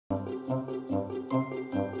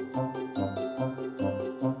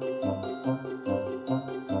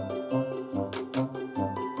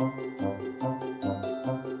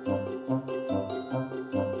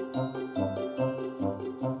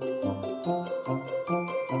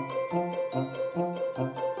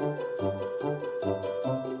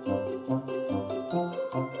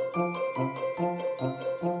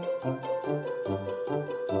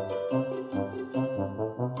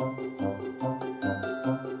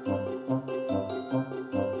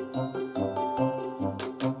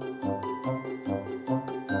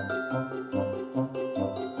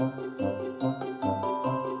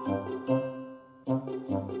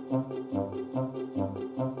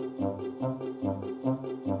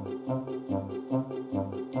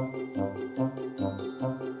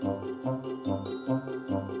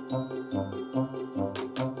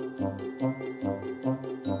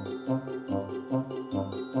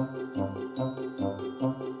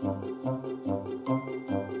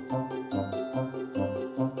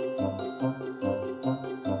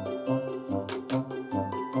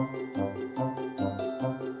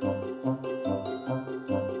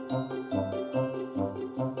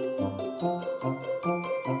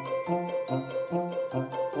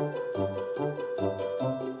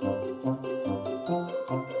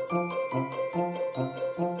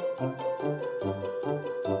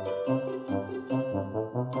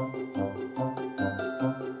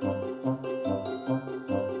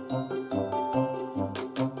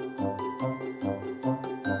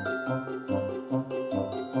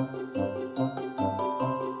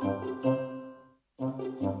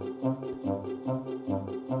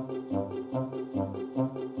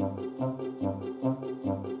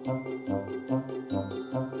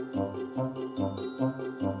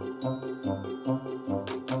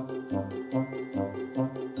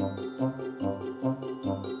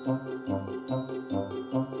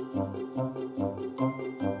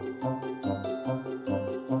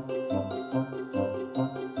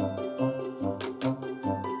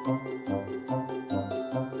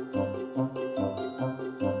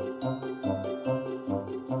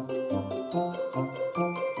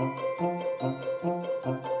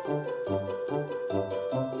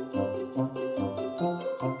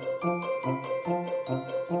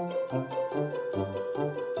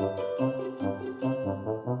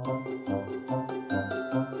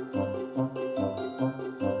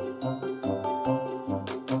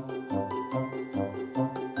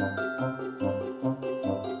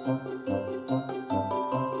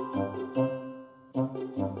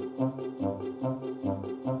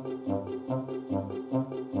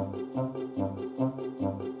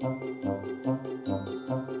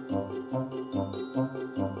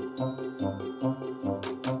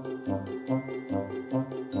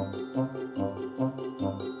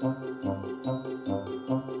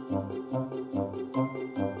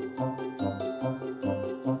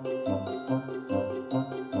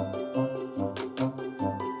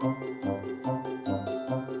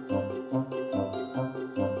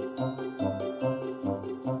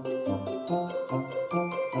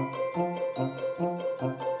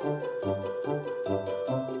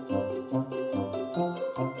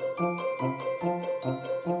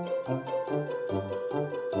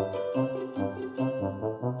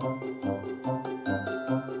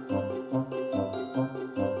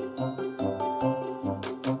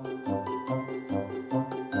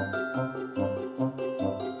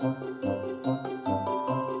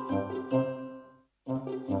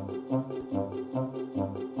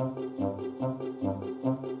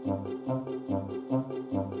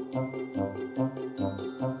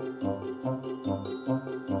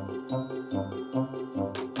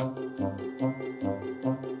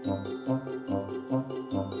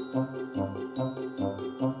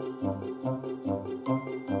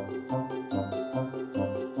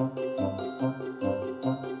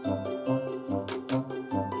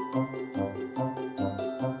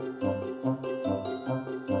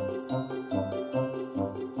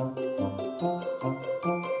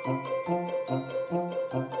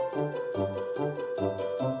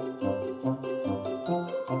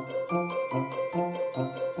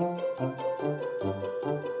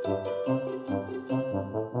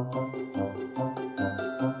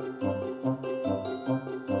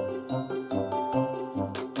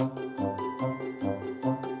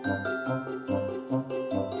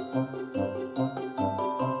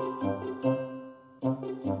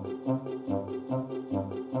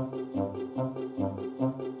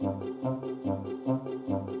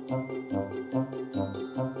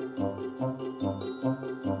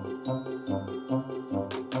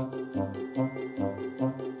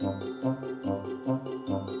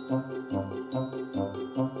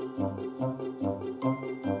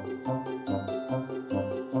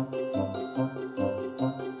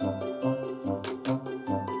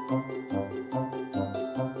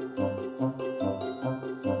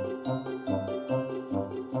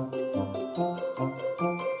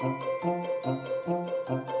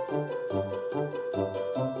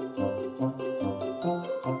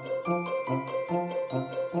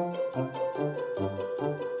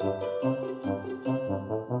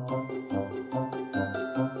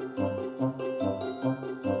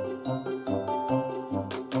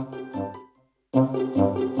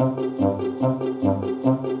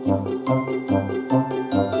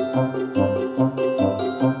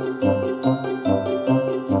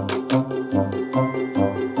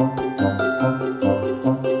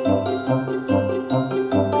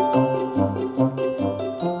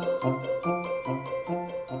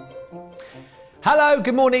Hello,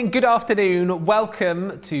 good morning, good afternoon.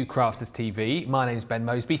 Welcome to Crafters TV. My name's Ben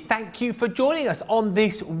Mosby. Thank you for joining us on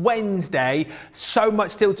this Wednesday. So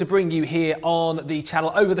much still to bring you here on the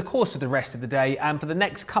channel over the course of the rest of the day and for the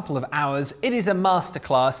next couple of hours. It is a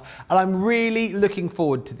masterclass and I'm really looking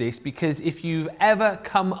forward to this because if you've ever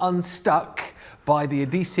come unstuck by the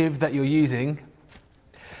adhesive that you're using,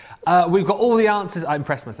 we've got all the answers. I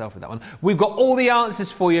impressed myself with that one. We've got all the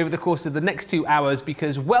answers for you over the course of the next 2 hours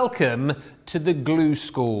because welcome to the glue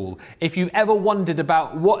school. If you've ever wondered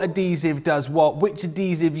about what adhesive does what, which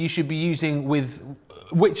adhesive you should be using with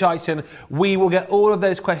which item, we will get all of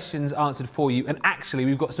those questions answered for you. And actually,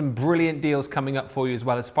 we've got some brilliant deals coming up for you as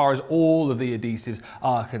well as far as all of the adhesives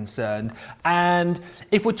are concerned. And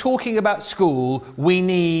if we're talking about school, we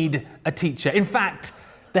need a teacher. In fact,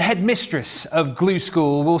 the headmistress of Glue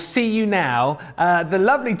School will see you now. The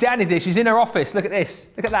lovely Jan is here. She's in her office. Look at this.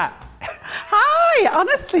 Look at that. Hi,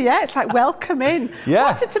 honestly, yeah, it's like welcome in. Yeah. I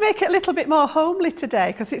wanted to make it a little bit more homely today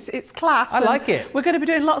because it's class. I like it. We're going to be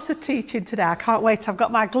doing lots of teaching today. I can't wait. I've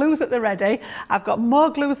got my glues at the ready. I've got more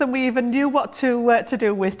glues than we even knew what to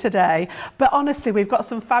do with today. But honestly, we've got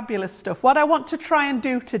some fabulous stuff. What I want to try and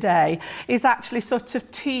do today is actually sort of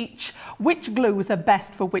teach which glues are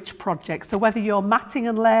best for which project. So whether you're matting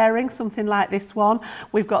and layering, something like this one,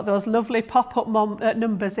 we've got those lovely pop-up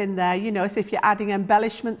numbers in there, you know, so if you're adding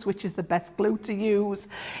embellishments, which is the best glue to use.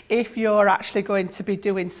 If you're actually going to be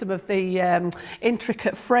doing some of the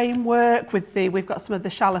intricate framework with we've got some of the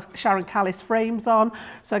Sharon Callis frames on.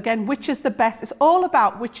 So again, which is the best? It's all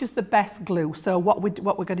about which is the best glue. So what we're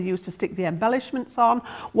going to use to stick the embellishments on,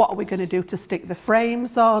 what are we going to do to stick the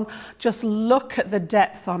frames on? Just look at the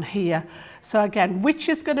depth on here. So again, which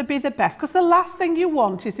is going to be the best? Because the last thing you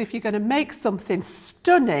want is if you're going to make something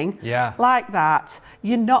stunning like that,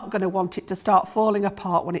 you're not going to want it to start falling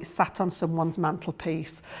apart when it's sat on someone's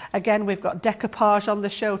mantelpiece. Again, we've got decoupage on the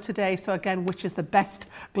show today. So again, which is the best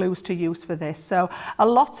glues to use for this? So a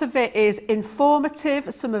lot of it is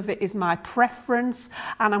informative. Some of it is my preference.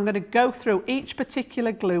 And I'm going to go through each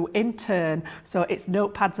particular glue in turn. So it's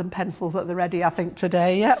notepads and pencils at the ready, I think,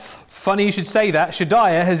 today. Yep. Funny you should say that.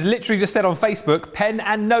 Shadiah has literally just said on Facebook, pen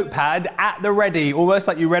and notepad at the ready, almost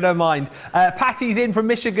like you read her mind. Patty's in from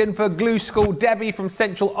Michigan for Glue School, Debbie from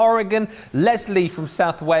Central Oregon, Leslie from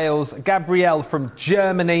South Wales, Gabrielle from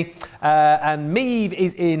Germany, and Meave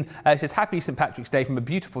is in, says happy St Patrick's Day from a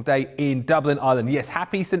beautiful day in Dublin, Ireland. Yes,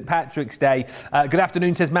 happy St Patrick's Day. Good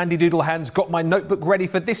afternoon, says Mandy Doodlehands, got my notebook ready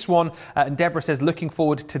for this one, and Deborah says looking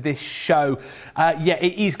forward to this show. Yeah,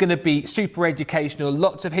 it is going to be super educational,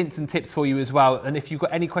 lots of hints and tips for you as well, and if you've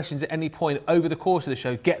got any questions at any point over the course of the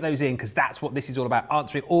show, get those in because that's what this is all about,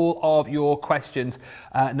 answering all of your questions,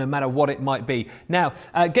 no matter what it might be. Now,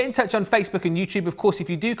 get in touch on Facebook and YouTube. Of course,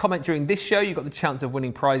 if you do comment during this show, you've got the chance of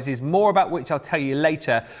winning prizes, more about which I'll tell you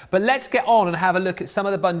later. But let's get on and have a look at some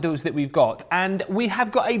of the bundles that we've got. And we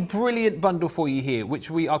have got a brilliant bundle for you here,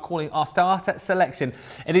 which we are calling our starter selection.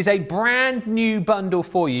 It is a brand new bundle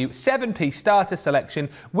for you, 7-piece starter selection,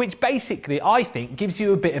 which basically, I think, gives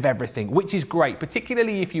you a bit of everything, which is great,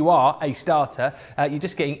 particularly if you are a starter, you're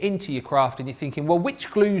just getting into your craft and you're thinking, well,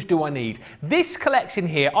 which glues do I need? This collection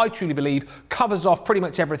here, I truly believe, covers off pretty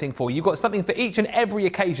much everything for you. You've got something for each and every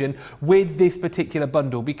occasion with this particular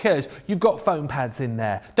bundle because you've got foam pads in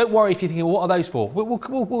there. Don't worry if you're thinking, well, what are those for?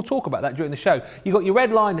 We'll talk about that during the show. You've got your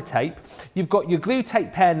red liner tape, you've got your glue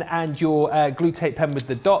tape pen and your glue tape pen with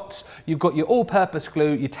the dots, you've got your all-purpose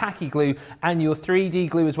glue, your tacky glue and your 3D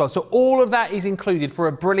glue as well. So all of that is included for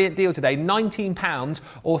a brilliant deal today, £19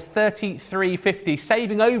 or $33.50,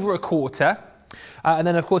 saving over a quarter. And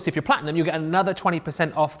then, of course, if you're platinum, you'll get another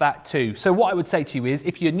 20% off that too. So what I would say to you is,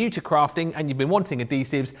 if you're new to crafting and you've been wanting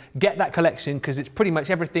adhesives, get that collection because it's pretty much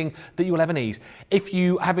everything that you will ever need. If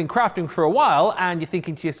you have been crafting for a while and you're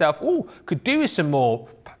thinking to yourself, oh, could do with some more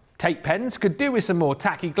tape pens, could do with some more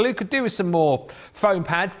tacky glue, could do with some more foam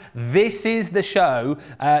pads, this is the show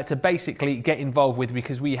to basically get involved with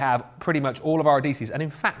because we have pretty much all of our adhesives. And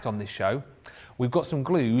in fact, on this show, we've got some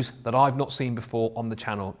glues that I've not seen before on the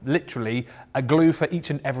channel. Literally a glue for each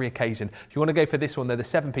and every occasion. If you want to go for this one, they're the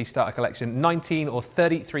 7-piece starter collection. $19 or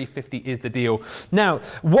 $33.50 is the deal. Now,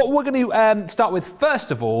 what we're going to start with first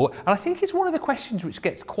of all, and I think it's one of the questions which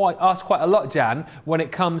gets asked quite a lot, Jan, when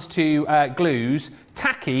it comes to glues,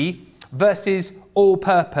 tacky versus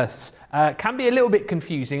all-purpose Can be a little bit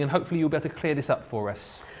confusing, and hopefully you'll be able to clear this up for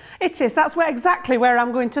us. It is. That's exactly where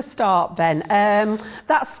I'm going to start, Ben.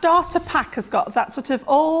 That starter pack has got that sort of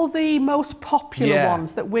all the most popular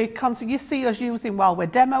ones that you see us using while we're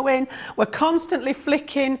demoing. We're constantly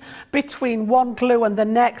flicking between one glue and the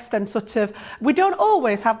next, and we don't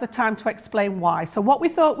always have the time to explain why. So what we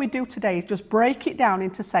thought we'd do today is just break it down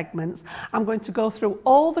into segments. I'm going to go through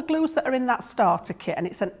all the glues that are in that starter kit, and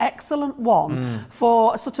it's an excellent one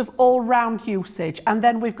for sort of all-round usage. And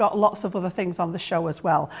then we've got lots of other things on the show as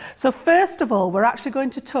well. So first of all, we're actually going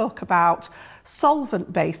to talk about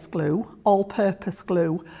solvent-based glue, all-purpose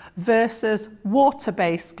glue, versus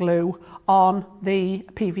water-based glue on the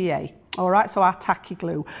PVA. All right, so our tacky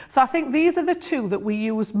glue. So I think these are the two that we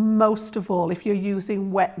use most of all if you're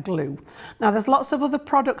using wet glue. Now there's lots of other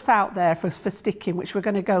products out there for sticking, which we're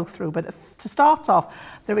going to go through, but to start off,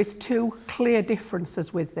 there is two clear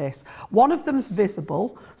differences with this. One of them's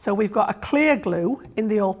visible, so we've got a clear glue in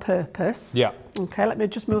the all-purpose. Yeah. Okay, let me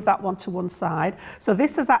just move that one to one side. So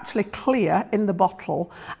this is actually clear in the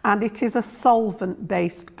bottle, and it is a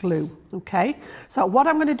solvent-based glue. Okay, so what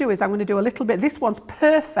I'm going to do is I'm going to do a little bit. This one's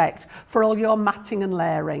perfect for all your matting and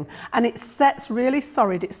layering, and it sets really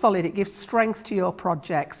solid. It gives strength to your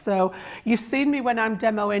project. So you've seen me when I'm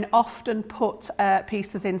demoing often put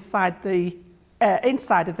pieces inside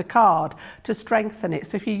of the card to strengthen it.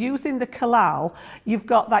 So if you're using the Kalal, you've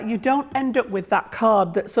got that, you don't end up with that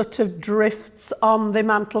card that sort of drifts on the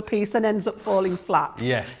mantelpiece and ends up falling flat.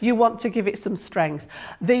 Yes. You want to give it some strength.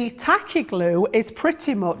 The tacky glue is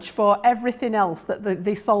pretty much for everything else that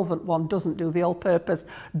the solvent one doesn't do, the all-purpose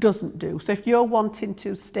doesn't do. So if you're wanting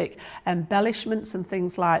to stick embellishments and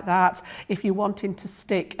things like that, if you're wanting to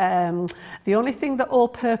stick, the only thing that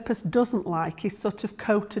all-purpose doesn't like is sort of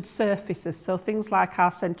coated surfaces. So things like our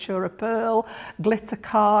Centura Pearl, glitter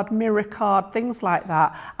card, mirror card, things like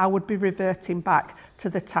that, I would be reverting back to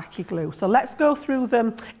the tacky glue. So let's go through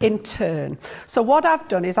them in turn. So what I've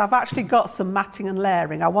done is I've actually got some matting and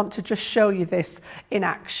layering. I want to just show you this in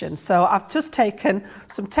action. So I've just taken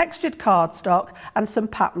some textured cardstock and some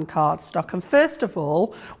pattern cardstock. And first of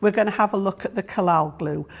all, we're going to have a look at the Kalal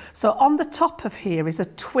glue. So on the top of here is a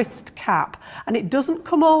twist cap, and it doesn't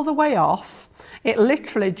come all the way off. It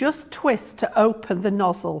literally just twists to open the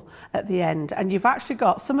nozzle at the end, and you've actually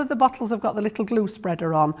got, some of the bottles have got the little glue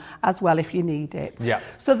spreader on as well if you need it. Yeah.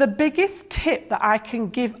 So the biggest tip that I can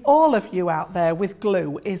give all of you out there with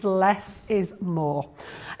glue is less is more.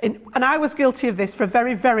 And I was guilty of this for a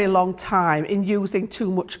very, very long time in using too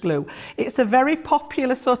much glue. It's a very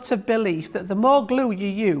popular sort of belief that the more glue you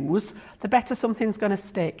use, the better something's going to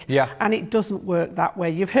stick. Yeah. And it doesn't work that way.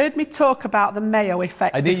 You've heard me talk about the Mayo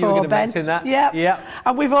effect before, Ben. I knew you were going to mention that. Yeah. Yeah.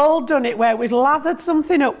 And we've all done it where we've lathered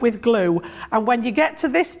something up with glue, and when you get to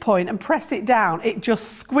this point and press it down, it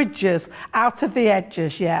just squidges out of the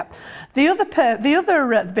edges. Yeah. The other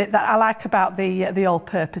bit that I like about the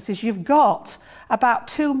all-purpose is you've got about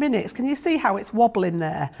 2 minutes. Can you see how it's wobbling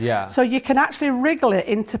there? Yeah. So you can actually wriggle it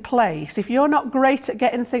into place. If you're not great at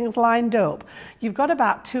getting things lined up, you've got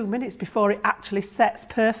about 2 minutes before it actually sets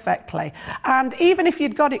perfectly. And even if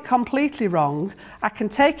you'd got it completely wrong, I can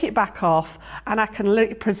take it back off and I can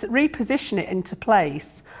reposition it into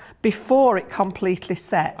place before it completely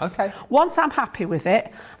sets. Okay. Once I'm happy with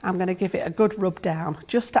it, I'm going to give it a good rub down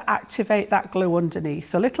just to activate that glue underneath.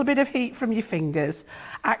 So a little bit of heat from your fingers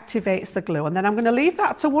activates the glue, and then I'm going to leave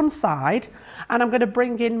that to one side, and I'm going to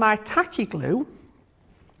bring in my tacky glue.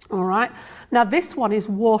 All right, now this one is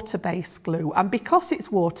water-based glue, and because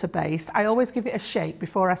it's water-based, I always give it a shake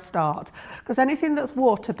before I start, because anything that's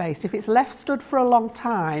water-based, if it's left stood for a long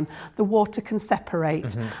time, the water can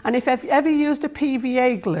separate. And if you've ever used a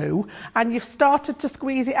PVA glue and you've started to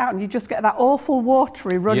squeeze it out and you just get that awful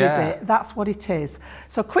watery runny bit, that's what it is.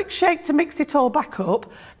 So quick shake to mix it all back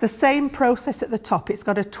up. The same process at the top. It's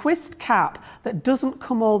got a twist cap that doesn't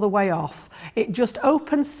come all the way off. It just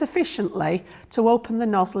opens sufficiently to open the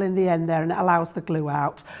nozzle in the end there, and it allows the glue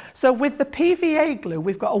out. So with the PVA glue,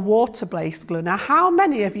 we've got a water-based glue. Now, how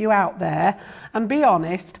many of you out there, and be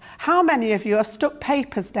honest, how many of you have stuck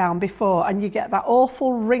papers down before and you get that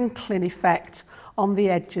awful wrinkling effect on the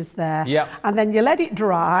edges there? Yep. And then you let it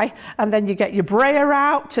dry, and then you get your brayer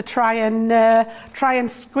out to try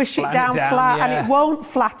and squish it down flat, and it won't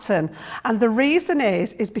flatten. And the reason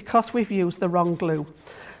is because we've used the wrong glue.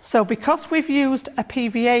 So because we've used a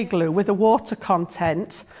PVA glue with a water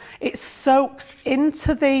content, it soaks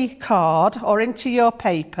into the card or into your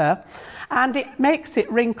paper, and it makes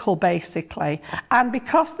it wrinkle basically. And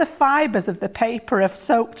because the fibres of the paper have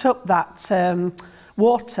soaked up that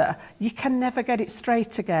water, you can never get it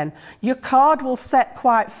straight again. Your card will set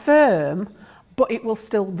quite firm, but it will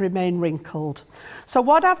still remain wrinkled. So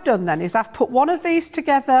what I've done then is I've put one of these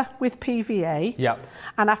together with PVA,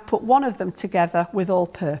 and I've put one of them together with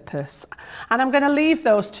all-purpose. And I'm going to leave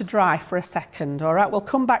those to dry for a second, all right? We'll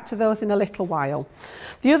come back to those in a little while.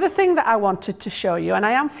 The other thing that I wanted to show you, and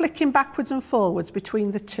I am flicking backwards and forwards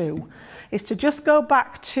between the two, is to just go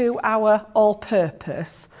back to our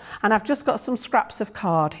all-purpose, and I've just got some scraps of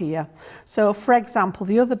card here. So for example,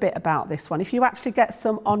 the other bit about this one, if you actually get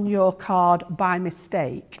some on your card by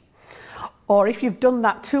mistake, or if you've done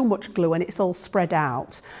that too much glue and it's all spread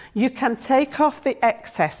out, you can take off the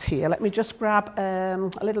excess here. Let me just grab a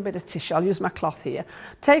little bit of tissue. I'll use my cloth here.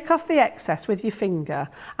 Take off the excess with your finger,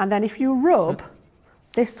 and then if you rub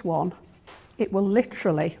this one, it will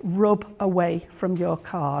literally rub away from your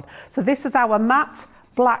card. So this is our matte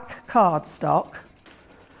black cardstock,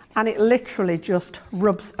 and it literally just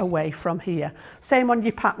rubs away from here. Same on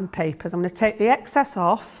your pattern papers. I'm going to take the excess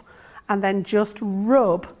off and then just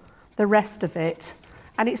rub the rest of it,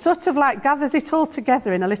 and it sort of like gathers it all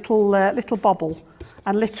together in a little bobble,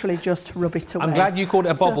 and literally just rub it away. I'm glad you called it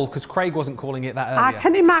a bobble, because Craig wasn't calling it that earlier. I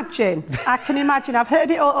can imagine. I've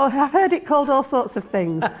heard it called all sorts of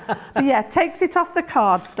things. But yeah, takes it off the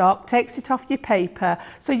cardstock, takes it off your paper,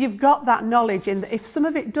 so you've got that knowledge in that if some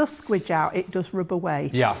of it does squidge out, it does rub away.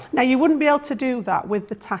 Yeah. Now you wouldn't be able to do that with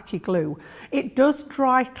the tacky glue. It does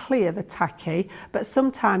dry clear, the tacky, but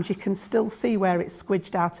sometimes you can still see where it's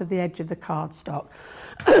squidged out of the edge of the cardstock.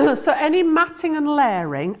 So any matting and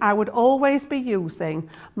layering, I would always be using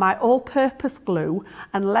my all-purpose glue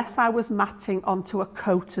unless I was matting onto a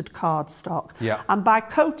coated cardstock. Yeah. And by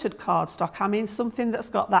coated cardstock, I mean something that's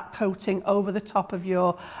got that coating over the top of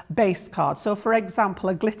your base card. So for example,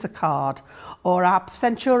 a glitter card or our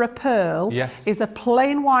Centura Pearl is a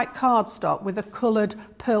plain white cardstock with a coloured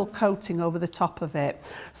pearl coating over the top of it.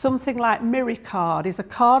 Something like Miri card is a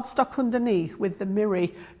cardstock underneath with the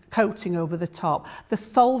Miri coating over the top. The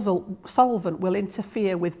solvent will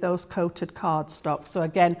interfere with those coated cardstock. So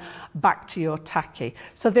again, back to your tacky.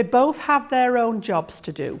 So they both have their own jobs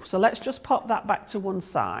to do. So let's just pop that back to one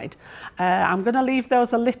side. I'm going to leave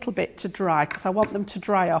those a little bit to dry because I want them to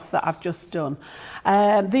dry off that I've just done.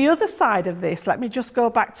 The other side of this, let me just go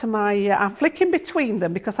back to my, I'm flicking between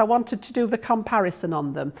them because I wanted to do the comparison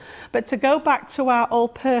on them. But to go back to our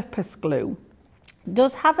all-purpose glue,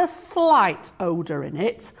 does have a slight odour in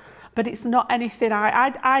it, but it's not anything,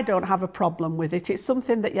 I don't have a problem with it. It's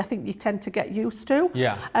something that I think you tend to get used to.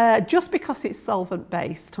 Yeah. Just because it's solvent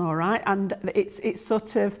based, all right, and it's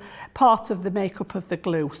sort of part of the makeup of the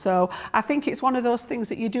glue. So I think it's one of those things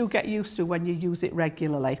that you do get used to when you use it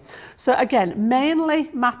regularly. So again,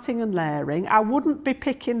 mainly matting and layering. I wouldn't be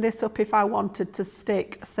picking this up if I wanted to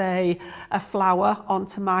stick, say, a flower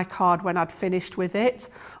onto my card when I'd finished with it.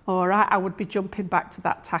 All right, I would be jumping back to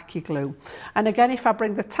that tacky glue. And again, if I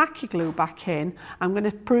bring the tacky glue back in, I'm going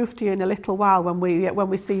to prove to you in a little while when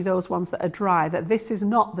we see those ones that are dry that this is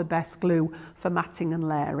not the best glue for matting and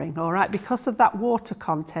layering. All right, because of that water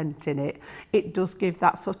content in it, it does give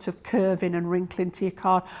that sort of curving and wrinkling to your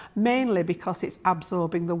card, mainly because it's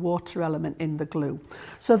absorbing the water element in the glue.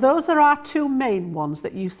 So those are our two main ones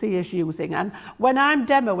that you see us using. And when I'm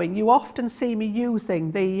demoing, you often see me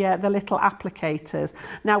using the little applicators.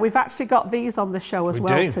 Now, we've actually got these on the show as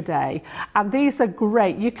well today, and these are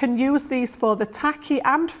great. You can use these for the tacky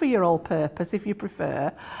and for your all-purpose if you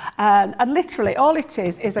prefer. And literally all it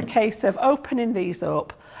is a case of opening these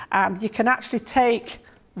up, and you can actually take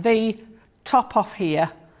the top off here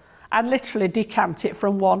and literally decant it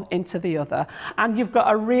from one into the other. And you've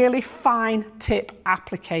got a really fine tip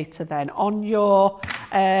applicator then on your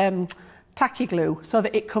tacky glue so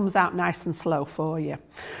that it comes out nice and slow for you.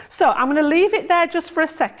 So I'm going to leave it there just for a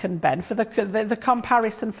second, Ben, for the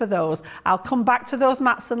comparison for those. I'll come back to those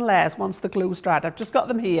mats and layers once the glue's dried. I've just got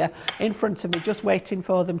them here in front of me, just waiting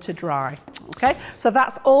for them to dry. Okay, so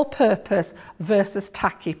that's all-purpose versus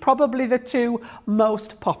tacky, probably the two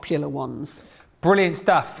most popular ones. Brilliant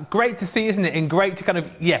stuff. Great to see, isn't it? And great to kind of,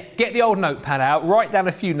 get the old notepad out, write down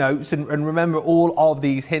a few notes and remember all of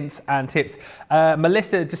these hints and tips.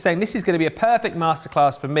 Melissa just saying, this is going to be a perfect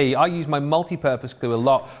masterclass for me. I use my multi-purpose glue a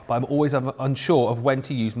lot, but I'm always unsure of when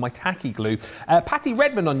to use my tacky glue. Patty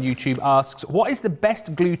Redmond on YouTube asks, what is the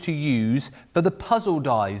best glue to use for the puzzle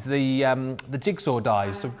dies, the jigsaw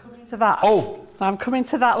dies? I'm coming to that. Oh, I'm coming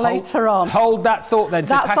to that later on. Hold that thought then.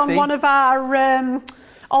 That's on one of our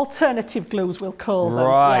alternative glues, we'll call them.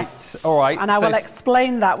 Right, yes. all right. And I will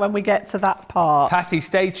explain that when we get to that part. Patty,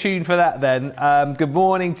 stay tuned for that then. Good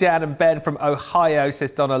morning, Jan and Ben from Ohio,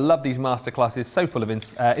 says Donna, love these masterclasses, so full of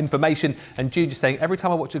information. And Jude just saying, every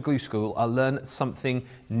time I watch a glue school, I learn something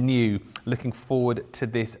new. Looking forward to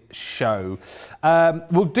this show.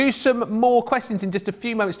 We'll do some more questions in just a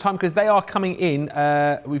few moments' time because they are coming in.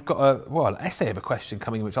 We've got an essay of a question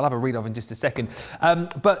coming, which I'll have a read of in just a second.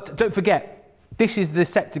 But don't forget, this is the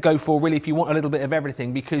set to go for, really, if you want a little bit of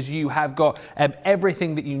everything, because you have got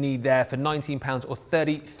everything that you need there for £19 or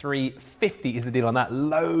 $33.50 is the deal on that.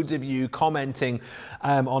 Loads of you commenting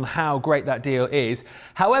on how great that deal is.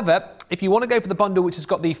 However, if you want to go for the bundle which has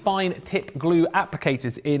got the fine tip glue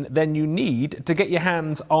applicators in, then you need to get your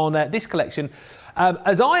hands on this collection.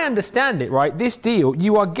 As I understand it, right, this deal,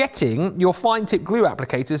 you are getting your fine tip glue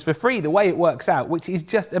applicators for free, the way it works out, which is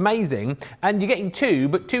just amazing. And you're getting 2,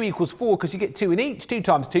 but 2 equals 4 because you get 2 in each. 2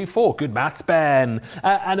 times 2, 4. Good maths, Ben.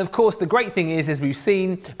 And of course, the great thing is, as we've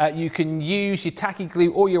seen, you can use your tacky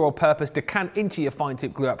glue or your all-purpose decant into your fine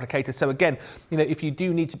tip glue applicator. So again, you know, if you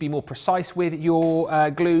do need to be more precise with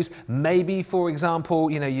your glues, maybe, for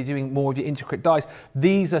example, you know, you're doing more of your intricate dyes,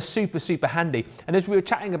 these are super, super handy. And as we were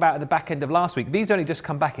chatting about at the back end of last week, these only just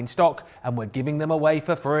come back in stock and we're giving them away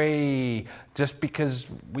for free just because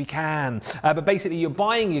we can. But basically, you're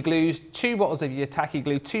buying your glues, 2 bottles of your tacky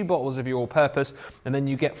glue, 2 bottles of your all-purpose, and then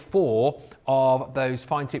you get 4 of those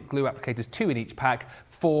fine tip glue applicators, 2 in each pack,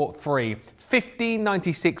 for free.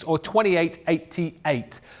 $15.96 or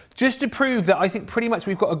 $28.88. Just to prove that I think pretty much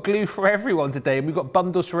we've got a glue for everyone today, and we've got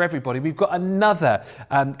bundles for everybody. We've got another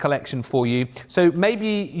collection for you. So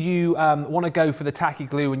maybe you want to go for the tacky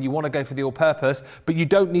glue and you want to go for the all-purpose, but you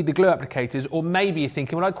don't need the glue applicators. Or maybe you're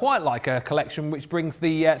thinking, well, I'd quite like a collection which brings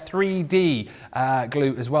the 3D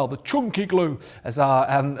glue as well, the chunky glue, as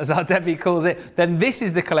our Debbie calls it. Then this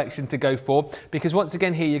is the collection to go for, because once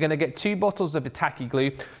again here, you're going to get 2 bottles of the tacky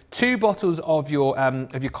glue, 2 bottles of your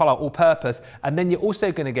collar all-purpose, and then you're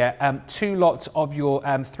also going to get 2 lots of your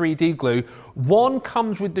 3D glue. 1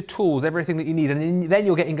 comes with the tools, everything that you need, and then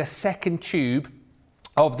you're getting a second tube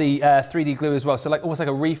of the 3D glue as well, so like almost like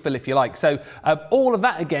a refill if you like. So all of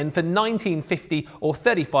that again for $19.50 or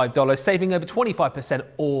 $35, saving over 25%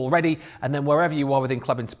 already. And then wherever you are within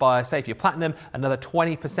Club Inspire, say if you're platinum, another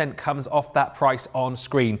 20% comes off that price on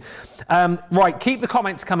screen. Right, keep the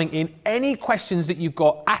comments coming in. Any questions that you've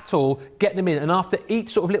got at all, get them in. And after each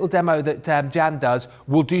sort of little demo that Jan does,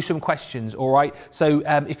 we'll do some questions, all right? So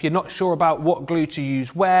if you're not sure about what glue to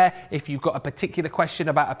use where, if you've got a particular question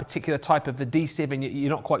about a particular type of adhesive and you're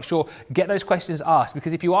not quite sure, get those questions asked,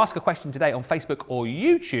 because if you ask a question today on Facebook or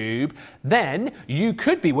YouTube, then you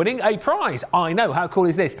could be winning a prize. I know, how cool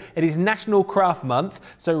is this? It is National Craft Month,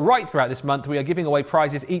 so right throughout this month we are giving away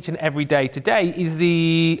prizes each and every day. Today is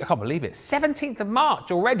the, I can't believe it, 17th of March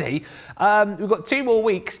already. We've got 2 more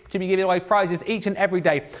weeks to be giving away prizes each and every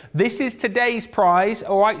day. This is today's prize,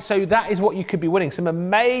 all right, so that is what you could be winning. Some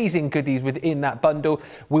amazing goodies within that bundle.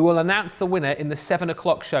 We will announce the winner in the 7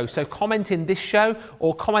 o'clock show, so comment in this show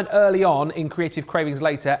or comment early on in Creative Cravings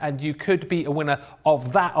later, and you could be a winner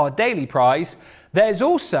of that, our daily prize. There's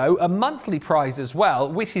also a monthly prize as well,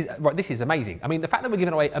 which is, right, this is amazing. I mean, the fact that we're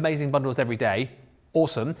giving away amazing bundles every day,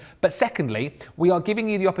 awesome. But secondly, we are giving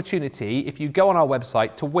you the opportunity, if you go on our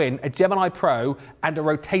website, to win a Gemini Pro and a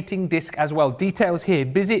rotating disc as well. Details here.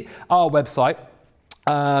 Visit our website.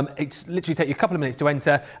 It's literally take you a couple of minutes to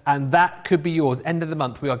enter, and that could be yours. End of the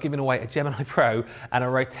month, we are giving away a Gemini Pro and a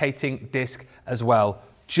rotating disc as well.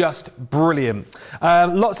 Just brilliant.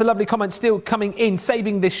 Lots of lovely comments still coming in.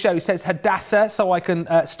 Saving this show, says Hadassah, so I can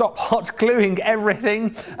stop hot gluing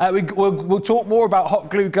everything. We'll talk more about hot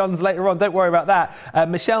glue guns later on. Don't worry about that.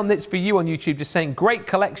 Michelle Knits for you on YouTube just saying great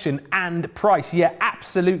collection and price. Yeah,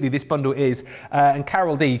 absolutely. This bundle is. And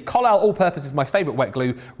Carol D, Collal All-Purpose is my favourite wet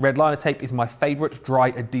glue. Red liner tape is my favourite dry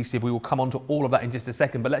adhesive. We will come on to all of that in just a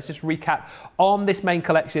second. But let's just recap on this main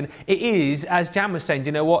collection. It is, as Jan was saying,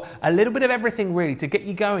 you know what? A little bit of everything really to get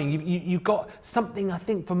you going. You've got something, I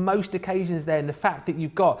think, for most occasions there, in the fact that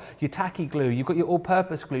you've got your tacky glue, you've got your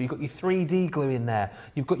all-purpose glue, you've got your 3D glue in there,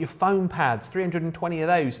 you've got your foam pads, 320 of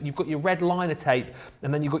those, you've got your red liner tape,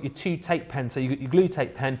 and then you've got your 2 tape pens, so you've got your glue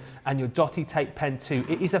tape pen and your dotty tape pen too.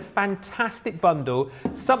 It is a fantastic bundle,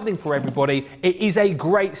 something for everybody. It is a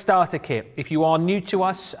great starter kit. If you are new to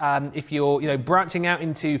us, if you're branching out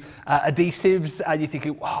into adhesives and you're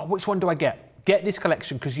thinking, oh, which one do I get? Get this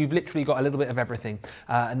collection because you've literally got a little bit of everything.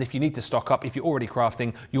 And if you need to stock up, if you're already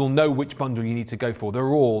crafting, you'll know which bundle you need to go for. They're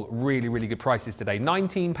all really, really good prices today.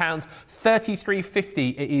 £19,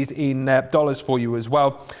 $33.50 it is in dollars for you as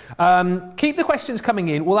well. Keep the questions coming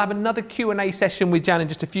in. We'll have another Q&A session with Jan in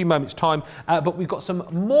just a few moments' time. But we've got some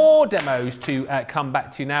more demos to come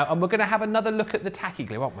back to now. And we're going to have another look at the tacky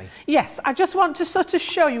glue, aren't we? Yes, I just want to sort of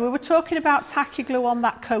show you. We were talking about tacky glue on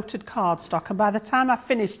that coated cardstock. And by the time I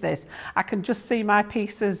finish this, I can just see my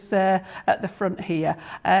pieces at the front here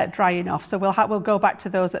drying off, so we'll go back to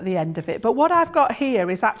those at the end of it. But what I've got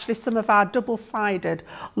here is actually some of our double-sided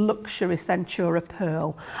luxury Centura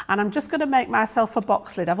pearl, and I'm just going to make myself a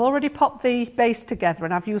box lid. I've already popped the base together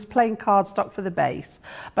and I've used plain cardstock for the base,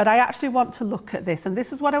 but I actually want to look at this, and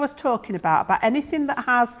this is what I was talking about anything that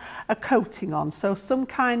has a coating on, so some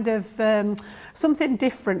kind of something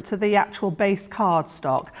different to the actual base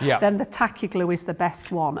cardstock. Yeah. Then the tacky glue is the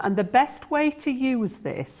best one. And the best way to use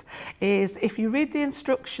this is, if you read the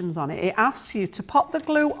instructions on it, it asks you to pop the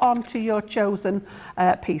glue onto your chosen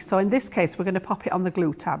piece. So in this case, we're going to pop it on the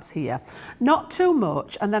glue tabs here. Not too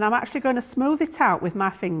much, and then I'm actually going to smooth it out with my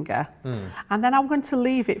finger. And then I'm going to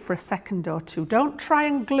leave it for a second or two. Don't try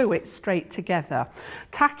and glue it straight together.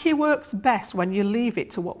 Tacky works best when you leave it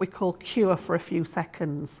to what we call cure for a few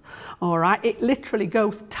seconds. All right, it literally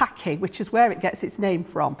goes tacky, which is where it gets its name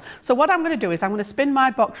from. So what I'm going to do is I'm going to spin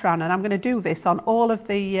my box round and I'm going to do this on all of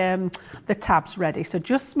the tabs ready. So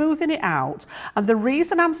just smoothing it out. And the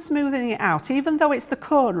reason I'm smoothing it out, even though it's the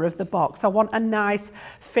corner of the box, I want a nice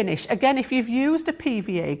finish. Again, if you've used a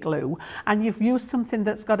PVA glue and you've used something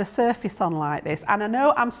that's got a surface on like this, and I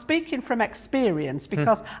know I'm speaking from experience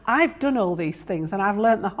because I've done all these things and I've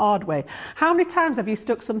learnt the hard way. How many times have you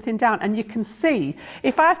stuck something down and you can see,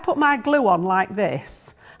 if I've put my glue on like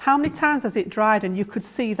this, how many times has it dried and you could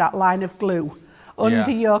see that line of glue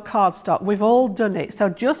under your cardstock? We've all done it. So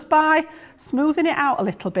just by smoothing it out a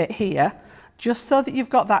little bit here, just so that you've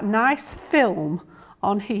got that nice film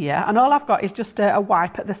on here, and all I've got is just a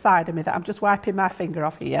wipe at the side of me that I'm just wiping my finger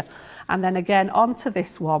off here, and then again onto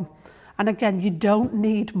this one. And again, you don't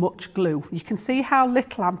need much glue. You can see how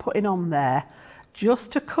little I'm putting on there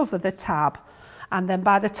just to cover the tab. And then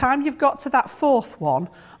by the time you've got to that fourth one,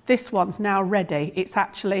 this one's now ready. It's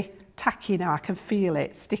actually tacky now. I can feel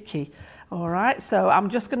it sticky. All right, so I'm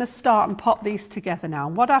just going to start and pop these together now.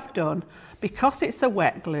 And what I've done, because it's a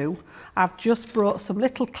wet glue, I've just brought some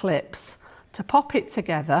little clips to pop it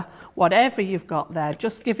together. Whatever you've got there,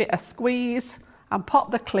 just give it a squeeze and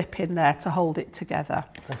pop the clip in there to hold it together.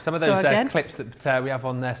 Well, some of those clips that we have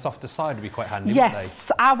on their softer side would be quite handy.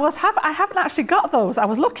 Yes, I haven't actually got those. I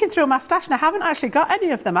was looking through my stash and I haven't actually got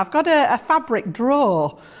any of them. I've got a fabric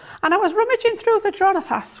drawer. And I was rummaging through the drawer and I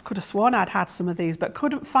thought, I could have sworn I'd had some of these, but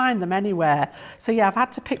couldn't find them anywhere. So yeah, I've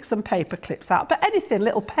had to pick some paper clips out. But anything,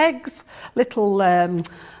 little pegs, little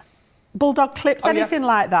bulldog clips, anything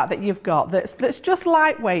like that you've got that's just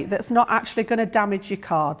lightweight, that's not actually going to damage your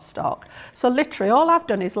cardstock. So literally all I've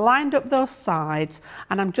done is lined up those sides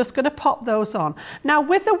and I'm just going to pop those on. Now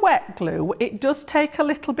with the wet glue, it does take a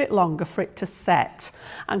little bit longer for it to set,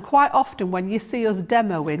 and quite often when you see us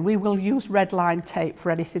demoing, we will use red line tape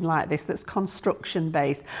for anything like this that's construction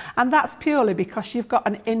based, and that's purely because you've got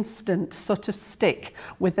an instant sort of stick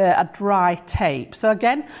with a dry tape. So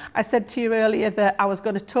again, I said to you earlier that I was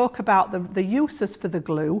going to talk about the uses for the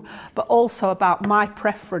glue, but also about my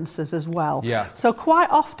preferences as well. Yeah. So quite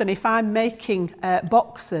often if I'm making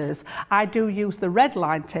boxes, I do use the red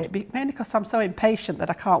line tape, mainly because I'm so impatient that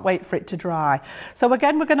I can't wait for it to dry. So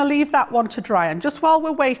again, we're going to leave that one to dry, and just while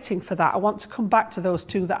we're waiting for that, I want to come back to those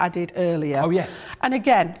two that I did earlier. Oh yes. And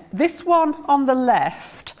again, this one on the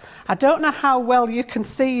left, I don't know how well you can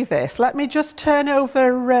see this. Let me just turn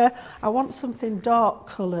over, I want something dark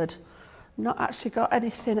coloured. Not actually got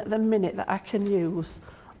anything at the minute that I can use.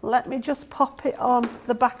 Let me just pop it on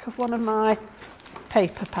the back of one of my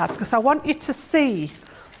paper pads, because I want you to see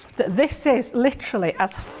that this is literally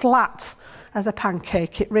as flat as a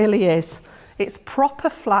pancake. It really is. It's proper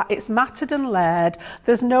flat, it's matted and layered,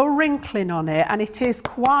 there's no wrinkling on it, and it is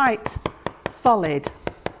quite solid.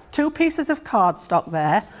 Two pieces of cardstock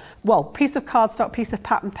there. Well, piece of cardstock, piece of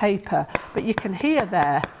pattern paper, but you can hear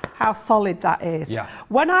there how solid that is. Yeah.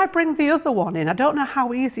 When I bring the other one in, I don't know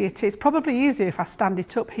how easy it is, probably easier if I stand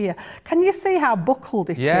it up here. Can you see how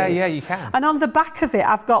buckled it is? Yeah, you can. And on the back of it,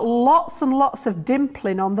 I've got lots and lots of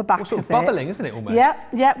dimpling on the back of it. Bubbling, isn't it, almost?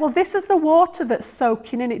 Yeah, well, this is the water that's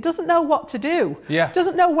soaking in. It doesn't know what to do. Yeah. It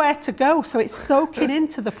doesn't know where to go, so it's soaking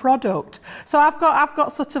into the product. So I've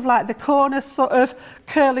got sort of like the corners sort of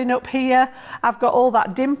curling up here. I've got all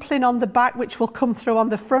that dimpling on the back, which will come through on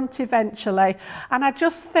the front eventually. And I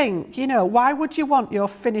just think think, you know, why would you want your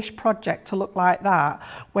finished project to look like that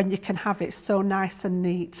when you can have it so nice and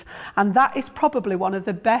neat? And that is probably one of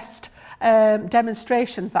the best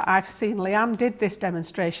demonstrations that I've seen. Leanne did this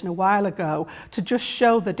demonstration a while ago to just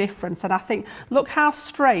show the difference, and I think, look how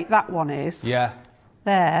straight that one is. Yeah.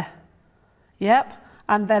 There. Yep.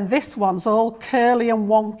 And then this one's all curly and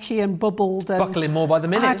wonky and bubbled. And buckling more by the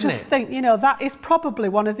minute, isn't it? I just think, you know, that is probably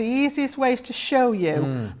one of the easiest ways to show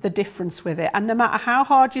you the difference with it. And no matter how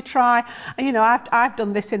hard you try, you know, I've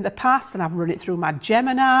done this in the past and I've run it through my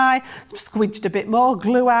Gemini, squidged a bit more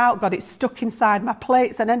glue out, got it stuck inside my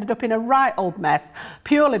plates and ended up in a right old mess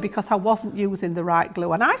purely because I wasn't using the right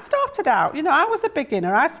glue. And I started out, you know, I was a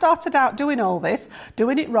beginner. I started out doing all this,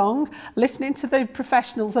 doing it wrong, listening to the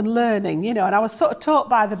professionals and learning, you know, and I was sort of taught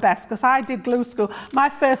by the best because I did glue school. My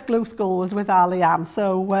first glue school was with Leanne,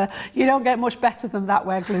 so you don't get much better than that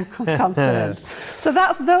where glue is concerned. So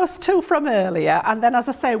that's those two from earlier, and then as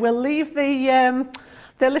I say, we'll leave the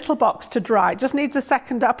little box to dry. It just needs a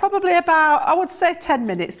second, probably about, I would say 10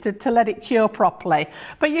 minutes to let it cure properly.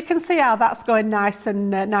 But you can see how that's going nice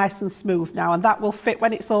and smooth now, and that will fit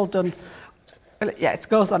when it's all done. Yeah, it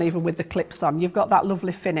goes on even with the clips on. You've got that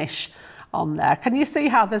lovely finish on there. Can you see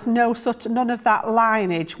how there's none of that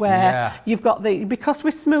lineage where you've got because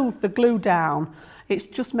we smoothed the glue down, it's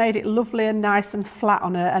just made it lovely and nice and flat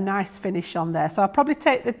on a nice finish on there. So I'll probably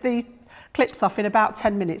take the clips off in about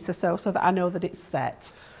 10 minutes or so that I know that it's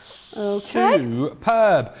set. Okay.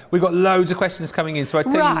 Superb. We've got loads of questions coming in, so I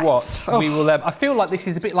tell you what, we will. I feel like this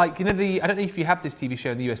is a bit like, you know, I don't know if you have this TV show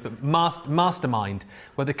in the US, but Mastermind,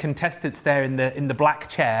 where the contestants there in the black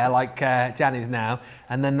chair, like Jan is now,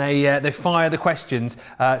 and then they fire the questions.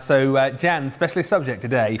 So Jan's specialist subject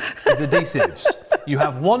today is adhesives. You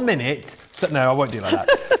have 1 minute. No, I won't do like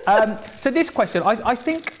that. So this question, I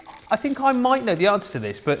think I might know the answer to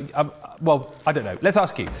this, but well, I don't know. Let's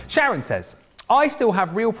ask you. Sharon says, I still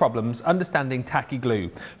have real problems understanding tacky glue.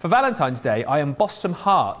 For Valentine's Day, I embossed some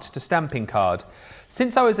hearts to stamping card.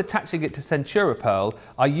 Since I was attaching it to Centura Pearl,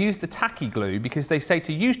 I used the tacky glue because they say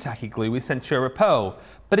to use tacky glue with Centura Pearl,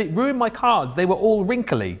 but it ruined my cards. They were all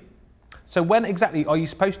wrinkly. So when exactly are you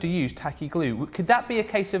supposed to use tacky glue? Could that be a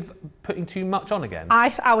case of putting too much on again?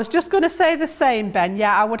 I was just going to say the same, Ben.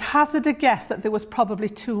 Yeah, I would hazard a guess that there was probably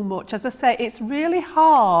too much. As I say, it's really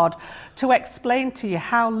hard to explain to you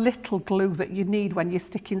how little glue that you need when you're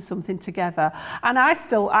sticking something together. And I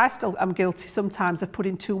still am guilty sometimes of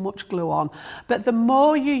putting too much glue on. But the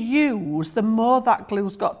more you use, the more that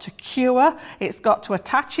glue's got to cure. It's got to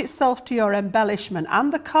attach itself to your embellishment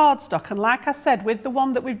and the cardstock. And like I said, with the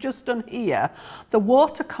one that we've just done here, the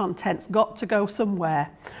water content's got to go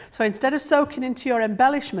somewhere. So instead of soaking into your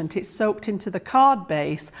embellishment, it's soaked into the card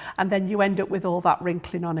base, and then you end up with all that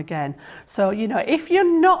wrinkling on again. So, you know, if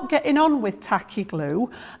you're not getting on with tacky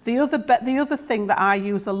glue, the other thing that I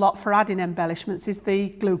use a lot for adding embellishments is the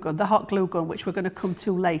glue gun, the hot glue gun, which we're going to come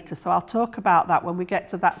to later. So I'll talk about that when we get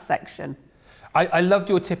to that section. I loved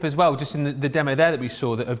your tip as well, just in the demo there that we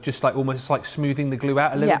saw, that of just like almost like smoothing the glue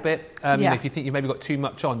out a little bit. You know, if you think you've maybe got too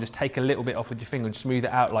much on, just take a little bit off with your finger and smooth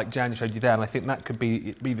it out like Jan showed you there, and I think that could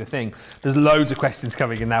be the thing. There's loads of questions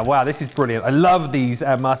coming in now. Wow, this is brilliant. I love these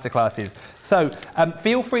masterclasses. So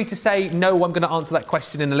feel free to say, no, I'm going to answer that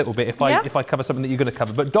question in a little bit if I cover something that you're going to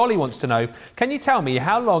cover. But Dolly wants to know, can you tell me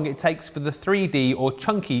how long it takes for the 3D or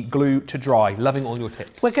chunky glue to dry? Loving all your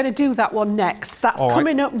tips. We're going to do that one next. That's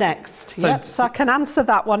coming up next. So I can answer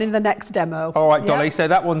that one in the next demo. All right, Dolly, so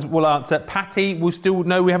that one we'll answer. Patty, we'll still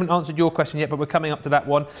know we haven't answered your question yet, but we're coming up to that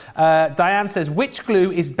one. Diane says, which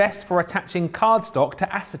glue is best for attaching cardstock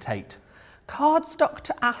to acetate? Cardstock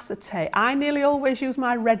to acetate. I nearly always use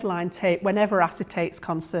my red line tape whenever acetate's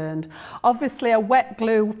concerned. Obviously a wet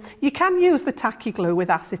glue, you can use the tacky glue with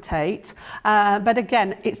acetate, but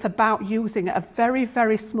again, it's about using a very,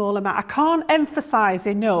 very small amount. I can't emphasize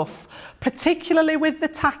enough, particularly with the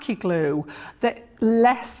tacky glue, that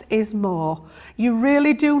less is more. You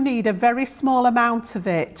really do need a very small amount of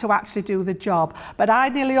it to actually do the job. But I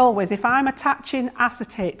nearly always, if I'm attaching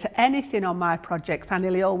acetate to anything on my projects, I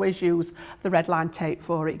nearly always use the red line tape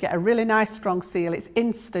for it. You get a really nice strong seal. It's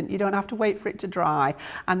instant. You don't have to wait for it to dry,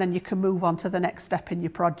 and then you can move on to the next step in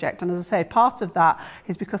your project. And as I say, part of that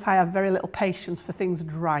is because I have very little patience for things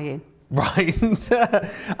drying. Right.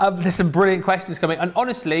 There's some brilliant questions coming. And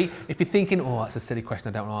honestly, if you're thinking, oh, that's a silly question,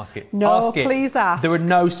 I don't want to ask it. No, ask it. Please ask. There are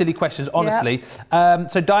no silly questions, honestly.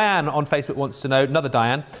 So Diane on Facebook wants to know, another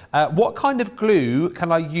Diane, what kind of glue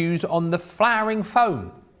can I use on the flowering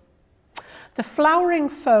foam? The flowering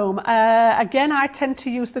foam, again, I tend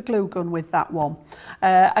to use the glue gun with that one,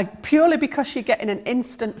 purely because you're getting an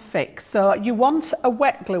instant fix. So you want a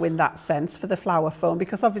wet glue in that sense for the flower foam,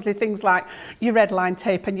 because obviously things like your red line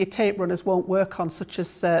tape and your tape runners won't work on such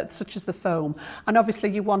as the foam. And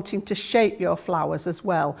obviously you're wanting to shape your flowers as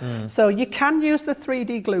well. So you can use the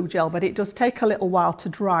 3D glue gel, but it does take a little while to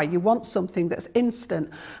dry. You want something that's instant.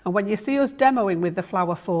 And when you see us demoing with the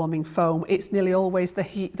flower forming foam, it's nearly always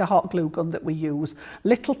the hot glue gun that we use.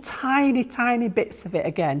 Little tiny bits of it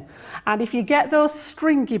again. And if you get those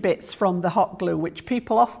stringy bits from the hot glue, which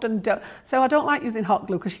people often don't, so I don't like using hot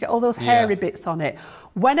glue because you get all those hairy bits on it.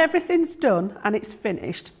 When everything's done and it's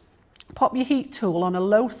finished, pop your heat tool on a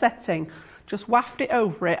low setting, just waft it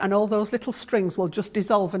over it, and all those little strings will just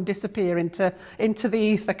dissolve and disappear into the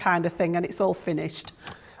ether kind of thing, and it's all finished.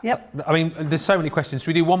 Yep. I mean, there's so many questions. Should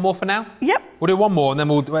we do one more for now? Yep. We'll do one more, and then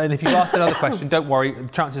and if you've asked another question, don't worry, the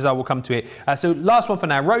chances are we'll come to it. So last one for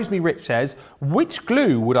now. Rosemary Rich says, which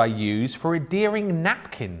glue would I use for adhering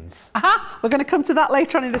napkins? Aha! We're going to come to that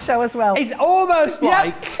later on in the show as well. It's almost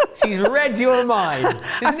like she's read your mind.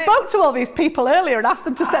 I spoke to all these people earlier and asked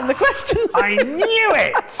them to send the questions. I knew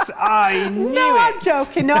it! I knew it! No, I'm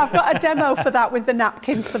joking. No, I've got a demo for that with the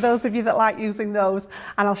napkins, for those of you that like using those,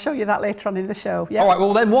 and I'll show you that later on in the show. Yep. All right,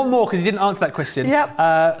 well then one more, because you didn't answer that question. Yep.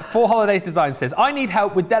 For Holidays Design says, I need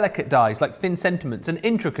help with delicate dyes like thin sentiments and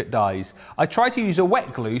intricate dyes. I try to use a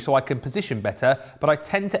wet glue so I can position better, but I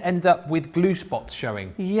tend to end up with glue spots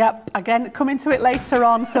showing. Yep, again, coming to it later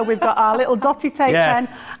on. So we've got our little dotty tape pen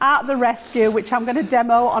at the rescue, which I'm going to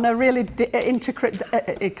demo on a really intricate,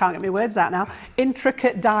 it can't get my words out now,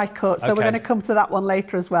 intricate die cut. So we're going to come to that one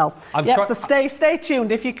later as well. So stay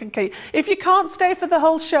tuned if you can keep. If you can't stay for the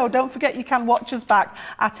whole show, don't forget you can watch us back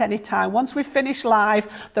at any time. Once we finish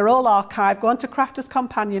live, they're all archived. Go on to Crafters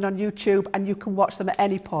Companion on YouTube and you can watch them at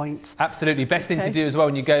any point. Absolutely. Best thing to do as well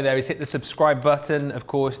when you go there is hit the subscribe button, of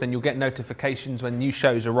course, then you'll get notifications when new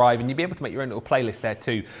shows arrive, and you'll be able to make your own little playlist there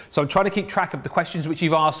too. So I'm trying to keep track of the questions which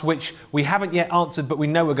you've asked, which we haven't yet answered, but we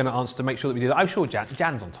know we're going to answer to make sure that we do that. I'm sure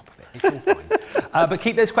Jan's on top of it. It's all fine. But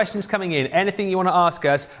keep those questions coming in. Anything you want to ask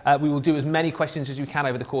us, we will do as many questions as we can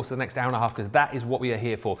over the course of the next hour and a half, because that is what we are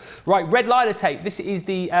here for. Right, red liner tape. This is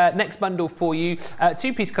the next bundle for you.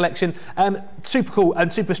 Two-piece collection. Super cool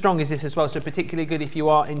and super strong is this as well, so particularly good if you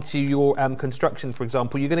are into your construction, for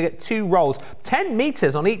example. You're going to get 2 rolls, 10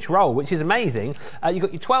 metres on each roll, which is amazing. You've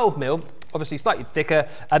got your 12mm, obviously slightly thicker,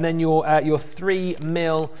 and then your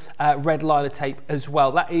 3mm red liner tape as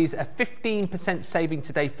well. That is a 15% saving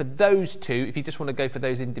today for those two. If you just want to go for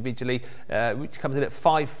those individually, which comes in at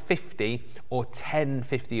 $5.50 or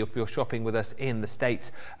 $10.50 if you're shopping with us in the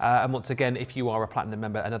States. And once again, if you are a Platinum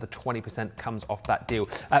member, another 20% comes off that deal.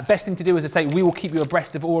 Best thing to do, as I say, we will keep you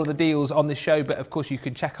abreast of all of the deals on this show, but of course you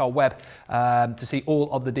can check our web to see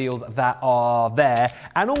all of the deals that are there.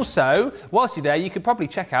 And also, whilst you're there, you could probably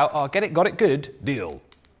check out our Get It, Got It Good deal.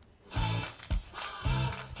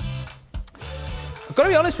 I've got to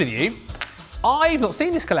be honest with you, I've not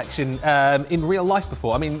seen this collection in real life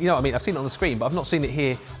before. I mean, you know what I mean? I've seen it on the screen, but I've not seen it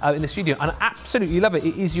here in the studio, and I absolutely love it.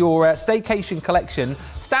 It is your staycation collection,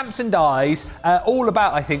 stamps and dies, all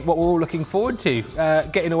about, I think, what we're all looking forward to,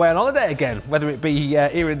 getting away on holiday again, whether it be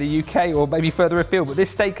here in the UK or maybe further afield. But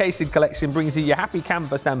this staycation collection brings you your Happy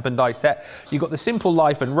Camper stamp and die set. You've got the Simple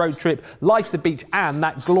Life and Road Trip, Life's the Beach, and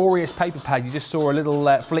that glorious paper pad you just saw a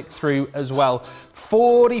little flick through as well.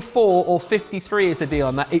 44 or 53 is the deal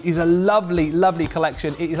on that. It is a lovely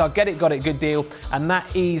collection. It is our Get It, Got It Good deal, and that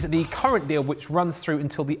is the current deal, which runs through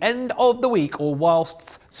until the end of the week, or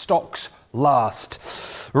whilst stocks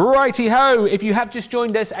last. Righty-ho, if you have just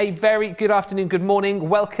joined us, a very good afternoon, good morning.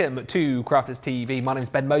 Welcome to Crafters TV. My name's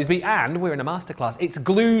Ben Moseby, and we're in a masterclass. It's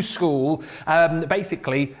glue school.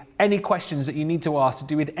 Basically, any questions that you need to ask to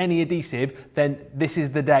do with any adhesive, then this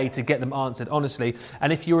is the day to get them answered, honestly.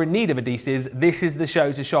 And if you're in need of adhesives, this is the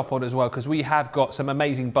show to shop on as well, because we have got some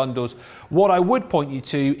amazing bundles. What I would point you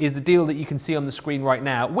to is the deal that you can see on the screen right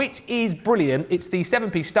now, which is brilliant. It's the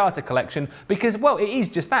 7-piece starter collection, because, well, it is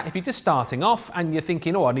just that. If you're just starting off and you're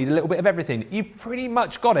thinking, oh, I need a little bit of everything, you've pretty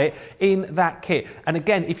much got it in that kit. And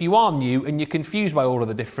again, if you are new and you're confused by all of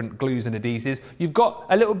the different glues and adhesives, you've got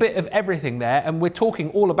a little bit of everything there, and we're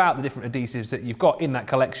talking all about the different adhesives that you've got in that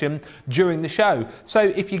collection during the show. So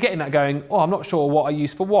if you're getting that going, oh, I'm not sure what I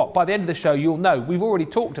use for what, by the end of the show you'll know. We've already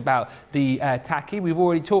talked about the tacky, we've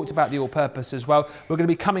already talked about the all-purpose as well. We're going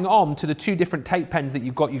to be coming on to the 2 different tape pens that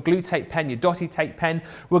you've got, your glue tape pen, your dotty tape pen.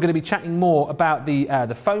 We're going to be chatting more about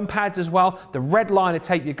the foam pads as well, the red liner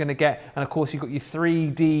tape you're going to get, and of course you've got your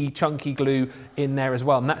 3D chunky glue in there as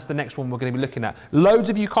well, and that's the next one we're going to be looking at. Loads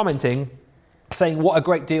of you commenting saying what a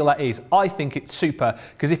great deal that is. I think it's super,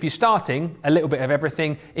 because if you're starting a little bit of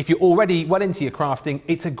everything, if you're already well into your crafting,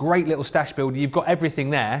 it's a great little stash builder. You've got everything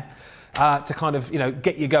there to kind of, you know,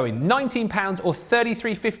 get you going. £19 or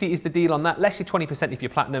 $33.50 is the deal on that. Less your 20% if you're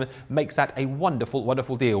platinum, makes that a wonderful,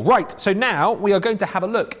 wonderful deal. Right, so now we are going to have a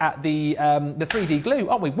look at the 3D glue,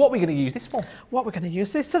 aren't we? What are we going to use this for? What we're going to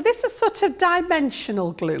use this. So this is sort of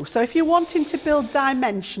dimensional glue. So if you're wanting to build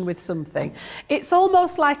dimension with something, it's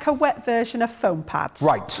almost like a wet version of foam pads.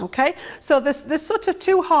 Right. Okay. So there's sort of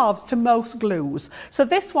two halves to most glues. So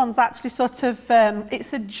this one's actually sort of,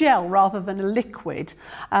 it's a gel rather than a liquid.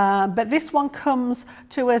 But this one comes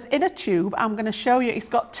to us in a tube. I'm going to show you, it's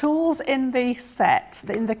got tools in the set,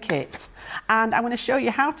 in the kit, and I'm going to show you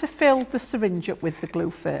how to fill the syringe up with the glue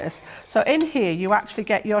first. So in here you actually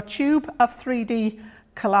get your tube of 3D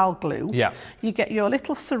Collal glue. Yeah. You get your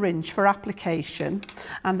little syringe for application,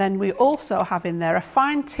 and then we also have in there a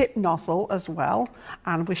fine tip nozzle as well,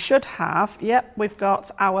 and we should have, yep, we've got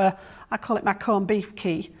our, I call it my corned beef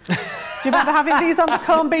key. Do you remember having these on the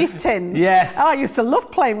corned beef tins? Yes. Oh, I used to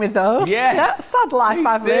love playing with those. Yes. Yeah, sad life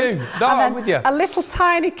I've lived. No, and then I'm with you. A little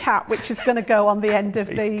tiny cap which is going to go on the end of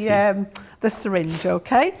the syringe,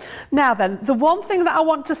 okay? Now then, the one thing that I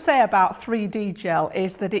want to say about 3D gel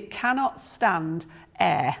is that it cannot stand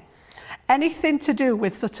air. Anything to do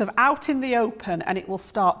with sort of out in the open and it will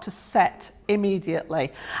start to set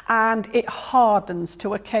immediately, and it hardens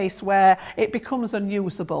to a case where it becomes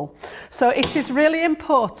unusable. So it is really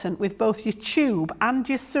important with both your tube and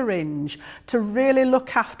your syringe to really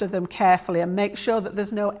look after them carefully and make sure that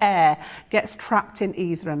there's no air gets trapped in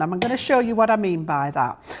either, and I'm going to show you what I mean by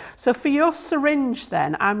that. So for your syringe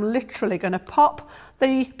then, I'm literally going to pop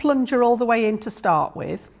the plunger all the way in to start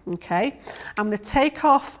with, okay? I'm going to take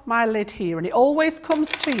off my lid here, and it always comes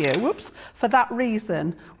to you, whoops, for that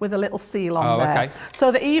reason, with a little seal on there. Okay.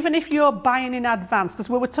 So that even if you're buying in advance, because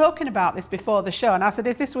we were talking about this before the show, and I said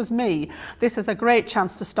if this was me, this is a great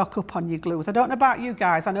chance to stock up on your glues. I don't know about you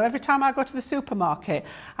guys, I know every time I go to the supermarket,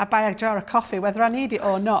 I buy a jar of coffee, whether I need it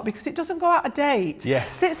or not, because it doesn't go out of date. Yes.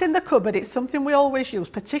 Sits in the cupboard, it's something we always use,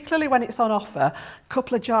 particularly when it's on offer, a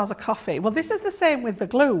couple of jars of coffee. Well, this is the same with the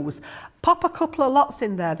glues. Pop a couple of lots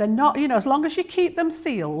in there. They're not, you know, as long as you keep them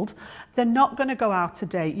sealed, they're not going to go out of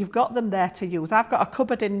date. You've got them there to use. I've got a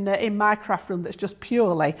cupboard in my craft room that's just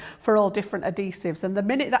purely for all different adhesives, and the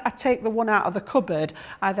minute that I take the one out of the cupboard,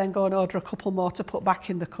 I then go and order a couple more to put back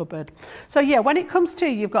in the cupboard. So yeah, when it comes to,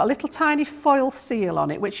 you've got a little tiny foil seal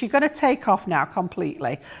on it, which you're going to take off now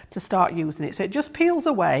completely to start using it. So it just peels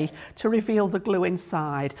away to reveal the glue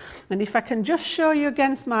inside. And if I can just show you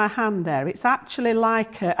against my hand there, it's actually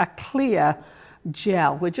like a clear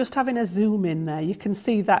gel. We're just having a zoom in there. You can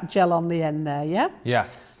see that gel on the end there, yeah?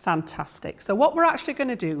 Yes. Fantastic. So what we're actually going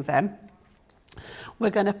to do then, we're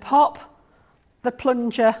going to pop the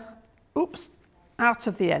plunger, oops, out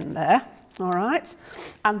of the end there, all right?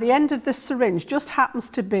 And the end of the syringe just happens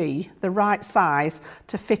to be the right size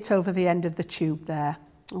to fit over the end of the tube there,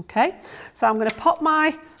 okay? So I'm going to pop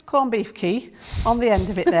my corned beef key on the end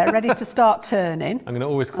of it there, ready to start turning. I'm going to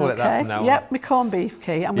always call it that from now on. Yep, my corned beef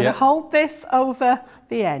key. I'm going to hold this over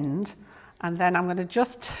the end, and then I'm going to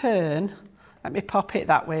just turn. Let me pop it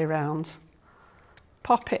that way around.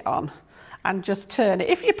 Pop it on and just turn it.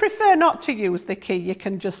 If you prefer not to use the key, you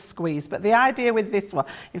can just squeeze. But the idea with this one,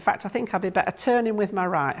 in fact, I think I'll be better turning with my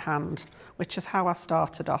right hand, which is how I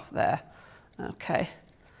started off there. Okay.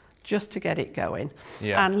 Just to get it going.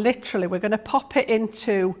 Yeah. And literally we're going to pop it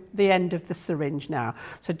into the end of the syringe now.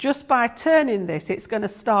 So just by turning this, it's going to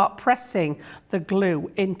start pressing the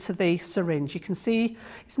glue into the syringe. You can see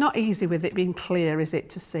it's not easy with it being clear, is it,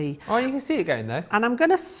 to see? Oh, you can see it going there. And I'm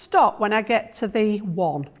going to stop when I get to the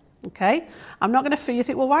 1, okay? I'm not going to fill, you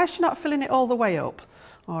think, well, why is she not filling it all the way up?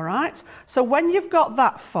 All right. So when you've got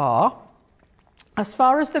that far, as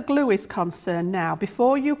far as the glue is concerned now,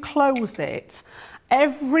 before you close it,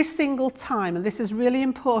 every single time, and this is really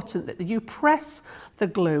important, that you press the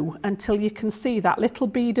glue until you can see that little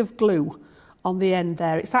bead of glue on the end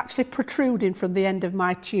there. It's actually protruding from the end of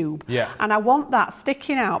my tube. Yeah. And I want that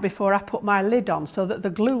sticking out before I put my lid on so that the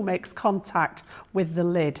glue makes contact with the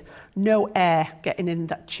lid. No air getting in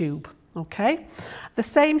that tube. Okay, the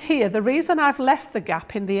same here. The reason I've left the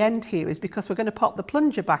gap in the end here is because we're going to pop the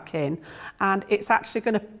plunger back in, and it's actually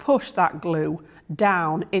going to push that glue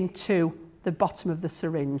down into the bottom of the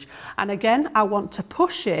syringe. And again, I want to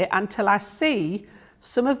push it until I see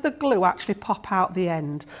some of the glue actually pop out the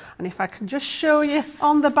end. And if I can just show you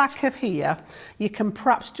on the back of here, you can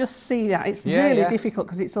perhaps just see that. It's really difficult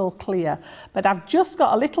because it's all clear. But I've just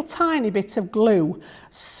got a little tiny bit of glue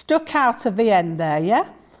stuck out of the end there, yeah?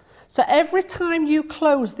 So every time you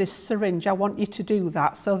close this syringe, I want you to do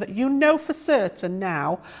that so that you know for certain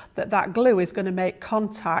now that that glue is going to make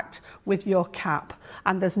contact with your cap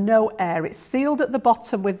and there's no air. It's sealed at the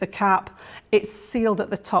bottom with the cap, it's sealed at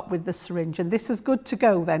the top with the syringe, and this is good to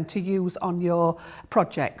go then to use on your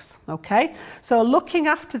projects, okay? So looking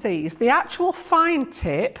after these, the actual fine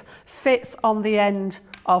tip fits on the end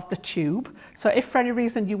of the tube. So if for any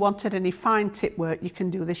reason you wanted any fine tip work, you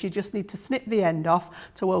can do this. You just need to snip the end off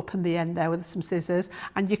to open the end there with some scissors,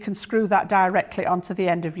 and you can screw that directly onto the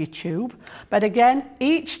end of your tube. But again,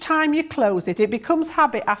 each time you close it, it becomes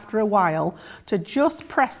habit after a while to just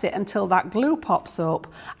press it until that glue pops up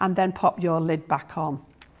and then pop your lid back on.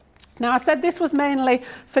 Now I said this was mainly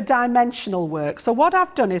for dimensional work, so what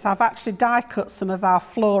I've done is I've actually die cut some of our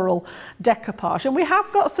floral decoupage, and we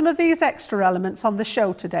have got some of these extra elements on the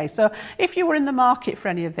show today. So if you were in the market for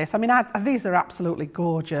any of this, I mean these are absolutely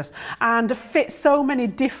gorgeous and fit so many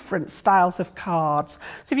different styles of cards.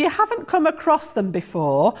 So if you haven't come across them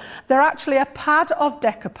before, they're actually a pad of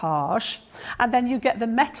decoupage, and then you get the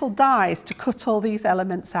metal dies to cut all these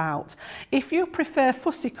elements out. If you prefer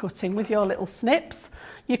fussy cutting with your little snips,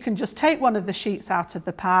 you can just take one of the sheets out of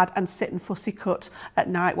the pad and sit and fussy cut at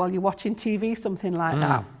night while you're watching TV, something like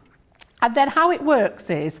that. And then how it works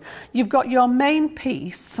is you've got your main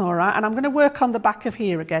piece, all right, and I'm going to work on the back of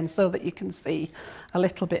here again so that you can see a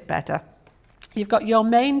little bit better. You've got your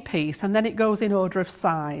main piece, and then it goes in order of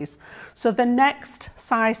size. So the next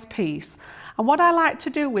size piece, and what I like to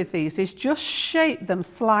do with these is just shape them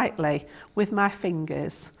slightly with my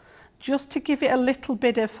fingers, just to give it a little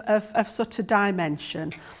bit of sort of dimension.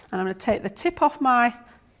 And I'm going to take the tip off my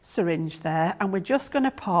syringe there, and we're just going to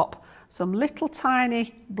pop some little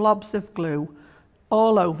tiny blobs of glue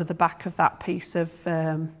all over the back of that piece of,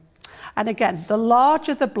 and again, the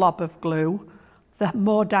larger the blob of glue, the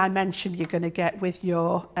more dimension you're going to get with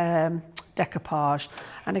your decoupage.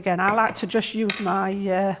 And again, I like to just use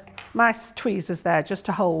my my tweezers there just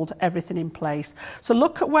to hold everything in place. So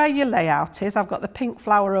look at where your layout is. I've got the pink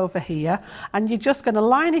flower over here, and you're just going to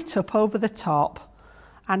line it up over the top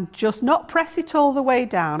and just not press it all the way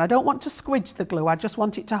down. I don't want to squidge the glue, I just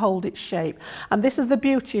want it to hold its shape. And this is the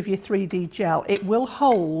beauty of your 3D gel. It will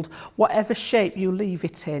hold whatever shape you leave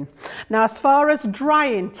it in. Now, as far as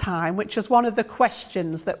drying time, which is one of the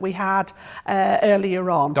questions that we had earlier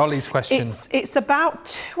on. Dolly's question. It's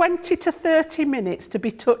about 20 to 30 minutes to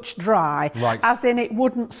be touch dry, right, as in it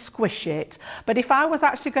wouldn't squish it. But if I was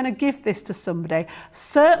actually going to give this to somebody,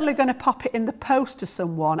 certainly going to pop it in the post to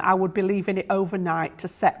someone, I would be leaving it overnight to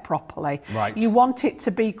set properly. Right. You want it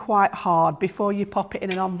to be quite hard before you pop it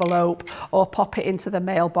in an envelope or pop it into the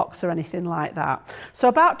mailbox or anything like that. So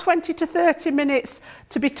about 20 to 30 minutes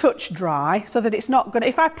to be touch dry, so that it's not going to,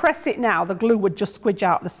 if I press it now, the glue would just squidge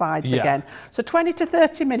out the sides again. So 20 to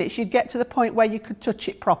 30 minutes, you'd get to the point where you could touch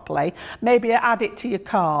it properly. Maybe add it to your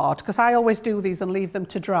card, because I always do these and leave them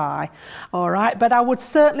to dry. All right, but I would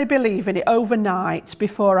certainly be leaving it overnight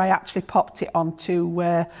before I actually popped it onto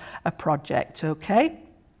a project, okay?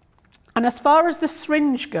 And as far as the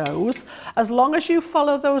syringe goes, as long as you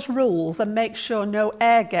follow those rules and make sure no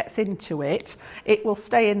air gets into it, it will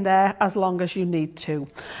stay in there as long as you need to.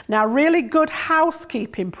 Now, really good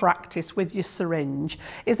housekeeping practice with your syringe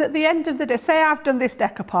is at the end of the day, say I've done this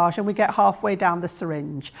decoupage and we get halfway down the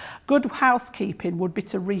syringe, good housekeeping would be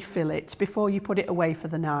to refill it before you put it away for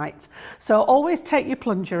the night. So always take your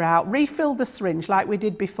plunger out, refill the syringe like we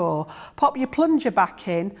did before, pop your plunger back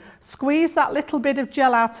in, squeeze that little bit of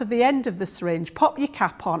gel out of the end of the syringe, pop your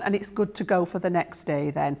cap on, and it's good to go for the next day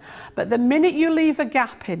then. But the minute you leave a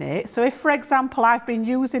gap in it, so if for example I've been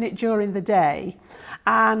using it during the day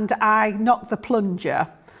and I knocked the plunger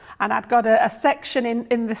and I'd got a section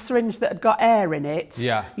in the syringe that had got air in it,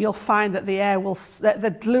 you'll find that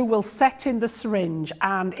the glue will set in the syringe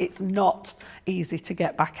and it's not easy to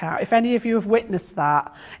get back out. If any of you have witnessed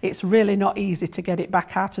that, it's really not easy to get it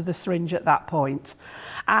back out of the syringe at that point.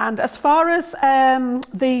 And as far as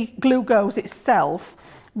the glue goes itself,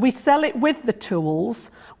 we sell it with the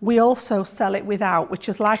tools. We also sell it without, which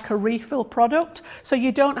is like a refill product. So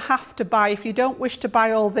you don't have to buy, if you don't wish to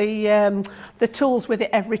buy all the tools with it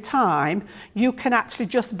every time, you can actually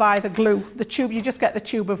just buy the glue, the tube, you just get the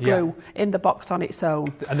tube of glue in the box on its own.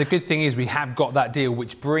 And the good thing is we have got that deal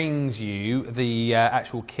which brings you the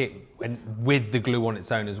actual kit with the glue on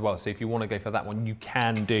its own as well. So if you want to go for that one, you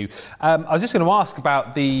can do. I was just going to ask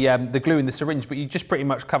about the glue in the syringe, but you just pretty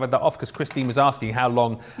much covered that off because Christine was asking how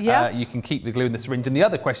long you can keep the glue in the syringe. And the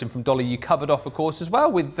other question question from Dolly you covered off, of course, as well,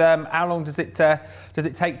 with how long does it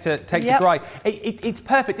take to dry? It's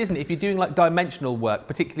perfect, isn't it? If you're doing like dimensional work,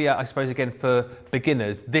 particularly, I suppose, again, for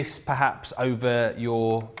beginners, this perhaps over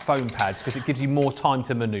your foam pads, because it gives you more time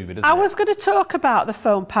to manoeuvre, doesn't it? I was going to talk about the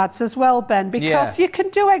foam pads as well, Ben, because you can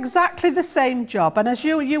do exactly the same job. And as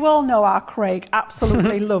you all know, our Craig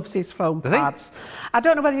absolutely loves his foam pads. I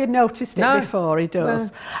don't know whether you noticed it before. He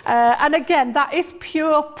does. And again, that is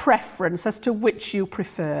pure preference as to which you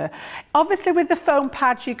prefer. Obviously, with the foam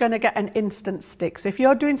pads, you're going to get an instant stick. So if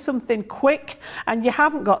you're doing something quick and you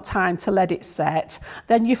haven't got time to let it set,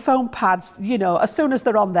 then your foam pads, you know, as soon as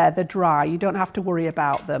they're on there, they're dry. You don't have to worry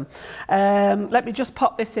about them. Let me just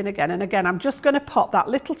pop this in again. And again, I'm just going to pop that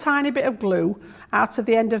little tiny bit of glue out of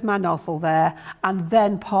the end of my nozzle there, and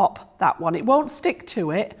then pop that one. It won't stick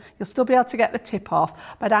to it. You'll still be able to get the tip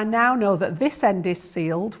off, but I now know that this end is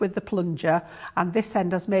sealed with the plunger and this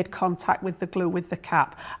end has made contact with the glue with the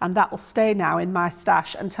cap, and that will stay now in my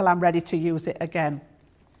stash until I'm ready to use it again.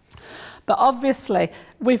 But obviously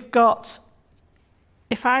we've got,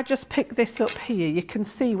 if I just pick this up here, you can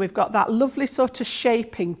see we've got that lovely sort of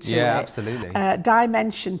shaping to it. Yeah, absolutely.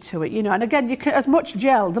 Dimension to it, you know. And again, you can, as much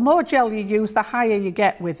gel, the more gel you use, the higher you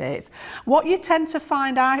get with it. What you tend to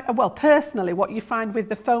find, well, personally, what you find with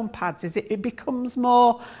the foam pads is it becomes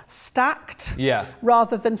more stacked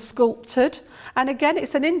rather than sculpted. And again,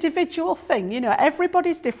 it's an individual thing, you know,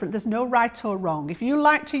 everybody's different. There's no right or wrong. If you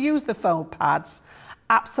like to use the foam pads,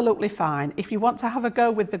 absolutely fine. If you want to have a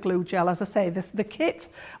go with the glue gel, as I say, the kit,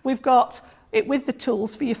 we've got it with the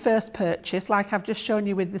tools for your first purchase, like I've just shown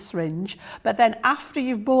you with the syringe. But then after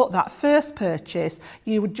you've bought that first purchase,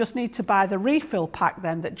 you would just need to buy the refill pack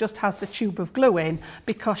then that just has the tube of glue in,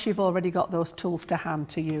 because you've already got those tools to hand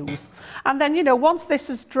to use. And then, you know, once this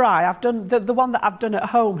is dry, I've done the one that I've done at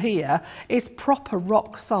home here is proper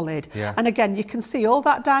rock solid. And again, you can see all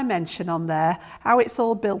that dimension on there, how it's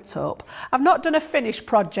all built up. I've not done a finished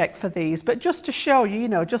project for these, but just to show you, you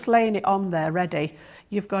know, just laying it on there ready.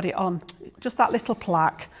 You've got it on, just that little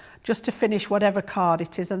plaque, just to finish whatever card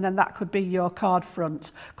it is, and then that could be your card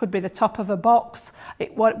front, could be the top of a box,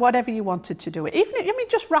 whatever you wanted to do it. Even, I mean,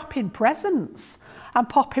 just wrapping presents and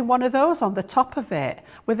popping one of those on the top of it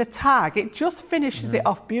with a tag, it just finishes it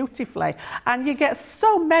off beautifully. And you get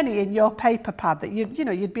so many in your paper pad that you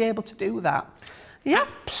know, you'd be able to do that. Yeah,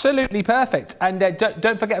 absolutely perfect. And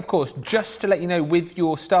don't forget, of course, just to let you know, with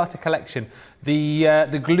your starter collection,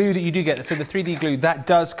 the glue that you do get, so the 3D glue, that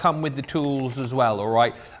does come with the tools as well, all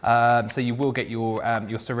right? So you will get your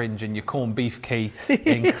syringe and your corned beef key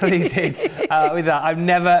included with that. I've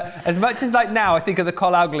never, as much as like now I think of the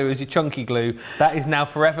Collao glue as your chunky glue, that is now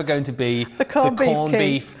forever going to be the corned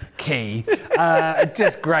beef key.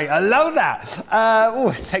 Just great. I love that.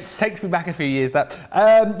 It takes me back a few years, that.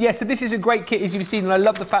 Yeah, so this is a great kit, as you've seen, and I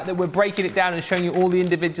love the fact that we're breaking it down and showing you all the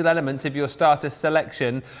individual elements of your starter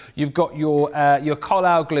selection. You've got your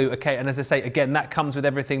Collao glue, okay, and as I say, again, that comes with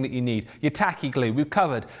everything that you need. Your tacky glue, we've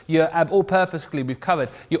covered. Your all-purpose glue, we've covered.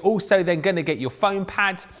 You're also then going to get your foam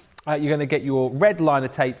pads. You're going to get your red liner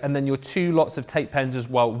tape and then your 2 lots of tape pens as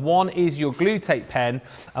well. One is your glue tape pen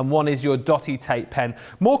and one is your dotty tape pen.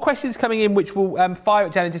 More questions coming in, which we'll fire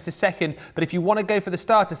at Jan in just a second. But if you want to go for the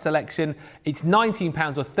starter selection, it's £19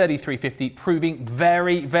 or $33.50, proving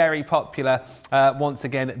very, very popular once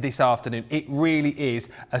again this afternoon. It really is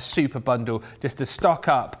a super bundle just to stock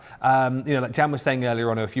up. You know, like Jan was saying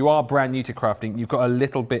earlier on, if you are brand new to crafting, you've got a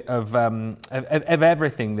little bit of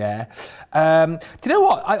everything there. Do you know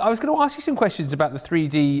what? I was going to ask you some questions about the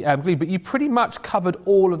 3D glue, but you pretty much covered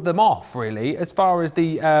all of them off, really, as far as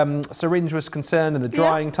the syringe was concerned and the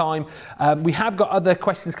drying time. We have got other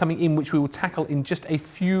questions coming in, which we will tackle in just a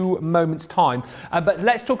few moments' time. But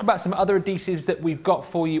let's talk about some other adhesives that we've got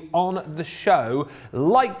for you on the show,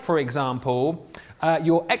 like, for example,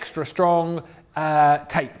 your extra strong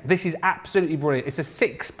tape. This is absolutely brilliant. It's a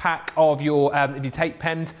 6-pack of your tape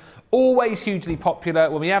pens. Always hugely popular.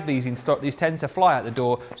 When we have these in stock, these tend to fly out the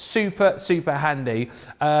door. Super, super handy.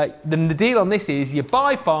 Then the deal on this is you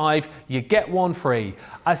buy 5, you get 1 free.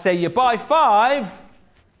 I say you buy 5,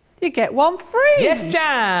 you get 1 free. Yes,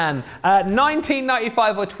 Jan.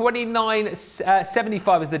 $19.95 or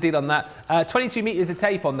 $29.75 is the deal on that. 22 metres of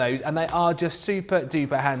tape on those, and they are just super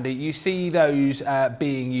duper handy. You see those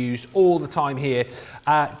being used all the time here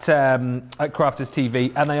at Crafters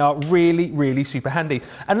TV, and they are really, really super handy.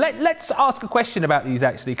 And let's ask a question about these,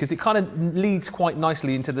 actually, because it kind of leads quite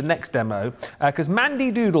nicely into the next demo. Because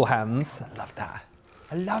Mandy Doodlehands, I love that.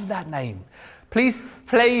 I love that name. Please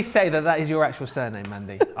say that is your actual surname,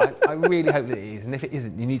 Mandy. I really hope that it is, and if it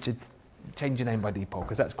isn't, you need to change your name by default,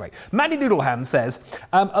 because that's great. Maddie Noodlehand says,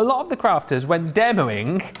 a lot of the crafters, when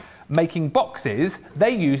demoing making boxes,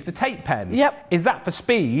 they use the tape pen. Yep. Is that for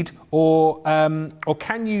speed, or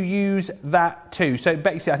can you use that too? So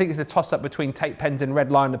basically, I think it's a toss-up between tape pens and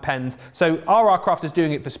red liner pens. So are our crafters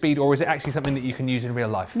doing it for speed, or is it actually something that you can use in real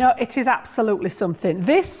life? No, it is absolutely something.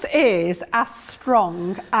 This is as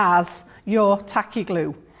strong as your tacky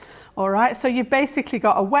glue. All right, so you've basically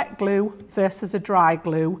got a wet glue versus a dry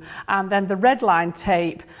glue, and then the red line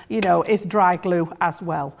tape, you know, is dry glue as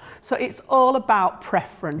well. So it's all about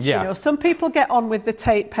preference. Yeah. You know, some people get on with the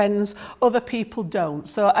tape pens, other people don't.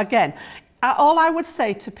 So again, all I would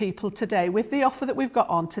say to people today with the offer that we've got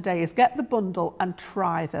on today is get the bundle and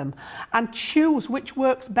try them and choose which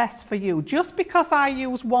works best for you. Just because I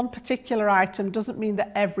use one particular item doesn't mean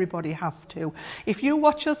that everybody has to. If you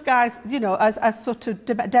watch us guys, you know, as sort of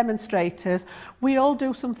demonstrators, we all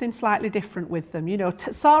do something slightly different with them. You know,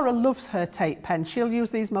 Sarah loves her tape pen. She'll use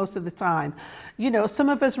these most of the time. You know, some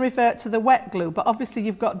of us revert to the wet glue, but obviously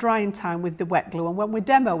you've got drying time with the wet glue. And when we're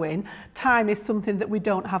demoing, time is something that we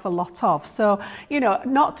don't have a lot of. So, you know,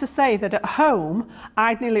 not to say that at home,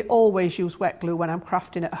 I'd nearly always use wet glue when I'm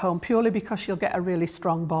crafting at home, purely because you'll get a really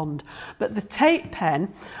strong bond. But the tape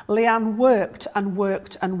pen, Leanne worked and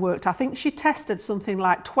worked and worked. I think she tested something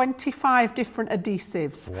like 25 different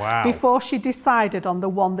adhesives before she decided on the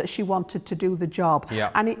one that she wanted to do the job.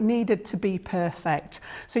 Yep. And it needed to be perfect.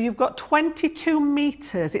 So you've got 22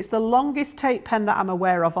 meters. It's the longest tape pen that I'm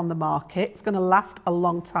aware of on the market. It's going to last a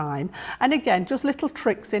long time. And again, just little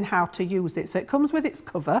tricks in how to use it. So it comes with its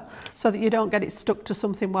cover so that you don't get it stuck to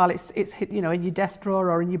something while it's you know, in your desk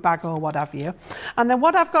drawer or in your bag or what have you. And then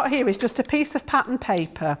what I've got here is just a piece of pattern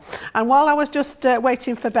paper. And while I was just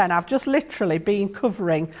waiting for Ben, I've just literally been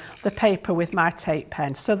covering the paper with my tape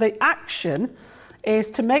pen. So the action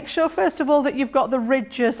is to make sure, first of all, that you've got the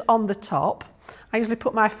ridges on the top. I usually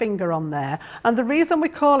put my finger on there. And the reason we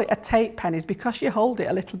call it a tape pen is because you hold it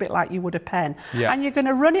a little bit like you would a pen. Yeah. And you're going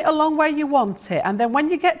to run it along where you want it. And then when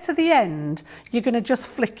you get to the end, you're going to just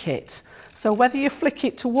flick it. So whether you flick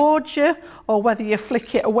it towards you or whether you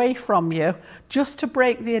flick it away from you, just to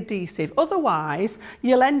break the adhesive. Otherwise,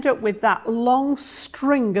 you'll end up with that long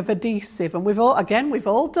string of adhesive. And we've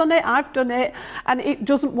all done it, I've done it, and it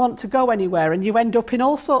doesn't want to go anywhere. And you end up in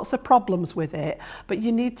all sorts of problems with it. But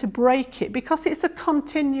you need to break it because it's a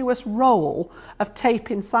continuous roll of tape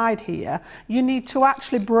inside here. You need to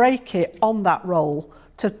actually break it on that roll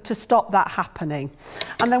to stop that happening.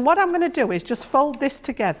 And then what I'm going to do is just fold this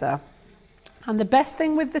together. And the best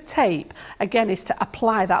thing with the tape, again, is to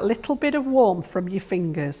apply that little bit of warmth from your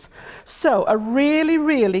fingers. So a really,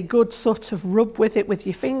 really good sort of rub with it with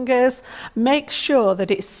your fingers. Make sure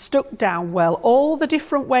that it's stuck down well, all the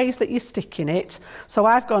different ways that you're sticking it. So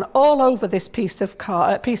I've gone all over this piece of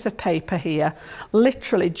paper here,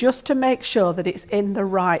 literally just to make sure that it's in the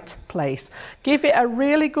right place. Give it a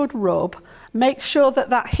really good rub. Make sure that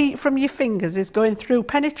that heat from your fingers is going through,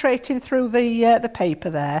 penetrating through the paper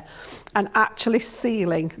there and actually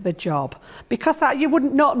sealing the job. Because you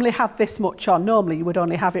wouldn't normally have this much on. Normally you would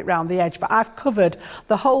only have it round the edge, but I've covered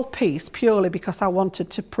the whole piece purely because I wanted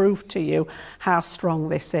to prove to you how strong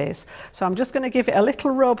this is. So I'm just going to give it a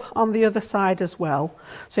little rub on the other side as well.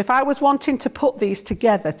 So if I was wanting to put these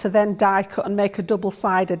together to then die cut and make a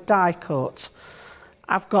double-sided die cut,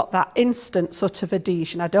 I've got that instant sort of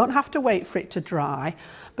adhesion. I don't have to wait for it to dry,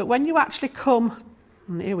 but when you actually come,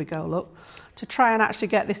 and here we go, look, to try and actually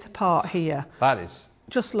get this apart here. That is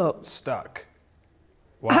just look. Stuck.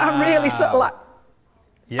 Wow. I'm really sort of like,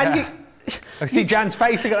 yeah. I see Jan's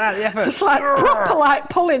face, look at that, the effort. Just like proper like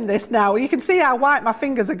pulling this now. You can see how white my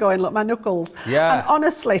fingers are going, look, my knuckles. Yeah. And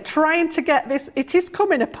honestly, trying to get this, it is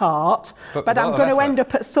coming apart, but I'm going to end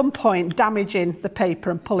up at some point damaging the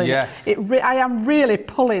paper and pulling it. I am really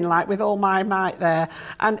pulling like with all my might there.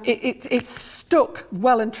 And it's stuck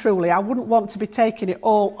well and truly. I wouldn't want to be taking it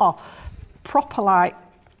all off. Proper like,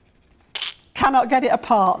 cannot get it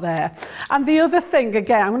apart there. And the other thing,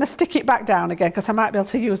 again, I'm going to stick it back down again because I might be able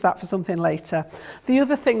to use that for something later. The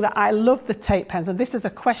other thing that I love the tape pens, and this is a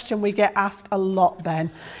question we get asked a lot,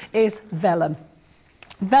 Ben, is vellum.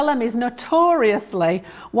 Vellum is notoriously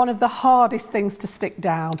one of the hardest things to stick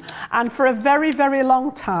down. And for a very, very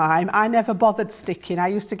long time, I never bothered sticking. I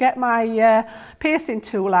used to get my piercing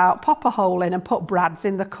tool out, pop a hole in and put brads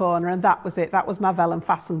in the corner, and that was it. That was my vellum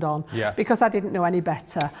fastened on because I didn't know any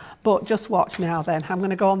better. But just watch now then. I'm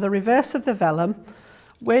going to go on the reverse of the vellum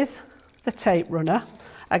with the tape runner.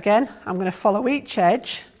 Again, I'm going to follow each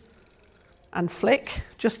edge and flick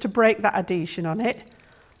just to break that adhesion on it.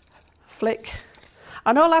 Flick.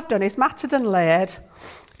 And all I've done is matted and layered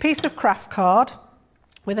a piece of craft card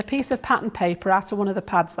with a piece of pattern paper out of one of the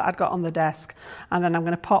pads that I'd got on the desk, and then I'm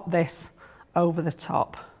going to pop this over the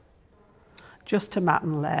top just to mat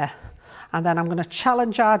and layer. And then I'm going to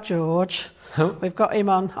challenge our George. We've got him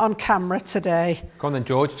on camera today. Go on then,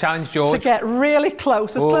 George. Challenge George. To get really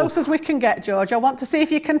close, as close as we can get, George. I want to see if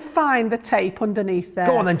you can find the tape underneath there.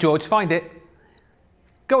 Go on then, George. Find it.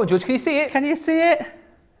 Go on, George. Can you see it? Can you see it?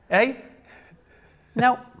 Eh?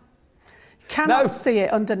 No. Cannot see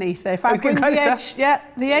it underneath there. If I bring the edge,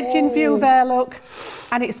 the edge in view there, look,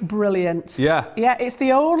 and it's brilliant. Yeah. Yeah, it's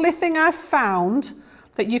the only thing I've found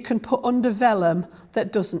that you can put under vellum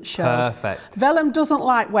that doesn't show. Perfect. Vellum doesn't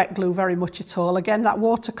like wet glue very much at all. Again, that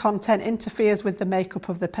water content interferes with the makeup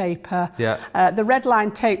of the paper. Yeah. The red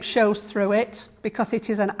line tape shows through it because it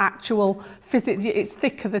is an actual it's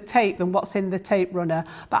thicker the tape than what's in the tape runner.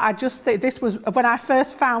 But I just think this was, when I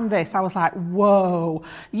first found this, I was like, whoa.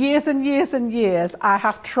 Years and years and years, I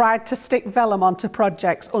have tried to stick vellum onto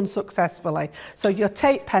projects unsuccessfully. So your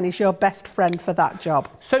tape pen is your best friend for that job.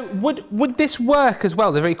 So would this work as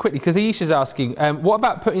well, very quickly, because Aisha's asking, what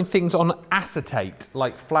about putting things on acetate,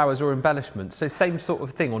 like flowers or embellishments? So same sort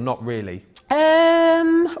of thing, or not really?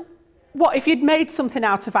 What if you'd made something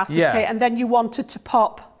out of acetate and then you wanted to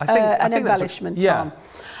pop an embellishment on?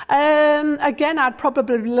 Again, I'd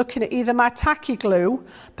probably be looking at either my tacky glue,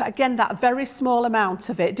 but again, that very small amount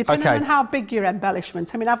of it, depending on how big your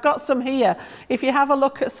embellishment. I mean, I've got some here. If you have a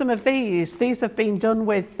look at some of these have been done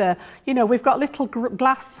with, you know, we've got little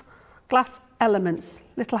glass elements,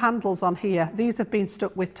 little handles on here. These have been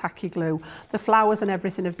stuck with tacky glue. The flowers and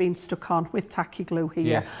everything have been stuck on with tacky glue here.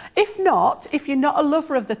 Yes. If not, if you're not a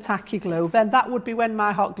lover of the tacky glue, then that would be when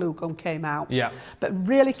my hot glue gun came out. Yeah. But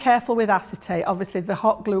really careful with acetate. Obviously, the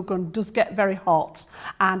hot glue gun does get very hot,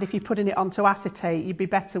 and if you're putting it onto acetate, you'd be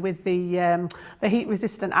better with the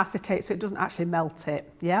heat-resistant acetate, so it doesn't actually melt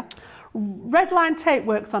it. Yeah. Red line tape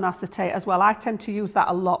works on acetate as well. I tend to use that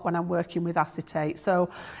a lot when I'm working with acetate. So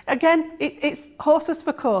again, it's horses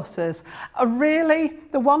for courses. Really,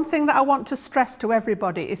 the one thing that I want to stress to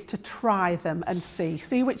everybody is to try them and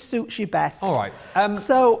see which suits you best. All right.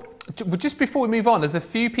 So just before we move on, there's a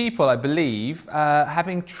few people, I believe,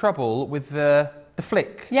 having trouble with the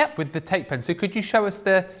flick with the tape pen. So could you show us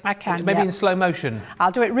maybe in slow motion?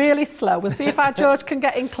 I'll do it really slow. We'll see if our George can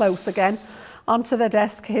get in close again. Onto the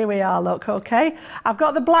desk, here we are, look, okay? I've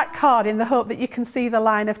got the black card in the hope that you can see the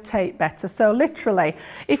line of tape better. So literally,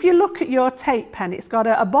 if you look at your tape pen, it's got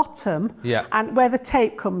a bottom and where the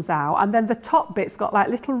tape comes out, and then the top bit's got like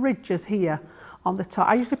little ridges here on the top.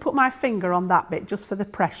 I usually put my finger on that bit just for the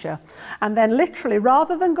pressure. And then literally,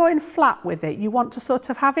 rather than going flat with it, you want to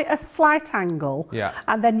sort of have it at a slight angle. Yeah.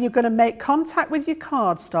 And then you're going to make contact with your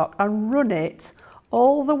cardstock and run it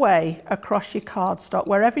all the way across your cardstock,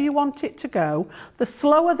 wherever you want it to go. The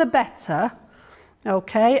slower the better,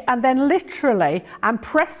 okay? And then literally, I'm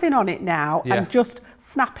pressing on it now and just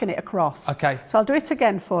snapping it across. Okay. So I'll do it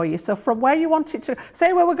again for you. So from where you want it to,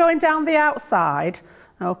 say where we're going down the outside,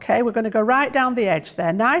 okay? We're going to go right down the edge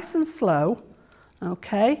there, nice and slow,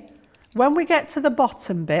 okay? When we get to the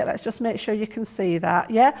bottom bit, let's just make sure you can see that,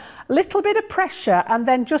 yeah? A little bit of pressure, and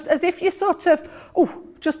then just as if you sort of,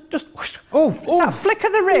 just flick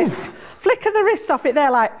of the wrist. Flick of the wrist off it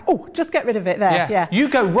there, like, just get rid of it there. Yeah. You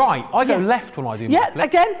go right, I go left when I do my flick.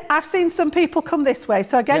 Again, I've seen some people come this way,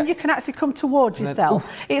 so again, you can actually come towards yourself.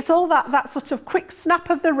 It's all that sort of quick snap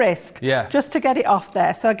of the wrist, just to get it off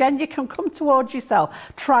there. So again, you can come towards yourself,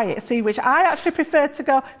 try it, see which. I actually prefer to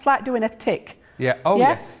go, it's like doing a tick. Yeah,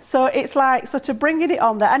 yes. So it's like sort of bringing it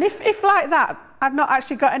on there. And if like that, I've not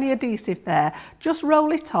actually got any adhesive there, just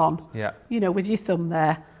roll it on, you know, with your thumb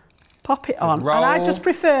there. Pop it on. And I just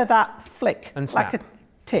prefer that flick, and like a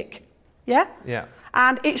tick. Yeah? Yeah.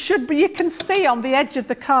 And it should be, you can see on the edge of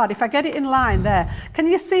the card, if I get it in line there, can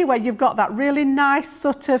you see where you've got that really nice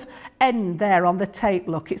sort of end there on the tape,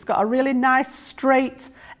 look? It's got a really nice straight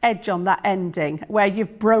edge on that ending where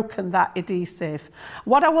you've broken that adhesive.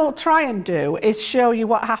 What I will try and do is show you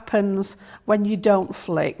what happens when you don't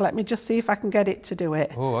flick. Let me just see if I can get it to do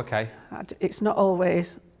it. Oh, okay. It's not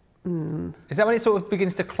always... Is that when it sort of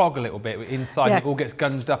begins to clog a little bit inside and it all gets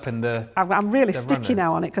gunged up in the... I'm really sticky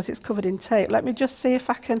now on it because it's covered in tape. Let me just see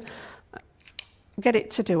if I can get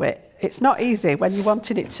it to do it. It's not easy when you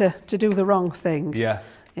wanted it to do the wrong thing. Yeah.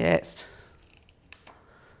 Yeah,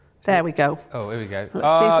 there we go. Oh, here we go.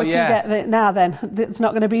 Let's see if we can get it. Now then, it's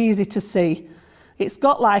not going to be easy to see. It's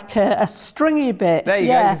got like a stringy bit. There you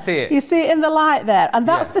go, you can see it. You see it in the light there. And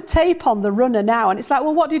that's the tape on the runner now. And it's like,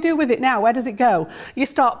 well, what do you do with it now? Where does it go? You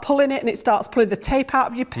start pulling it and it starts pulling the tape out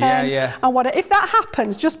of your pen. And what, if that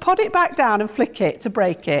happens, just put it back down and flick it to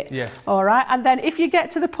break it. Yes. All right. And then if you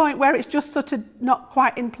get to the point where it's just sort of not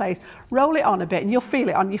quite in place, roll it on a bit and you'll feel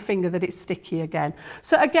it on your finger that it's sticky again.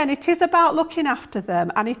 So again, it is about looking after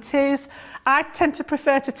them, and it is, I tend to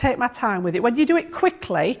prefer to take my time with it. When you do it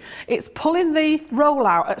quickly, it's pulling the roll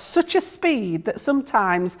out at such a speed that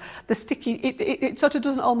sometimes the sticky, it sort of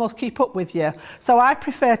doesn't almost keep up with you. So I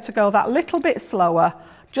prefer to go that little bit slower,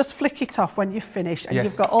 just flick it off when you've finished, and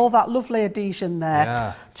you've got all that lovely adhesion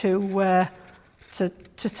there to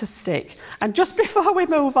stick. And just before we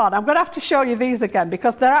move on, I'm going to have to show you these again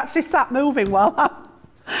because they're actually sat moving while I'm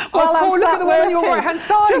look at the one on your right hand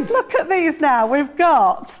side. Just look at these now. We've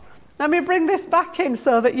got, let me bring this back in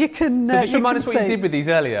so that you can So just remind us what you did with these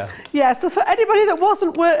earlier. Yeah, so for anybody that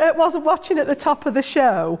wasn't watching at the top of the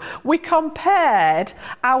show, we compared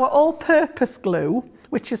our all-purpose glue,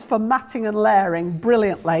 which is for matting and layering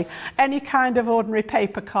brilliantly, any kind of ordinary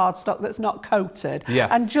paper cardstock that's not coated.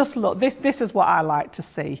 And just look, this is what I like to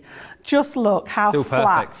see. Just look how Still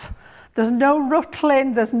flat. perfect. There's no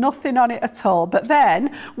ruttling, there's nothing on it at all. But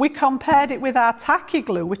then we compared it with our tacky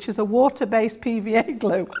glue, which is a water-based PVA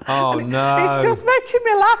glue. Oh, no. It's just making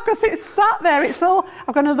me laugh because it's sat there. It's all,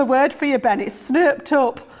 I've got another word for you, Ben. It's snurped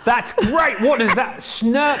up. That's great. What is that?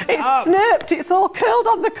 Snurped It's up. snurped. It's all curled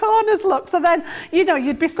on the corners, look. So then, you know,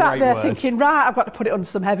 you'd be sat there thinking, right, I've got to put it under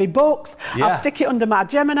some heavy books. I'll stick it under my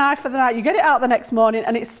Gemini for the night. You get it out the next morning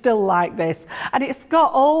and it's still like this. And it's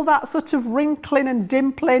got all that sort of wrinkling and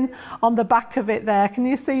dimpling on the back of it there. Can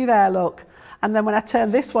you see there, look? And then when I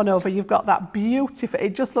turn this one over, you've got that beautiful,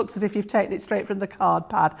 it just looks as if you've taken it straight from the card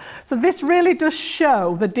pad. So this really does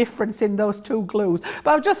show the difference in those two glues.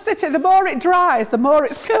 But I'll just sit it, the more it dries, the more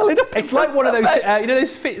it's curling up. It's like one of those, you know,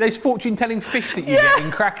 those fortune-telling fish that you get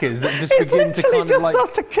in crackers that just begin to kind of like... It's literally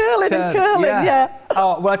just sort of curling and curling,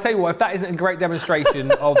 Oh, well, I'll tell you what, if that isn't a great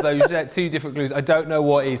demonstration of those two different glues, I don't know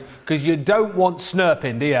what is. Because you don't want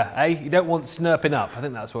snurping, do you? Eh? You don't want snurping up. I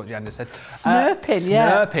think that's what Jan just said. Snurping,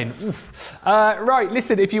 snurping. Oof. Right,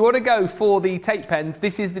 listen, if you want to go for the tape pens,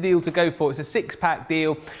 this is the deal to go for. It's a 6-pack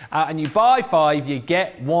deal, and you buy 5, you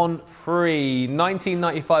get 1 free.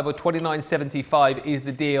 $19.95 or $29.75 is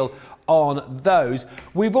the deal on those.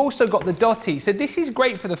 We've also got the Dotty. So this is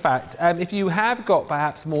great for the fact, if you have got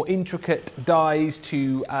perhaps more intricate dies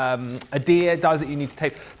to adhere, dies that you need to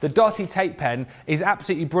tape, the Dotty tape pen is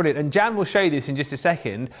absolutely brilliant. And Jan will show you this in just a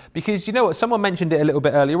second, because you know what, someone mentioned it a little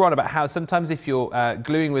bit earlier on about how sometimes if you're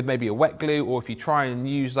gluing with maybe a wet glue, or if you try and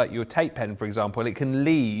use like your tape pen, for example, it can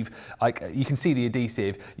leave, like you can see the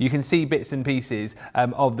adhesive, you can see bits and pieces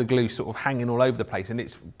of the glue sort of hanging all over the place, and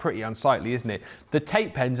it's pretty unsightly, isn't it? The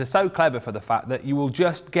tape pens are so clever for the fact that you will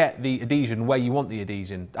just get the adhesion where you want the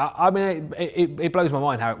adhesion. I mean, it blows my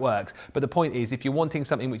mind how it works, but the point is, if you're wanting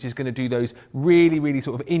something which is going to do those really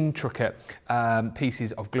sort of intricate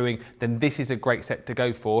pieces of gluing, then this is a great set to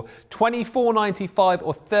go for. $24.95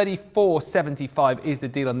 or $34.75 is the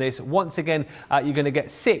deal on this. Once again, you're going to get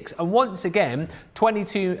 6, and once again,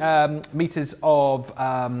 22 meters of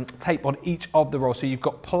tape on each of the rolls, so you've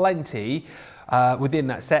got plenty within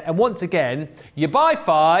that set. And once again, you buy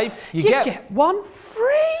 5, you get 1 free.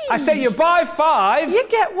 I say you buy 5, you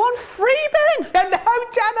get 1 free, Ben. No,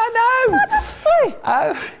 Jan, I know.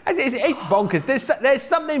 Honestly. It's bonkers. There's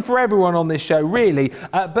something for everyone on this show, really.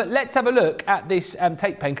 But let's have a look at this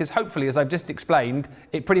tape pen, because hopefully, as I've just explained,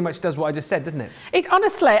 it pretty much does what I just said, doesn't it? It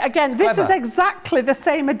honestly, again, this Clever. is exactly the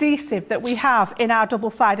same adhesive that we have in our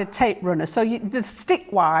double-sided tape runner. So the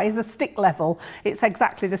stick-wise, the stick level, it's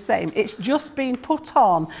exactly the same. It's just been put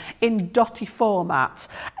on in Dotty format.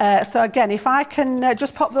 So again, if I can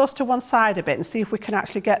just pop those to one side a bit and see if we can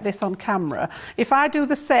actually get this on camera. If I do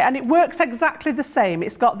the same, and it works exactly the same.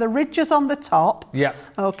 It's got the ridges on the top. Yeah.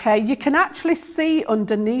 Okay. You can actually see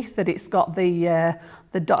underneath that it's got the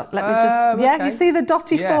dot. Let me just. Yeah. You see the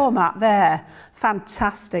Dotty format there.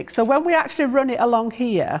 Fantastic. So when we actually run it along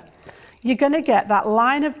here, you're going to get that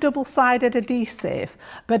line of double-sided adhesive,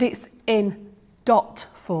 but it's in dot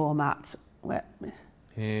format.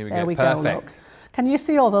 There we go, look. Can you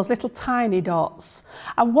see all those little tiny dots?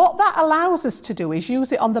 And what that allows us to do is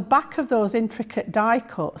use it on the back of those intricate die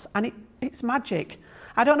cuts, and it's magic.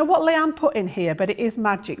 I don't know what Leanne put in here, but it is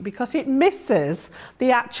magic because it misses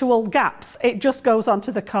the actual gaps. It just goes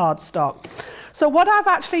onto the cardstock. So what I've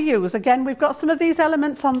actually used, again, we've got some of these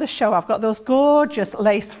elements on the show. I've got those gorgeous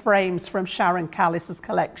lace frames from Sharon Callis's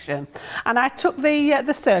collection. And I took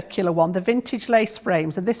the circular one, the vintage lace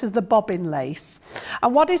frames, and this is the bobbin lace.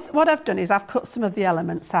 And what I've done is I've cut some of the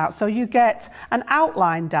elements out. So you get an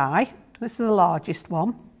outline die. This is the largest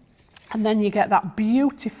one. And then you get that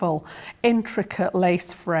beautiful, intricate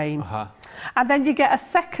lace frame. And then you get a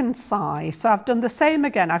second size. So I've done the same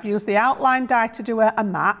again. I've used the outline die to do a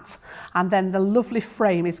mat, and then the lovely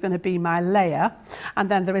frame is going to be my layer. And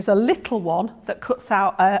then there is a little one that cuts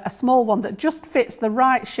out a small one that just fits the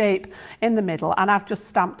right shape in the middle, and I've just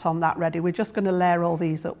stamped on that ready. We're just going to layer all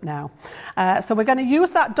these up now. So we're going to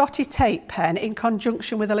use that dotty tape pen in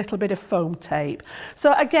conjunction with a little bit of foam tape.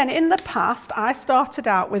 So again, in the past, I started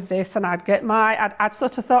out with this, and I'd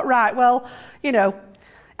sort of thought, right, well, you know,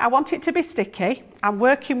 I want it to be sticky. I'm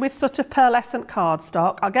working with sort of pearlescent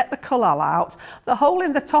cardstock. I'll get the colour out. The hole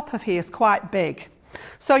in the top of here is quite big.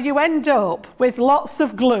 So you end up with lots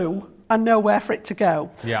of glue and nowhere for it to go.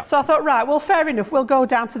 Yeah. So I thought, right, well, fair enough. We'll go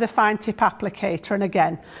down to the fine tip applicator. And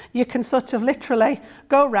again, you can sort of literally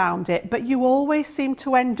go around it, but you always seem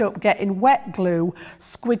to end up getting wet glue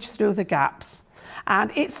squidged through the gaps.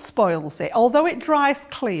 And it spoils it. Although it dries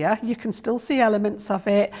clear, you can still see elements of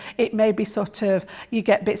it. It may be sort of, you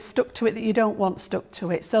get bits stuck to it that you don't want stuck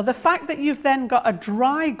to it. So the fact that you've then got a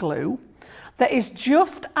dry glue that is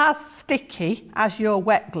just as sticky as your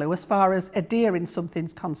wet glue as far as adhering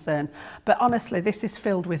something's concerned. But honestly, this is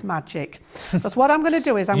filled with magic. Because what I'm going to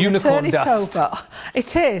do is I'm going to turn it over.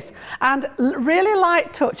 It is. And really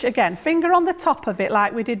light touch, again, finger on the top of it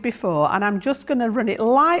like we did before, and I'm just going to run it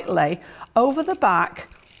lightly over the back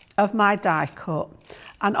of my die cut.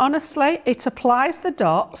 And honestly, it applies the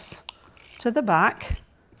dots to the back.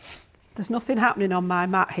 There's nothing happening on my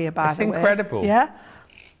mat here, by the way. It's incredible. Yeah.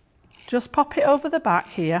 Just pop it over the back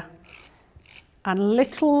here and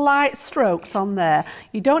little light strokes on there.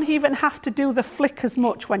 You don't even have to do the flick as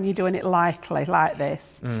much when you're doing it lightly like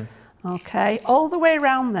this. Okay, all the way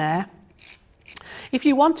around there. If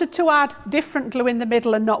you wanted to add different glue in the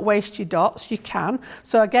middle and not waste your dots, you can.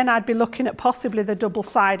 So again, I'd be looking at possibly the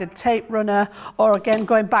double-sided tape runner, or again,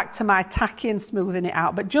 going back to my tacky and smoothing it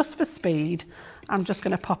out. But just for speed, I'm just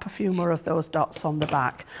going to pop a few more of those dots on the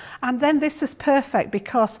back. And then this is perfect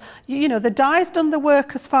because, you know, the die's done the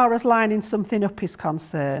work as far as lining something up is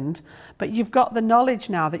concerned, but you've got the knowledge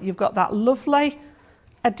now that you've got that lovely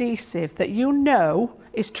adhesive that you know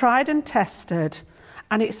is tried and tested,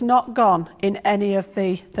 and it's not gone in any of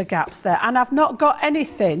the gaps there. And I've not got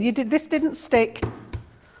anything. This didn't stick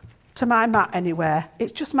to my mat anywhere.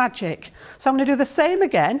 It's just magic. So I'm going to do the same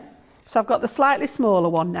again. So I've got the slightly smaller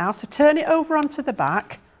one now. So turn it over onto the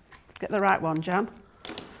back. Get the right one, Jan.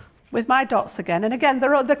 With my dots again. And again,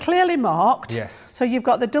 they're clearly marked. Yes. So you've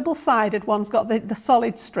got the double-sided one's got the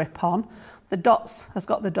solid strip on. The dots has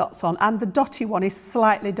got the dots on, and the dotty one is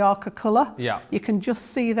slightly darker colour. Yeah. You can just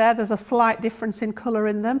see there's a slight difference in colour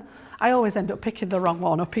in them. I always end up picking the wrong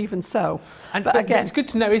one up, even so. But again, it's good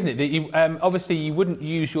to know, isn't it, that you obviously you wouldn't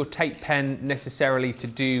use your tape pen necessarily to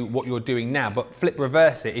do what you're doing now, but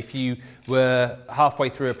reverse it. If you were halfway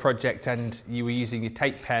through a project and you were using your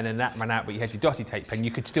tape pen and that ran out, but you had your dotty tape pen, you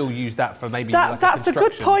could still use that for maybe that's a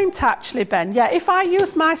good point, actually, Ben. Yeah, if I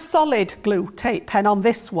use my solid glue tape pen on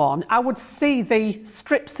this one, I would see the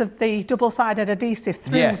strips of the double-sided adhesive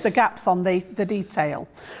through the gaps on the detail.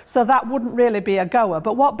 So that wouldn't really be a goer.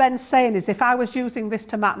 But what Ben's saying is, if I was using this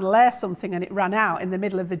to mat and layer something and it ran out in the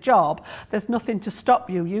middle of the job, there's nothing to stop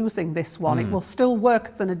you using this one. It will still work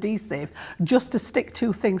as an adhesive just to stick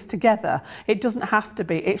two things together. It doesn't have to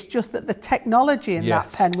be. It's just that the technology in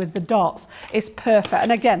that pen with the dots is perfect.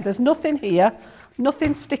 And again, there's nothing here.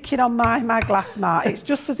 Nothing sticking on my glass mat. It's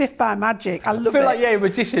just as if by magic. I love it. I feel like, a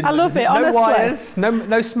magician. I love it, honestly. No wires,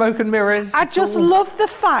 no smoke and mirrors. I just love the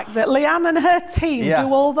fact that Leanne and her team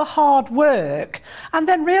do all the hard work, and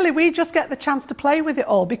then really we just get the chance to play with it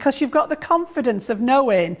all because you've got the confidence of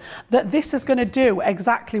knowing that this is going to do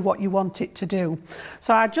exactly what you want it to do.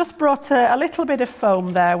 So I just brought a little bit of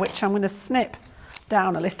foam there, which I'm going to snip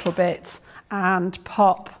down a little bit and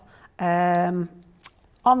pop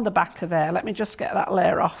on the back of there. Let me just get that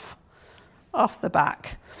layer off the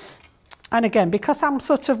back. And again, because I'm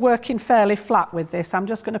sort of working fairly flat with this, I'm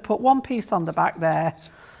just going to put one piece on the back there,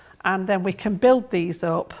 and then we can build these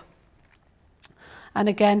up. And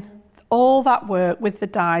again, all that work with the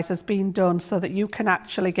dies has been done so that you can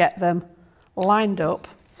actually get them lined up.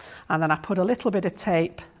 And then I put a little bit of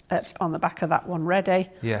tape on the back of that one ready.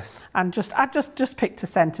 Yes. And I just picked a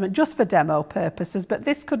sentiment just for demo purposes, but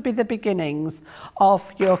this could be the beginnings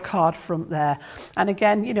of your card front there. And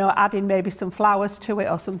again, you know, adding maybe some flowers to it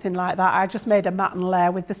or something like that. I just made a matten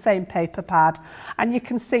layer with the same paper pad, and you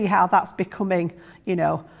can see how that's becoming, you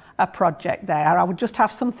know, a project there. I would just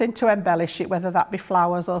have something to embellish it, whether that be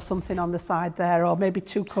flowers or something on the side there, or maybe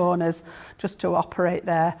 2 corners just to operate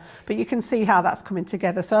there. But you can see how that's coming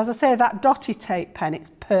together. So as I say, that dotty tape pen,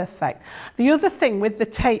 it's perfect. The other thing with the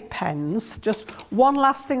tape pens, just one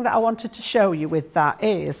last thing that I wanted to show you with that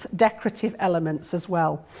is decorative elements as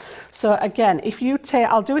well. So again, if you take,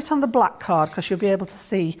 I'll do it on the black card because you'll be able to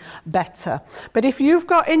see better. But if you've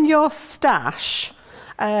got in your stash,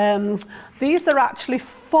 these are actually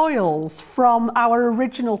foils from our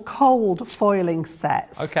original cold foiling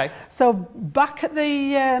sets. Okay. So back at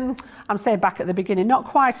the, I'm saying back at the beginning, not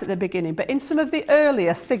quite at the beginning, but in some of the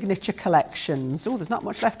earlier signature collections, oh, there's not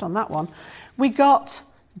much left on that one, we got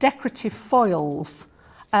decorative foils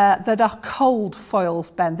that are cold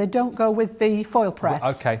foils, Ben. They don't go with the foil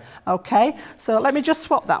press. Okay. Okay, so let me just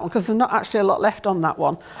swap that one because there's not actually a lot left on that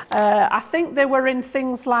one. I think they were in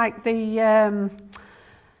things like the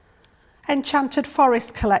Enchanted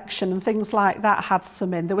Forest collection and things like that had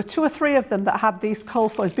some in. There were 2 or 3 of them that had these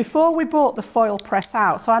cold foils before we bought the foil press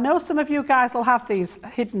out. So I know some of you guys will have these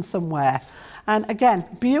hidden somewhere. And again,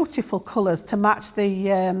 beautiful colours to match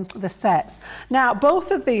the sets. Now,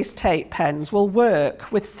 both of these tape pens will work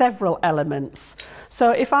with several elements.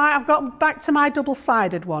 So if I've got back to my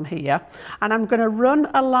double-sided one here, and I'm going to run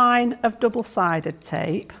a line of double-sided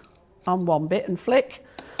tape on one bit and flick,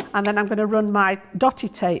 and then I'm going to run my dotty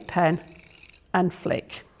tape pen and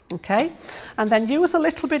flick, okay? And then use a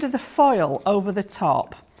little bit of the foil over the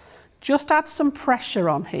top. Just add some pressure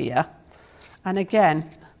on here. And again...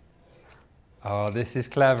 Oh, this is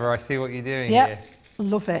clever. I see what you're doing here.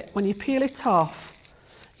 Love it. When you peel it off,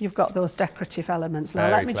 you've got those decorative elements. Now,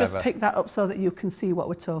 let me just pick that up so that you can see what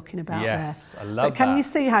we're talking about there. Yes, I love that. But can you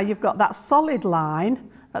see how you've got that solid line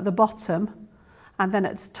at the bottom, and then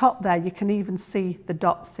at the top there, you can even see the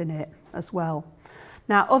dots in it as well.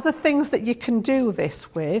 Now, other things that you can do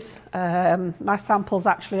this with, my sample's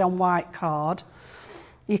actually on white card.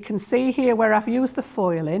 You can see here where I've used the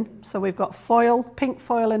foiling. So we've got foil, pink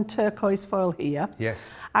foil and turquoise foil here.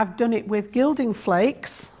 Yes. I've done it with gilding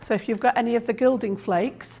flakes. So if you've got any of the gilding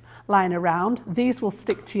flakes lying around, these will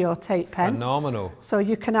stick to your tape pen. Phenomenal. So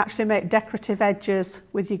you can actually make decorative edges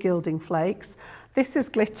with your gilding flakes. This is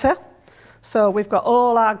glitter. So we've got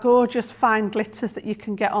all our gorgeous fine glitters that you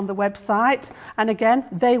can get on the website. And again,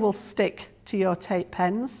 they will stick to your tape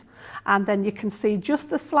pens. And then you can see just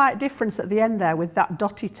the slight difference at the end there with that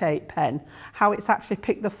dotty tape pen, how it's actually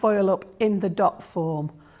picked the foil up in the dot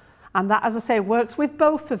form. And that, as I say, works with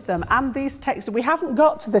both of them and these techniques. We haven't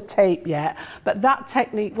got to the tape yet, but that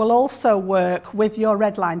technique will also work with your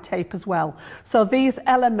red line tape as well. So these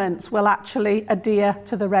elements will actually adhere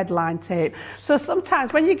to the red line tape. So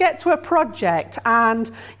sometimes when you get to a project and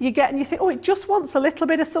you think, oh, it just wants a little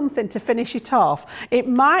bit of something to finish it off, it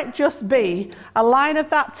might just be a line of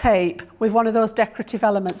that tape with one of those decorative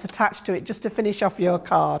elements attached to it just to finish off your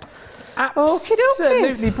card.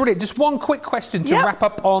 Absolutely brilliant. Just one quick question to wrap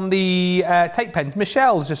up on the tape pens.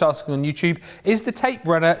 Michelle's just asking on YouTube, is the tape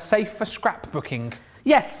runner safe for scrapbooking?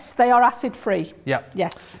 Yes, they are acid free. Yeah.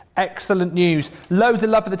 Yes. Excellent news. Loads of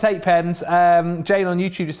love for the tape pens. Jane on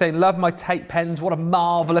YouTube is saying, love my tape pens. What a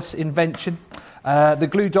marvellous invention. The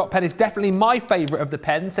glue dot pen is definitely my favourite of the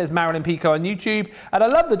pens, says Marilyn Pico on YouTube. And I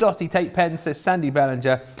love the dotty tape pen, says Sandy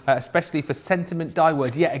Bellinger, especially for sentiment die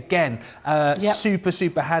words. Yet again, super,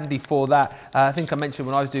 super handy for that. I think I mentioned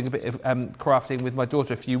when I was doing a bit of crafting with my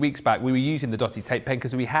daughter a few weeks back, we were using the dotty tape pen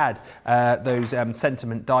because we had those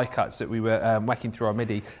sentiment die cuts that we were whacking through our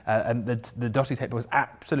MIDI. And the dotty tape was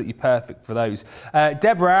absolutely perfect for those.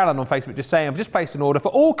 Deborah Allen on Facebook just saying, I've just placed an order for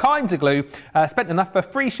all kinds of glue, spent enough for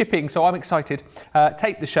free shipping, so I'm excited.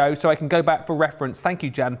 Tape the show so I can go back for reference. Thank you,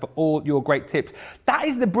 Jan, for all your great tips. That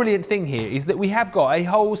is the brilliant thing here, is that we have got a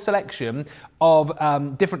whole selection of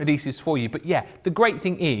different adhesives for you. But yeah, the great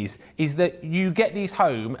thing is that you get these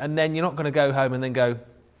home and then you're not going to go home and then go,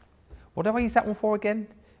 what do I use that one for again?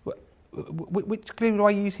 Which glue do I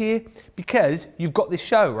use here? Because you've got this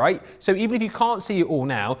show, right? So even if you can't see it all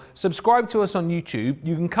now, subscribe to us on YouTube.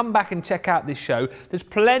 You can come back and check out this show. There's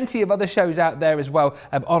plenty of other shows out there as well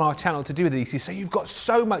on our channel to do with these. So you've got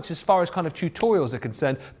so much as far as kind of tutorials are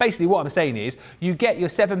concerned. Basically what I'm saying is you get your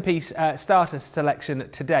 7-piece starter selection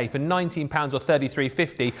today for £19 or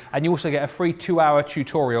 $33.50, and you also get a free 2-hour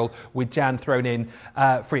tutorial with Jan thrown in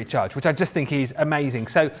free of charge, which I just think is amazing.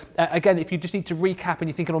 So again, if you just need to recap and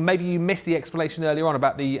you're thinking, or maybe you missed the explanation earlier on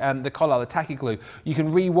about the collar, the tacky glue, you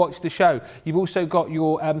can re-watch the show. You've also got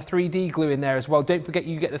your 3D glue in there as well. Don't forget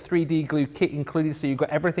you get the 3D glue kit included, so you've got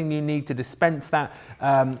everything you need to dispense that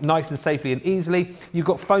nice and safely and easily. You've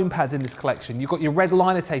got foam pads in this collection. You've got your red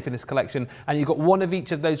liner tape in this collection, and you've got one of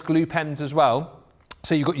each of those glue pens as well.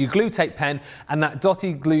 So you've got your glue tape pen and that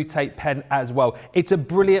dotty glue tape pen as well. It's a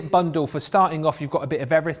brilliant bundle for starting off. You've got a bit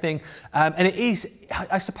of everything. And it is,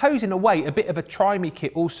 I suppose, in a way, a bit of a try-me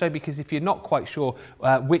kit also, because if you're not quite sure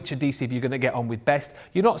which adhesive you're going to get on with best,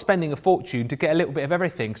 you're not spending a fortune to get a little bit of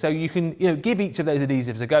everything. So you can, give each of those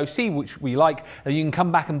adhesives a go, see which we like, and you can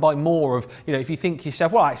come back and buy more of, if you think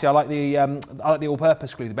yourself, well, actually, I like the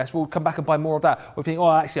all-purpose glue the best, well, come back and buy more of that. Or if you think, oh,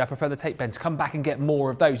 actually, I prefer the tape pens, come back and get more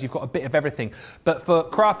of those. You've got a bit of everything. But for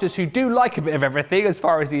crafters who do like a bit of everything as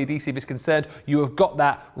far as the adhesive is concerned, you have got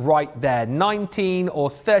that right there. 19 or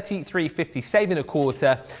 33.50, saving a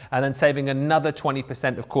quarter, and then saving another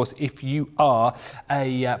 20%, of course, if you are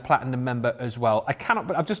a platinum member as well. I cannot,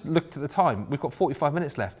 but I've just looked at the time. We've got 45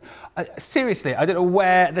 minutes left. Seriously, I don't know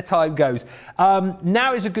where the time goes.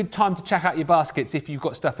 Now is a good time to check out your baskets if you've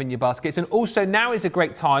got stuff in your baskets. And also now is a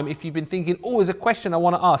great time if you've been thinking, oh, there's a question I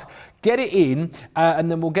want to ask. Get it in, and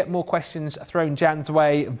then we'll get more questions thrown Jan's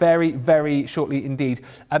way very, very shortly indeed.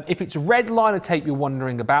 If it's red liner tape you're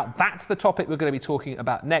wondering about, that's the topic we're going to be talking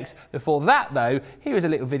about next. Before that, though, here is a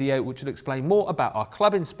little video which will explain more about our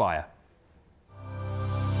Club Inspire.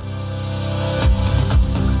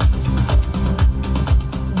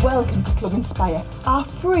 Welcome to Club Inspire, our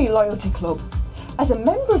free loyalty club. As a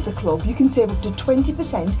member of the club, you can save up to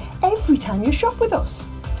 20% every time you shop with us.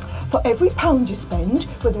 For every £1 you spend,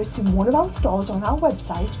 whether it's in one of our stores or on our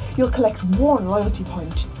website, you'll collect 1 loyalty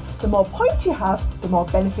point. The more points you have, the more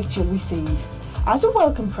benefits you'll receive. As a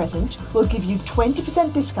welcome present, we'll give you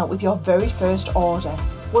 20% discount with your very first order.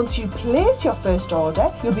 Once you place your first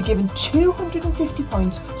order, you'll be given 250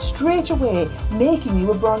 points straight away, making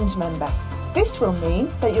you a bronze member. This will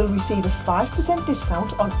mean that you'll receive a 5%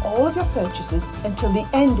 discount on all of your purchases until the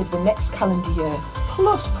end of the next calendar year,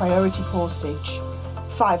 plus priority postage.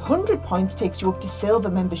 500 points takes you up to silver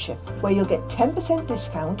membership, where you'll get 10%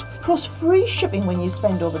 discount plus free shipping when you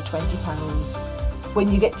spend over £20.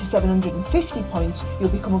 When you get to 750 points, you'll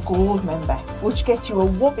become a gold member, which gets you a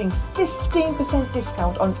whopping 15%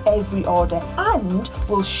 discount on every order, and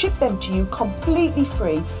we'll ship them to you completely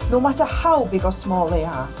free, no matter how big or small they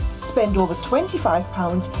are. Spend over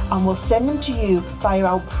 £25 and we'll send them to you via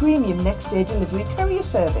our premium next day delivery courier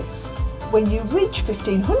service. When you reach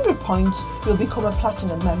 1500 points, you'll become a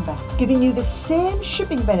platinum member, giving you the same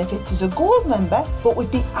shipping benefits as a gold member, but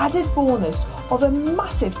with the added bonus of a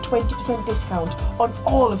massive 20% discount on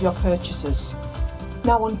all of your purchases.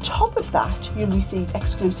 Now on top of that, you'll receive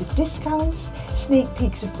exclusive discounts, sneak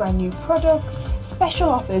peeks of brand new products, special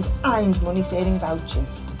offers and money-saving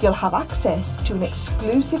vouchers. You'll have access to an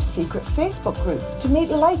exclusive secret Facebook group to meet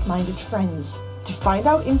like-minded friends, to find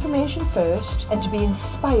out information first and to be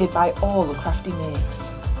inspired by all the crafty makes.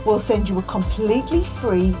 We'll send you a completely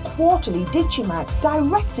free quarterly Digimag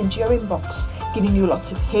direct into your inbox, giving you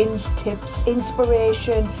lots of hints, tips,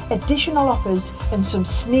 inspiration, additional offers and some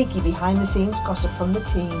sneaky behind the scenes gossip from the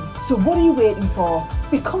team. So what are you waiting for?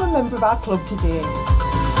 Become a member of our club today.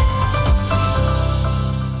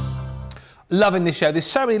 Loving this show. There's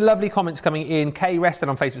so many lovely comments coming in. Kay Reston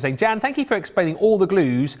on Facebook saying, Jan, thank you for explaining all the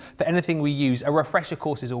glues for anything we use. A refresher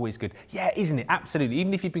course is always good. Yeah, isn't it? Absolutely.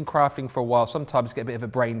 Even if you've been crafting for a while, sometimes you get a bit of a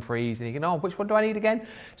brain freeze and you think, oh, which one do I need again?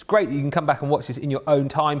 It's great that you can come back and watch this in your own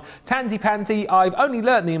time. Tansy Pansy, I've only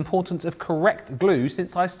learned the importance of correct glue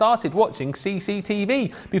since I started watching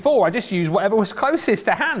CCTV. Before, I just used whatever was closest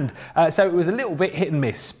to hand. So it was a little bit hit and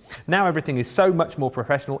miss. Now everything is so much more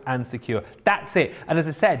professional and secure. That's it. And as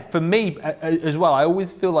I said, for me, as well, I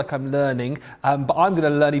always feel like I'm learning, but I'm going to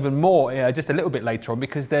learn even more just a little bit later on,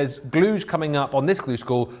 because there's glues coming up on this glue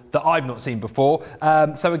school that I've not seen before.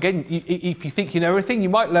 So again, if you think you know everything, you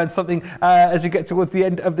might learn something as we get towards the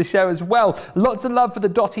end of the show as well. Lots of love for the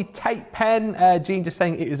dotty tape pen. Jean just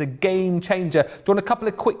saying it is a game changer. Do you want a couple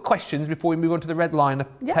of quick questions before we move on to the red line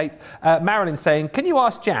tape? Marilyn saying, can you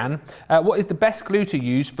ask Jan what is the best glue to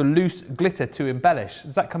use for loose glitter to embellish?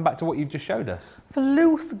 Does that come back to what you've just showed us? For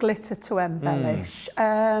loose glitter to embellish.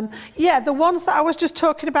 Yeah, the ones that I was just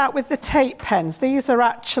talking about with the tape pens, these are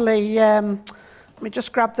actually, let me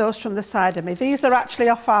just grab those from the side of me. These are actually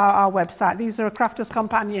off our website. These are a Crafter's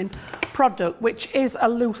Companion product, which is a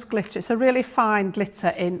loose glitter. It's a really fine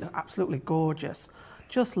glitter in absolutely gorgeous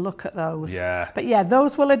Just look at those. Yeah. But yeah,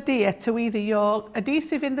 those will adhere to either your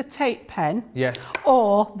adhesive in the tape pen, yes,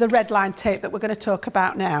 or the red line tape that we're going to talk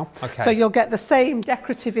about now. Okay. So you'll get the same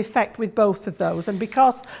decorative effect with both of those. And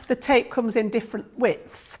because the tape comes in different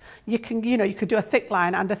widths, you can, you could do a thick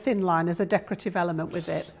line and a thin line as a decorative element with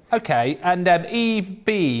it. Okay, and Eve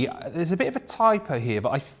B, there's a bit of a typo here, but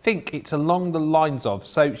I think it's along the lines of,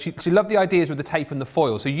 so she loved the ideas with the tape and the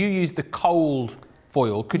foil. So you use the cold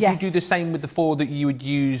foil. Could you do the same with the foil that you would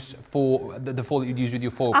use for the foil that you'd use with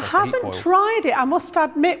your foil press? I haven't tried it, I must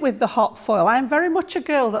admit, with the hot foil. I am very much a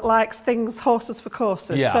girl that likes things horses for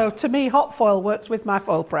courses. Yeah. So to me, hot foil works with my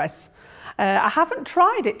foil press. I haven't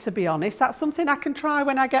tried it, to be honest. That's something I can try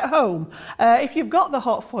when I get home. If you've got the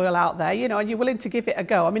hot foil out there, and you're willing to give it a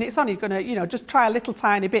go. I mean, it's only going to, just try a little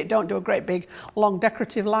tiny bit. Don't do a great big, long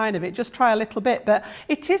decorative line of it. Just try a little bit. But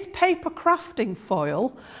it is paper crafting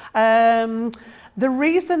foil. The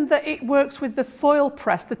reason that it works with the foil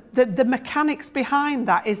press, the mechanics behind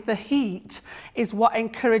that is the heat is what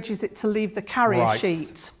encourages it to leave the carrier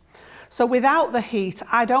sheet. So without the heat,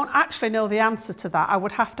 I don't actually know the answer to that. I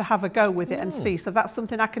would have to have a go with it and see. So that's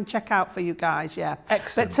something I can check out for you guys, yeah.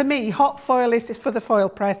 Excellent. But to me, hot foil is for the foil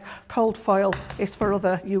press, cold foil is for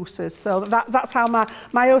other uses. So that's how my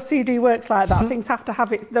OCD works like that. Things have to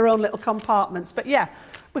have their own little compartments. But yeah,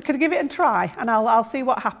 we could give it a try and I'll see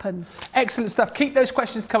what happens. Excellent stuff. Keep those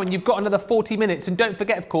questions coming. You've got another 40 minutes. And don't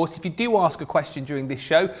forget, of course, if you do ask a question during this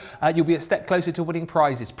show, you'll be a step closer to winning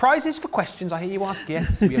prizes. Prizes for questions, I hear you ask,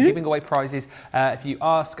 yes. We are giving away prizes. If you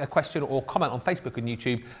ask a question or comment on Facebook and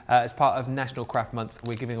YouTube as part of National Craft Month,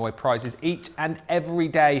 we're giving away prizes each and every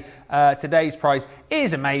day. Today's prize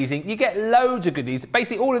is amazing. You get loads of goodies.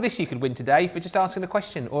 Basically, all of this you could win today for just asking a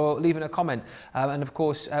question or leaving a comment. And of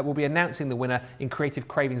course, we'll be announcing the winner in Creative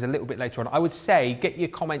Cravings a little bit later on. I would say get your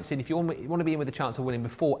comments in if you want to be in with a chance of winning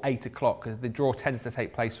before 8 o'clock, because the draw tends to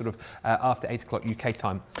take place sort of after 8 o'clock UK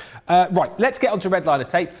time. Right, let's get on to red liner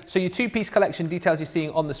tape. So your two-piece collection details you're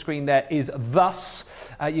seeing on the screen there is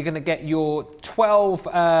thus. You're going to get your 12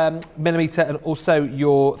 millimetre and also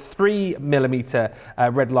your 3 millimetre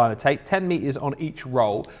red liner tape, 10 metres on each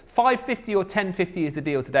roll. 550 or 1050 is the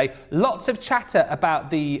deal today. Lots of chatter about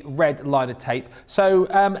the red liner tape. So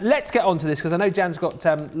let's get on to this, because I know Jan's got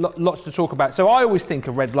lots to talk about. So I always think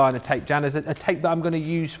of red liner tape, Jan, as a tape that I'm going to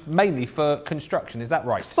use mainly for construction. Is that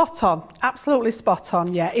right? Spot on. Absolutely spot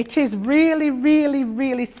on, yeah. It is really, really,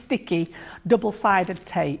 really sticky double-sided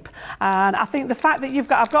tape. And I think the fact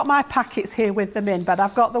that I've got my packets here with them in, but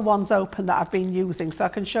I've got the ones open that I've been using, so I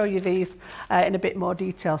can show you these in a bit more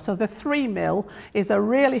detail. So the 3mm is a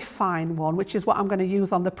really fine one, which is what I'm going to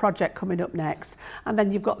use on the project coming up next. And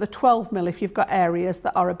then you've got the 12mm if you've got areas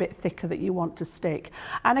that are a bit thicker that you want to stick.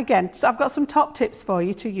 And again, so I've got some top tips for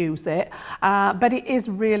you to use it, but it is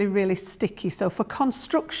really, really sticky. So for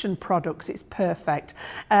construction products, it's perfect.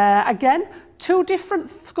 Again, two different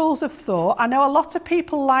schools of thought. I know a lot of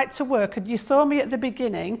people like to work, and you saw me at the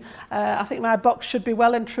beginning. I think my box should be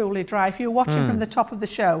well and truly dry. If you're watching from the top of the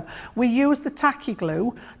show, we use the tacky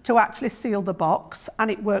glue to actually seal the box,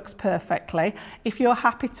 and it works perfectly. If you're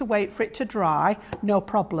happy to wait for it to dry, no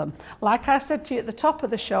problem. Like I said to you at the top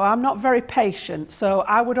of the show, I'm not very patient, so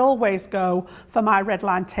I would always go for my red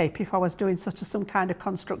line tape if I was doing some kind of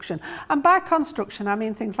construction. And by construction, I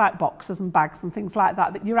mean things like boxes and bags and things like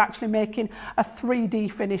that you're actually making a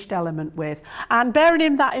 3D finished element with. And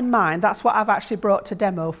bearing that in mind, that's what I've actually brought to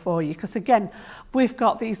demo for you, because again, we've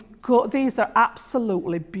got these are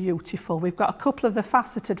absolutely beautiful. We've got a couple of the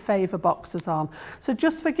faceted favour boxes on. So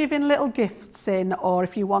just for giving little gifts in, or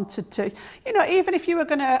if you wanted to, even if you were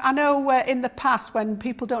going to, I know in the past when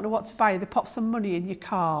people don't know what to buy, they pop some money in your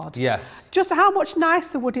card. Yes. Just how much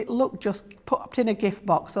nicer would it look just put in a gift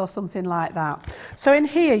box or something like that. So in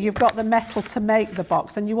here, you've got the metal to make the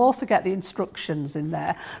box, and you also get the instructions in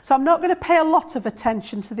there. So I'm not going to pay a lot of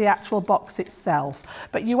attention to the actual box itself,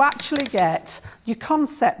 but you actually get your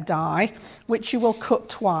concept die, which you will cut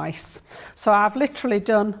twice. So I've literally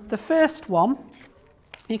done the first one.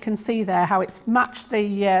 You can see there how it's matched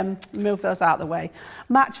the, move those out of the way,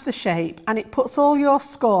 match the shape, and it puts all your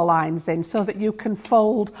score lines in so that you can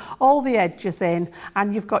fold all the edges in,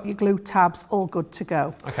 and you've got your glue tabs all good to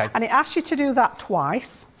go. Okay. And it asks you to do that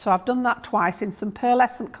twice. So I've done that twice in some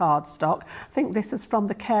pearlescent cardstock. I think this is from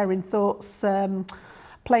the Caring Thoughts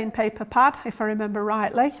plain paper pad, if I remember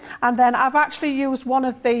rightly. And then I've actually used one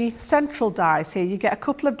of the central dies here. You get a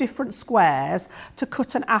couple of different squares to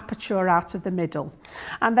cut an aperture out of the middle.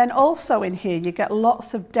 And then also in here, you get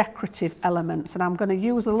lots of decorative elements, and I'm going to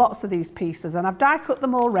use lots of these pieces. And I've die cut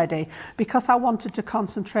them already because I wanted to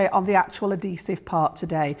concentrate on the actual adhesive part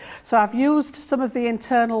today. So I've used some of the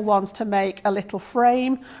internal ones to make a little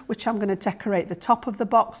frame, which I'm going to decorate the top of the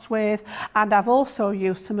box with. And I've also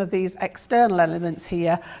used some of these external elements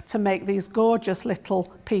here to make these gorgeous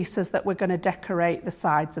little pieces that we're going to decorate the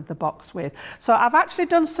sides of the box with. So I've actually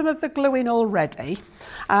done some of the gluing already,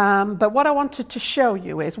 but what I wanted to show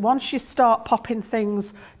you is once you start popping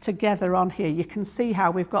things together on here, you can see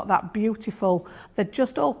how we've got that beautiful, they're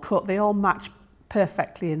just all cut, they all match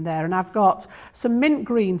perfectly in there. And I've got some mint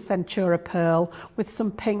green Centura pearl with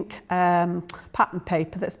some pink pattern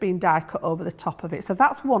paper that's been die cut over the top of it. So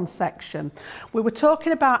that's one section. We were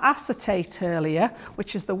talking about acetate earlier,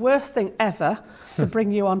 which is the worst thing ever to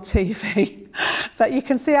bring you on TV. But you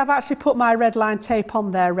can see I've actually put my red line tape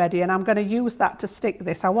on there ready, and I'm going to use that to stick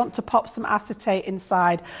this. I want to pop some acetate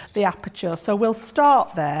inside the aperture. So we'll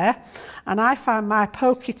start there, and I find my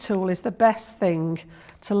pokey tool is the best thing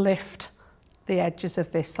to lift the edges of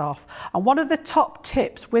this off. And one of the top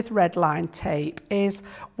tips with red line tape is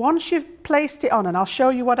once you've placed it on, and I'll show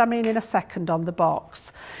you what I mean in a second on the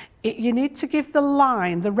box, you need to give the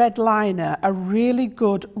line, the red liner, a really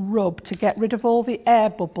good rub to get rid of all the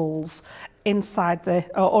air bubbles inside the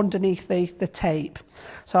or underneath the tape.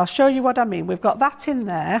 So I'll show you what I mean. We've got that in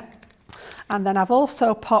there. And then I've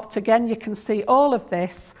also popped, again, you can see all of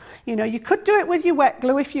this. You know, you could do it with your wet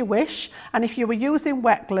glue if you wish. And if you were using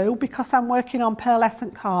wet glue, because I'm working on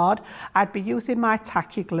pearlescent card, I'd be using my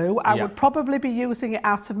tacky glue. I would probably be using it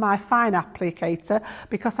out of my fine applicator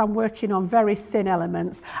because I'm working on very thin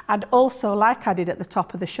elements. And also, like I did at the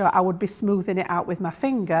top of the show, I would be smoothing it out with my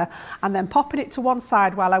finger and then popping it to one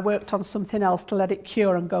side while I worked on something else to let it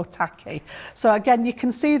cure and go tacky. So again, you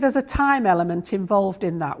can see there's a time element involved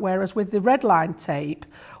in that, whereas with the red line tape,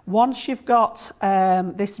 once you've got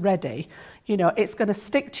this ready, you know, it's going to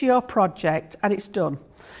stick to your project and it's done.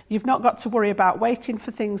 You've not got to worry about waiting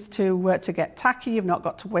for things to get tacky. You've not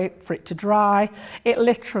got to wait for it to dry. It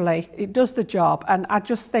literally, it does the job. And I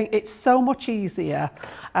just think it's so much easier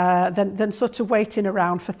than sort of waiting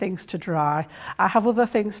around for things to dry. I have other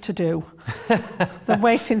things to do than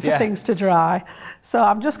waiting for things to dry. So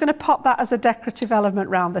I'm just going to pop that as a decorative element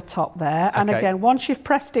round the top there. And again, once you've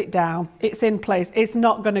pressed it down, it's in place. It's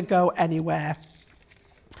not going to go anywhere.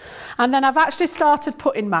 And then I've actually started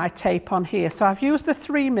putting my tape on here. So I've used the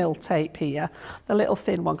 3mm tape here, the little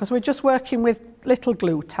thin one, because we're just working with little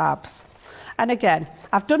glue tabs. And again,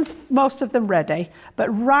 I've done most of them ready, but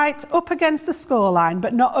right up against the score line,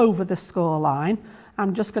 but not over the score line.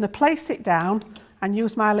 I'm just going to place it down and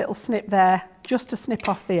use my little snip there just to snip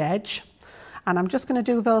off the edge. And I'm just going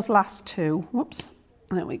to do those last two. Whoops,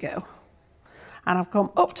 there we go. And I've come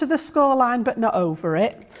up to the score line but not over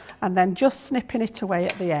it, and then just snipping it away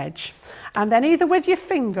at the edge. And then either with your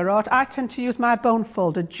finger, or I tend to use my bone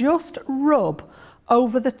folder, just rub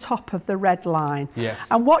over the top of the red line. Yes.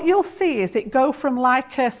 And what you'll see is it go from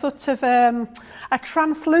like a sort of a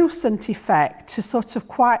translucent effect to sort of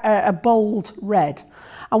quite a bold red.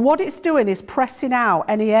 And what it's doing is pressing out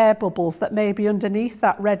any air bubbles that may be underneath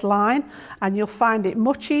that red line, and you'll find it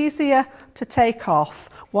much easier to take off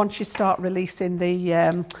once you start releasing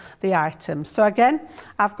the items. So again,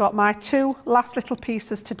 I've got my two last little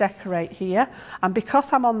pieces to decorate here, and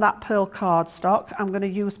because I'm on that pearl cardstock, I'm going to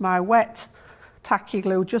use my wet tacky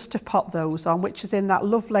glue just to pop those on, which is in that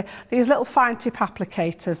lovely, these little fine tip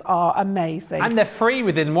applicators are amazing. And they're free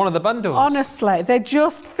within one of the bundles. Honestly, they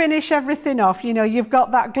just finish everything off. You know, you've got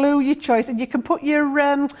that glue, your choice, and you can put your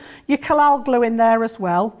collal glue in there as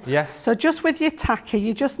well. Yes. So just with your tacky,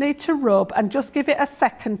 you just need to rub and just give it a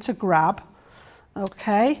second to grab.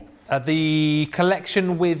 Okay. The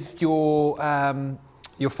collection with your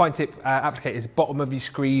fine tip applicator is bottom of your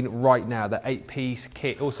screen right now. The 8-piece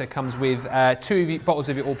kit also comes with 2 bottles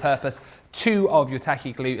of your all-purpose, 2 of your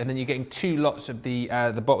tacky glue, and then you're getting 2 lots of the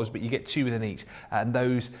bottles, but you get 2 within each, and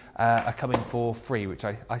those are coming for free, which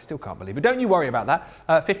I still can't believe. But don't you worry about that.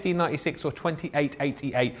 $15.96 or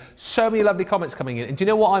 $28.88. So many lovely comments coming in, and do you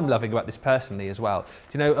know what I'm loving about this personally as well?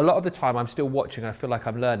 Do you know, a lot of the time I'm still watching and I feel like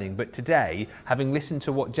I'm learning, but today, having listened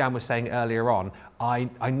to what Jan was saying earlier on,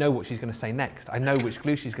 I know what she's going to say next. I know which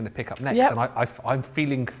glue she's going to pick up next, and I'm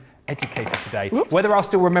feeling educated today. Whoops. Whether I'll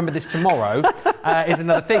still remember this tomorrow, is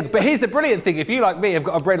another thing. But here's the brilliant thing. If you, like me, have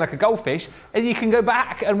got a brain like a goldfish, and you can go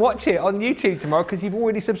back and watch it on YouTube tomorrow because you've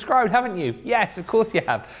already subscribed, haven't you? Yes, of course you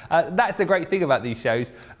have. That's the great thing about these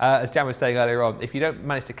shows. As Jan was saying earlier on, if you don't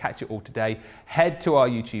manage to catch it all today, head to our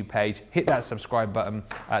YouTube page, hit that subscribe button,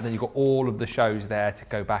 and then you've got all of the shows there to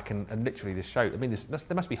go back and literally this show. I mean,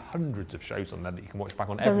 there must be hundreds of shows on there that you can watch back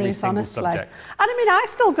on every single subject. And I mean, I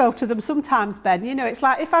still go to them sometimes, Ben. You know, it's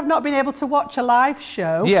like if I've not been able to watch a live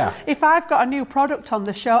show, if I've got a new product on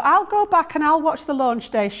the show, I'll go back and I'll watch the launch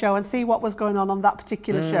day show and see what was going on that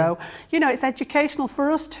particular show. You know, it's educational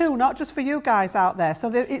for us too, not just for you guys out there. So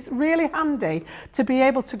it's really handy to be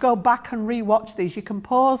able to go back and re-watch these. You can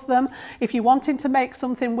pause them. If you're wanting to make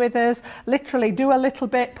something with us, literally do a little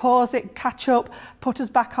bit, pause it, catch up, put us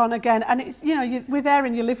back on again. And it's, you know, we're there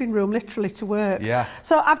in your living room literally to work. Yeah.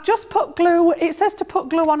 So I've just put glue. It says to put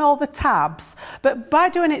glue on all the tabs, but by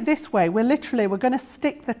doing it this way, we're going to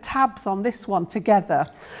stick the tabs on this one together.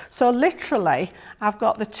 So literally, I've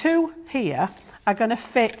got the two here are going to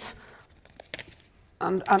fit.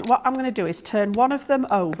 And what I'm going to do is turn one of them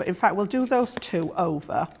over. In fact, we'll do those two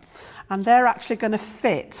over. And they're actually going to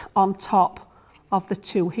fit on top of the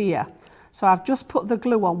two here. So I've just put the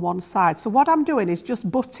glue on one side. So what I'm doing is just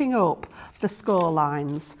butting up the score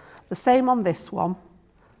lines. The same on this one.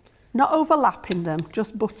 Not overlapping them,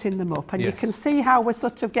 just butting them up. And you can see how we're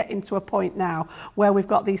sort of getting to a point now where we've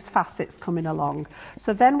got these facets coming along.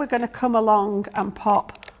 So then we're going to come along and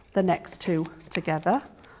pop the next two together.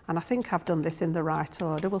 And I think I've done this in the right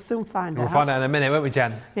order. We'll soon find out. We'll find out in a minute, won't we,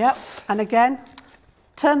 Jan? Yep. And again,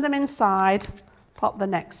 turn them inside, pop the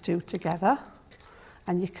next two together.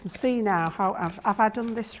 And you can see now how have I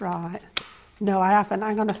done this right? No, I haven't.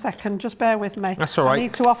 Hang on a second. Just bear with me. That's all right. I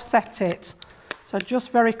need to offset it. So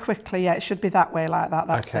just very quickly, it should be that way like that.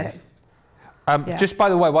 That's it. Just by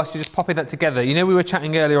the way, whilst you're just popping that together, you know we were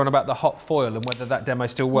chatting earlier on about the hot foil and whether that demo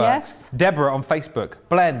still works. Yes. Deborah on Facebook.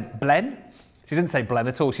 Blen? She didn't say Blen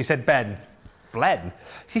at all. She said Ben. Blen?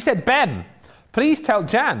 She said Ben. Please tell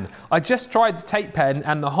Jan, I just tried the tape pen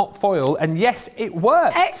and the hot foil, and yes, it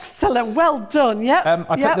worked. Excellent, well done, yep.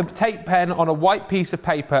 I put the tape pen on a white piece of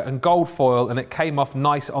paper and gold foil, and it came off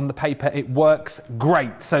nice on the paper. It works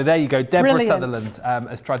great. So there you go. Deborah Sutherland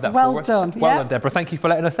has tried that for us. Well done, Deborah. Thank you for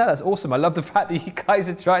letting us know. That's awesome. I love the fact that you guys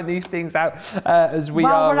are trying these things out as we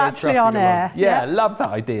are. While we're actually on air. Yeah, love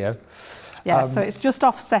that idea. Yeah, so it's just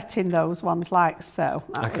offsetting those ones like so.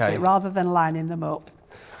 That was it, rather than lining them up.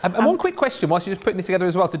 And one quick question whilst you're just putting this together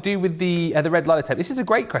as well to do with the red liner tape. This is a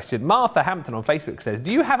great question. Martha Hampton on Facebook says,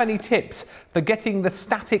 do you have any tips for getting the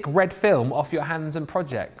static red film off your hands and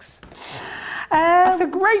projects? That's a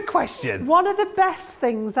great question. One of the best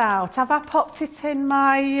things out, have I popped it in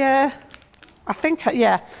my... I think,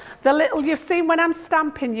 the little, you've seen when I'm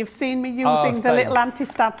stamping, you've seen me using the little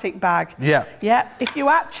anti-static bag. Yeah. Yeah, if you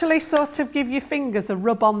actually sort of give your fingers a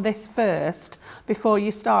rub on this first before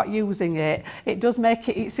you start using it, it does make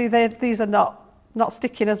it, you see these are not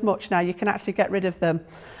sticking as much now, you can actually get rid of them.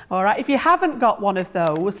 All right, if you haven't got one of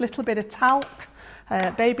those, a little bit of talc,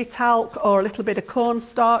 baby talc or a little bit of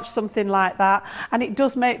cornstarch, something like that, and it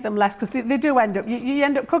does make them less, because they do end up, you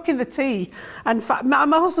end up cooking the tea, and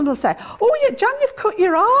my husband will say, oh yeah, Jan, you've cut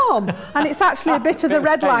your arm, and it's actually a bit of the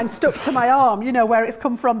red line stuck to my arm, you know, where it's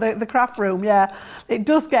come from the craft room. Yeah, it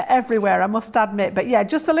does get everywhere, I must admit, but yeah,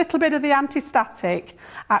 just a little bit of the anti-static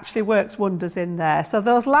actually works wonders in there. So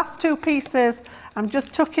those last two pieces, I'm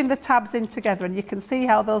just tucking the tabs in together, and you can see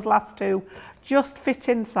how those last two just fit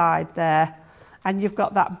inside there. And you've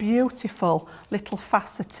got that beautiful little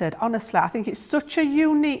faceted, honestly, I think it's such a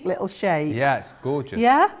unique little shape. Yeah, it's gorgeous.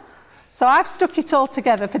 Yeah? So I've stuck it all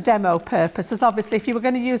together for demo purposes. Obviously, if you were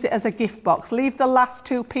going to use it as a gift box, leave the last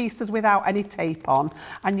two pieces without any tape on,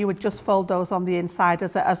 and you would just fold those on the inside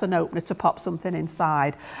as an opener to pop something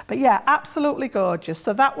inside. But yeah, absolutely gorgeous.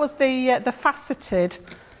 So that was the faceted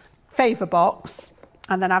favour box.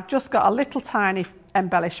 And then I've just got a little tiny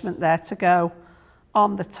embellishment there to go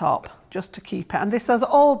on the top, just to keep it. And this is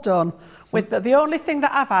all done with the only thing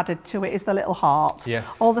that I've added to it is the little hearts.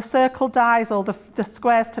 Yes. All the circle dies, all the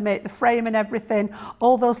squares to make the frame and everything,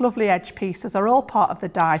 all those lovely edge pieces are all part of the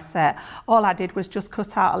die set. All I did was just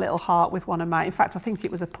cut out a little heart with one of my, in fact, I think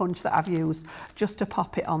it was a punch that I've used just to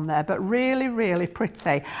pop it on there, but really, really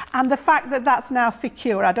pretty. And the fact that that's now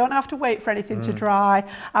secure, I don't have to wait for anything to dry.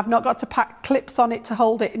 I've not got to pack clips on it to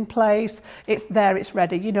hold it in place. It's there, it's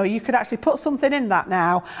ready. You know, you could actually put something in that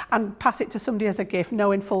now and pass it to somebody as a gift,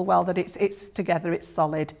 knowing full well that it's together, it's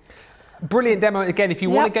solid. Brilliant demo. Again, if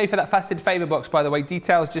you want to go for that faceted favour box, by the way,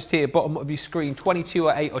 details just here, bottom of your screen,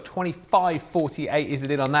 2208 or 2548 is the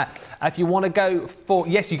deal on that. If you want to go for,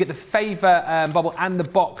 yes, you get the favour bubble and the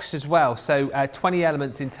box as well. So 20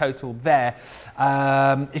 elements in total there.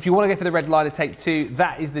 If you want to go for the red liner tape too,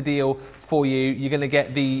 that is the deal for you. You're going to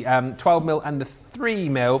get the 12mm and the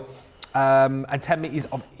 3mm. And 10 metres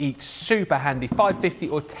of each, super handy. 550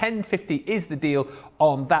 or 1050 is the deal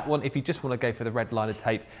on that one. If you just want to go for the red liner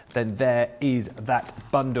tape, then there is that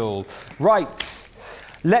bundle. Right.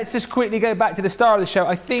 Let's just quickly go back to the star of the show.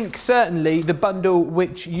 I think certainly the bundle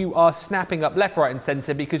which you are snapping up left, right and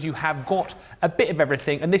centre, because you have got a bit of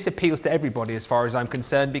everything, and this appeals to everybody as far as I'm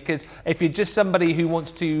concerned, because if you're just somebody who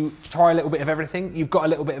wants to try a little bit of everything, you've got a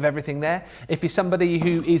little bit of everything there. If you're somebody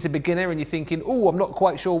who is a beginner and you're thinking, oh, I'm not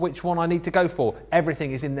quite sure which one I need to go for,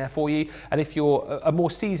 everything is in there for you. And if you're a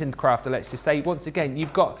more seasoned crafter, let's just say, once again,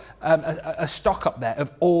 you've got a stock up there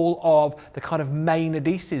of all of the kind of main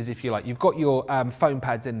adhesives, if you like. You've got your foam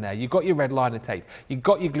pads in there, you've got your red liner tape, you've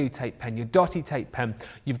got your glue tape pen, your dotty tape pen,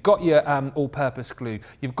 you've got your all-purpose glue,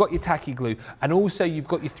 you've got your tacky glue, and also you've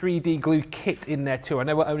got your 3D glue kit in there too. I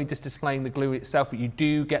know we're only just displaying the glue itself, but you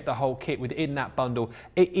do get the whole kit within that bundle.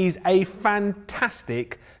 It is a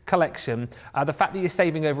fantastic collection. The fact that you're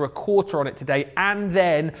saving over £1/4 on it today, and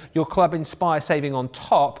then your Club Inspire saving on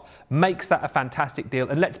top, makes that a fantastic deal.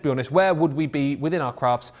 And let's be honest, where would we be within our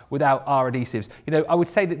crafts without our adhesives? You know, I would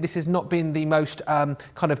say that this has not been the most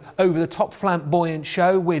kind of over-the-top flamboyant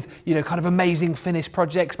show with, you know, kind of amazing finished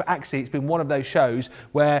projects, but actually it's been one of those shows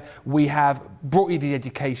where we have brought you the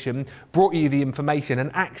education, brought you the information, and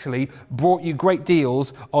actually brought you great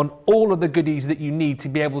deals on all of the goodies that you need to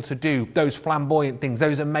be able to do those flamboyant things,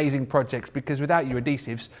 those amazing projects, because without your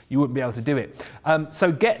adhesives, you wouldn't be able to do it.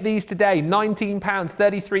 So get these today, £19,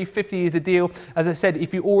 $33.50 is the deal. As I said,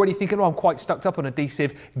 if you're already thinking, oh, I'm quite stuck up on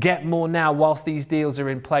adhesive, get more now whilst these deals are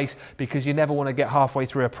in place, because you never want to get halfway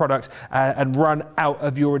through a product and run out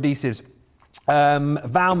of your adhesives.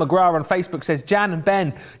 Val McGrath on Facebook says, Jan and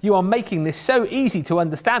Ben, you are making this so easy to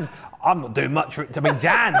understand. I'm not doing much for it. I mean,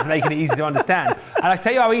 Jan's making it easy to understand. And I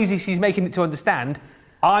tell you how easy she's making it to understand.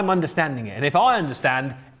 I'm understanding it. And if I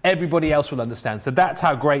understand, everybody else will understand. So that's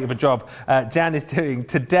how great of a job Jan is doing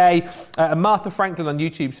today. Martha Franklin on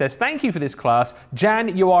YouTube says, thank you for this class.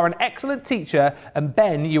 Jan, you are an excellent teacher. And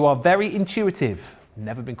Ben, you are very intuitive.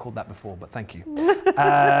 Never been called that before, but thank you.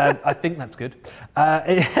 I think that's good.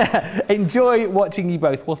 Enjoy watching you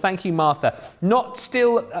both. Well, thank you, Martha. Not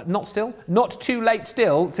too late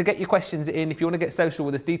still to get your questions in. If you want to get social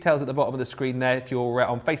with us, details at the bottom of the screen there. If you're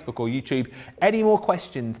on Facebook or YouTube, any more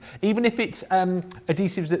questions, even if it's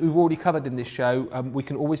adhesives that we've already covered in this show, we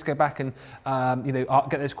can always go back and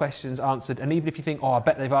get those questions answered. And even if you think, oh, I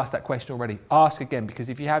bet they've asked that question already, ask again, because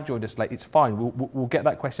if you have joined us late, it's fine. We'll get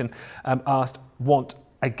that question asked once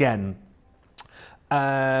again.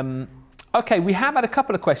 Okay, we have had a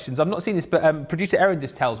couple of questions. I've not seen this, but producer Erin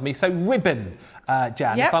just tells me. So ribbon,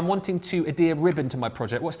 Jan, if I'm wanting to adhere ribbon to my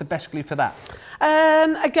project, what's the best glue for that?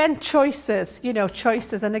 Again, choices,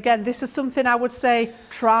 choices. And again, this is something I would say,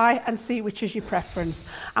 try and see which is your preference.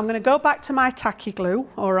 I'm going to go back to my tacky glue,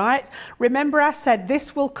 all right? Remember I said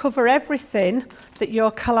this will cover everything that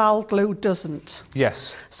your collal glue doesn't.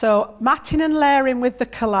 Yes. So matting and layering with the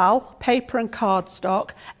collal, paper and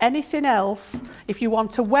cardstock, anything else, if you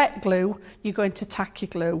want a wet glue, you're going to tacky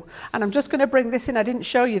glue. And I'm just going to bring this in, I didn't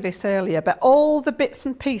show you this earlier, but all the bits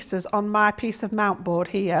and pieces on my piece of mount board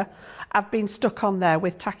here have been stuck on there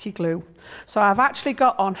with tacky glue. So I've actually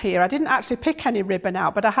got on here, I didn't actually pick any ribbon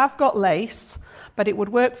out, but I have got lace, but it would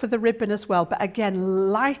work for the ribbon as well. But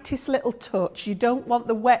again, lightest little touch. You don't want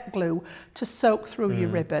the wet glue to soak through your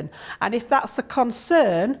ribbon. And if that's a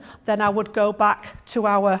concern, then I would go back to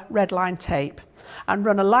our red line tape and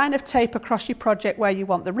run a line of tape across your project where you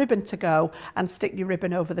want the ribbon to go and stick your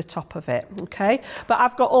ribbon over the top of it, okay? But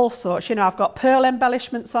I've got all sorts, I've got pearl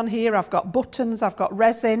embellishments on here, I've got buttons, I've got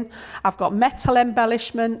resin, I've got metal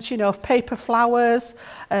embellishments, paper flowers,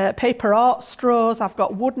 paper art straws, I've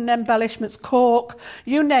got wooden embellishments, cork,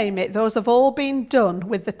 you name it, those have all been done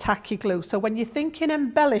with the tacky glue. So when you're thinking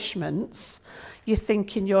embellishments, you're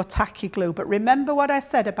thinking your tacky glue. But remember what I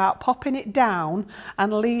said about popping it down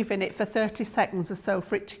and leaving it for 30 seconds or so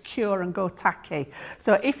for it to cure and go tacky.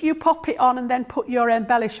 So if you pop it on and then put your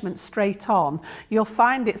embellishment straight on, you'll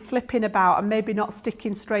find it slipping about and maybe not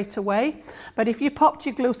sticking straight away. But if you popped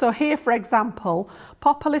your glue, so here for example,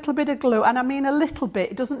 pop a little bit of glue, and I mean a little bit,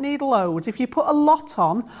 it doesn't need loads. If you put a lot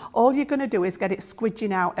on, all you're going to do is get it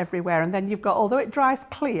squidging out everywhere, and then you've got, although it dries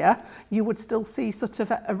clear, you would still see sort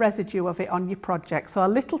of a residue of it on your project. project. So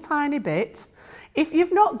a little tiny bit. If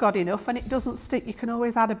you've not got enough and it doesn't stick, you can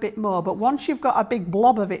always add a bit more. But once you've got a big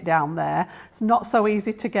blob of it down there, it's not so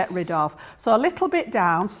easy to get rid of. So a little bit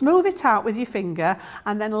down, smooth it out with your finger,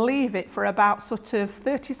 and then leave it for about sort of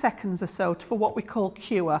 30 seconds or so for what we call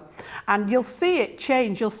cure. And you'll see it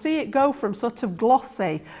change. You'll see it go from sort of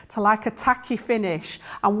glossy to like a tacky finish.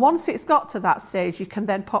 And once it's got to that stage, you can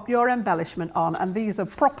then pop your embellishment on. And these are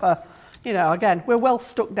proper, you know, again, we're well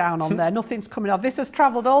stuck down on there. Nothing's coming off. This has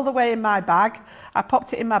travelled all the way in my bag. I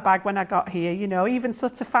popped it in my bag when I got here. You know, even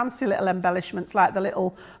sort of fancy little embellishments like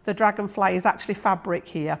the dragonfly is actually fabric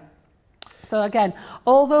here. So again,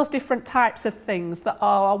 all those different types of things that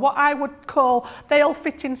are what I would call, they all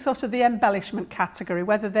fit in sort of the embellishment category,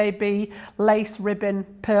 whether they be lace, ribbon,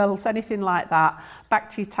 pearls, anything like that. Back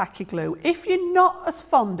to your tacky glue. If you're not as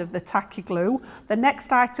fond of the tacky glue, the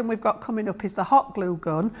next item we've got coming up is the hot glue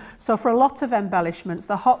gun. So for a lot of embellishments,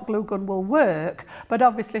 the hot glue gun will work, but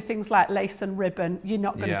obviously things like lace and ribbon, you're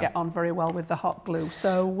not going to get on very well with the hot glue.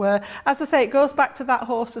 So as I say, it goes back to that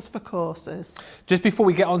horses for courses. Just before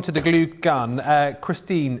we get on to the glue gun,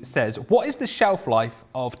 Christine says, what is the shelf life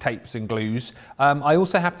of tapes and glues? I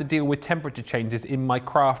also have to deal with temperature changes in my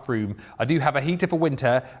craft room. I do have a heater for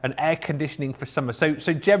winter and air conditioning for summer.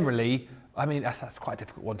 So generally, I mean, that's quite a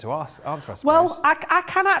difficult one to answer, I suppose. Well, I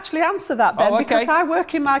can actually answer that, Ben, because I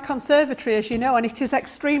work in my conservatory, as you know, and it is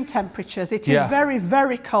extreme temperatures. It is very,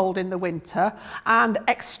 very cold in the winter and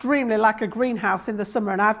extremely like a greenhouse in the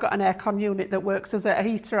summer, and I've got an aircon unit that works as a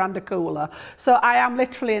heater and a cooler. So I am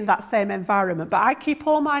literally in that same environment, but I keep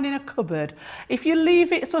all mine in a cupboard. If you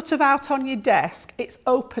leave it sort of out on your desk, it's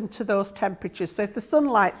open to those temperatures. So if the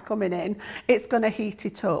sunlight's coming in, it's going to heat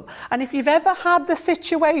it up. And if you've ever had the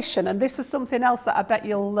situation, and this is something else that I bet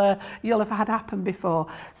you'll have had happen before.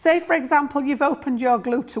 Say, for example, you've opened your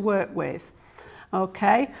glue to work with,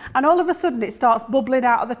 okay, and all of a sudden it starts bubbling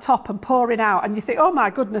out of the top and pouring out, and you think, oh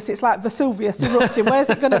my goodness, it's like Vesuvius erupting.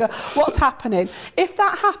 Where's it going to go? What's happening? If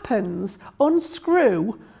that happens,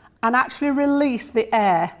 unscrew and actually release the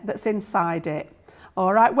air that's inside it.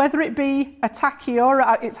 All right, whether it be a tacky or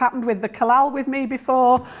it's happened with the Kalal with me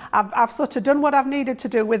before. I've sort of done what I've needed to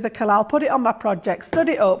do with the Kalal, put it on my project, stood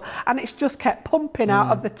it up, and it's just kept pumping out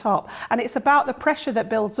of the top. And it's about the pressure that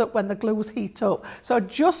builds up when the glues heat up. So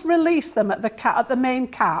just release them at the main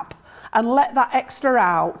cap and let that extra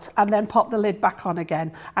out, and then pop the lid back on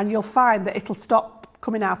again. And you'll find that it'll stop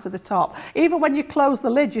coming out of the top. Even when you close the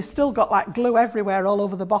lid, you've still got like glue everywhere all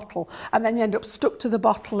over the bottle, and then you end up stuck to the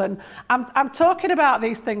bottle. And I'm talking about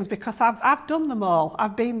these things because I've done them all.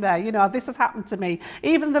 I've been there, you know, this has happened to me.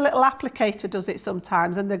 Even the little applicator does it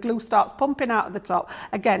sometimes, and the glue starts pumping out of the top.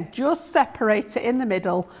 Again, just separate it in the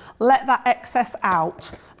middle, let that excess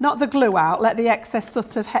out. Not the glue out, let the excess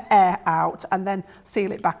sort of air out, and then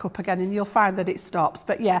seal it back up again, and you'll find that it stops.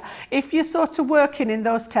 But yeah, if you're sort of working in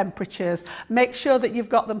those temperatures, make sure that you've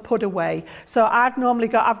got them put away. So I've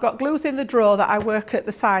got glues in the drawer that I work at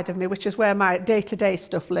the side of me, which is where my day-to-day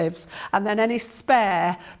stuff lives. And then any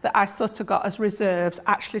spare that I sort of got as reserves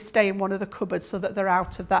actually stay in one of the cupboards so that they're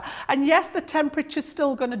out of that. And yes, the temperature's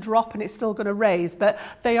still going to drop and it's still going to raise, but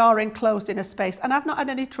they are enclosed in a space. And I've not had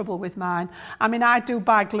any trouble with mine. I mean, I do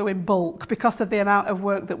buy glue in bulk because of the amount of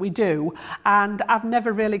work that we do, and I've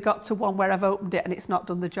never really got to one where I've opened it and it's not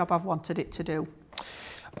done the job I've wanted it to do.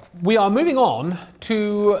 We are moving on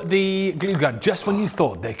to the glue gun. Just when you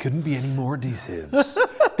thought there couldn't be any more adhesives,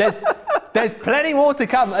 there's plenty more to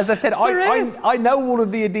come. As I said, I know all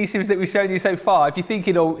of the adhesives that we've shown you so far. If you're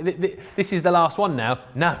thinking, oh, this is the last one now,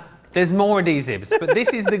 no. There's more adhesives, but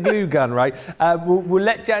this is the glue gun, right? We'll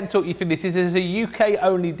let Jan talk you through this. This is a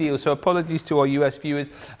UK-only deal, so apologies to our US viewers,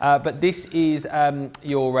 but this is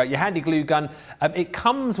your handy glue gun. It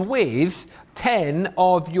comes with 10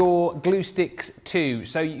 of your glue sticks too,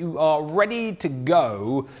 so you are ready to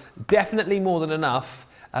go. Definitely more than enough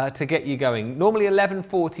to get you going. Normally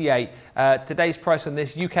 $11.48. Today's price on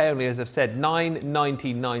this, UK only, as I've said,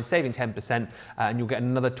 $9.99, saving 10%, and you'll get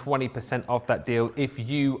another 20% off that deal if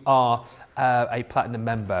you are a platinum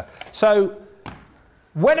member. So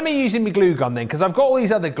when am I using my glue gun then? Because I've got all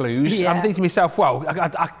these other glues. Yeah. I'm thinking to myself, well,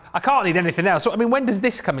 I can't need anything else. So, I mean, when does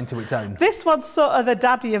this come into its own? This one's sort of the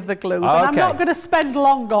daddy of the glues. Okay. And I'm not going to spend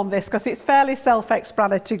long on this because it's fairly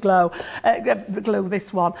self-explanatory glue,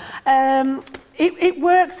 this one. It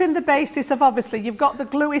works in the basis of, obviously, you've got the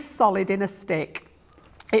glue is solid in a stick.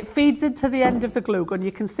 It feeds into the end of the glue gun.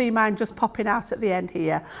 You can see mine just popping out at the end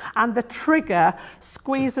here. And the trigger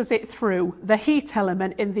squeezes it through the heat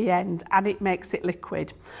element in the end, and it makes it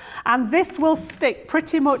liquid. And this will stick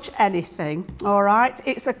pretty much anything, all right?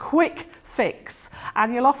 It's a quick fix,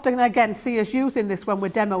 and you'll often again see us using this when we're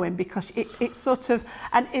demoing because it's sort of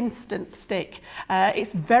an instant stick.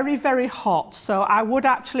 It's very, very hot, so I would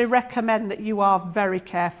actually recommend that you are very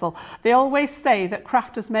careful. They always say that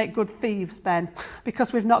crafters make good thieves, Ben,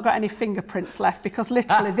 because we've not got any fingerprints left, because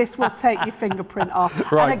literally this will take your fingerprint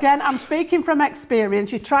off. Right. And again, I'm speaking from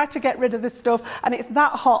experience. You try to get rid of this stuff and it's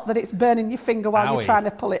that hot that it's burning your finger while you're trying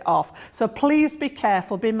to pull it off. So please be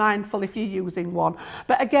careful, be mindful if you're using one.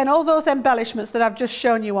 But again, all those embellishments that I've just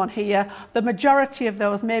shown you on here, the majority of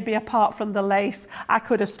those, maybe apart from the lace, I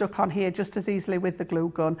could have stuck on here just as easily with the glue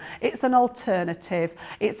gun. It's an alternative.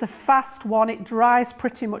 It's a fast one. It dries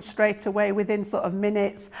pretty much straight away within sort of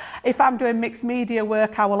minutes. If I'm doing mixed media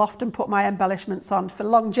work, I will often put my embellishments on for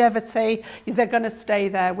longevity. They're going to stay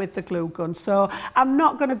there with the glue gun. So I'm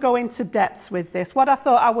not going to go into depths with this. What I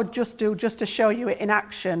thought I would just do, just to show you it in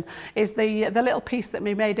action, is the little piece that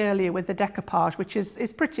we made earlier with the decoupage, which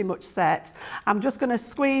is pretty much set. I'm just going to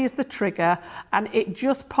squeeze the trigger and it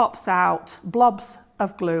just pops out blobs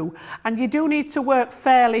of glue, and you do need to work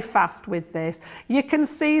fairly fast with this. You can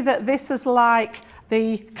see that this is like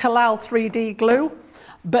the Kalal 3D glue,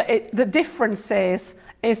 but the difference is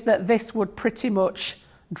that this would pretty much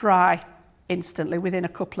dry instantly within a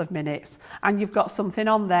couple of minutes, and you've got something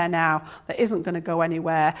on there now that isn't going to go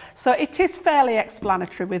anywhere. So it is fairly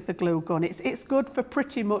explanatory with the glue gun. It's good for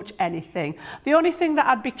pretty much anything. The only thing that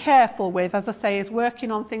I'd be careful with, as I say, is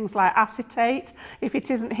working on things like acetate. If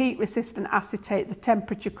it isn't heat resistant acetate, the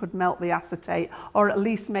temperature could melt the acetate or at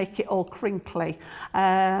least make it all crinkly.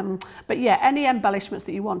 But yeah, any embellishments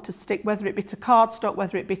that you want to stick, whether it be to cardstock,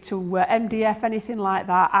 whether it be to MDF, anything like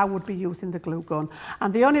that, I would be using the glue gun.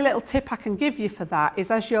 And the only little tip I can give you for that is,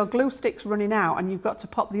 as your glue stick's running out and you've got to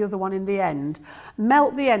pop the other one in the end,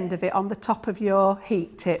 melt the end of it on the top of your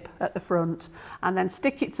heat tip at the front and then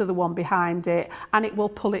stick it to the one behind it, and it will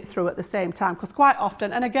pull it through at the same time. Because quite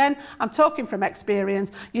often, and again, I'm talking from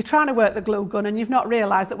experience, you're trying to work the glue gun and you've not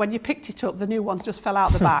realised that when you picked it up, the new ones just fell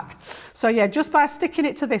out the back. So yeah, just by sticking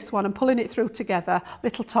it to this one and pulling it through together,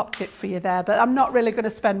 little top tip for you there. But I'm not really going to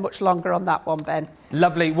spend much longer on that one, Ben.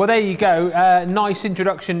 Lovely. Well, there you go. Nice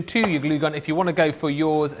introduction to your glue gun. If you want to go for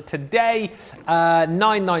yours today,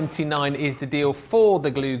 $9.99 is the deal for the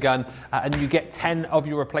glue gun, and you get 10 of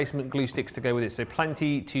your replacement glue sticks to go with it. So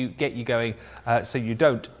plenty to get you going, so you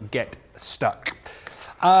don't get stuck.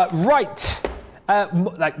 Right. We're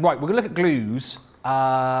going to look at glues,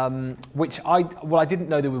 which I didn't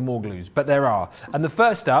know there were more glues, but there are. And the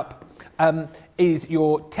first up is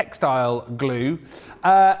your textile glue.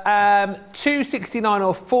 $2.69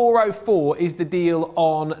 or $4.04 is the deal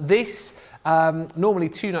on this. Normally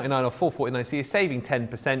 $2.99 or $4.49, so you're saving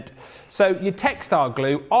 10%. So your textile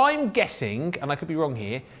glue, I'm guessing, and I could be wrong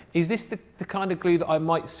here, is this the kind of glue that I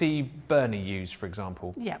might see Bernie use, for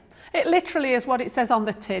example? Yeah. It literally is what it says on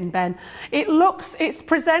the tin, Ben. It's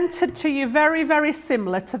presented to you very, very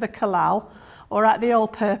similar to the Kalal, or at the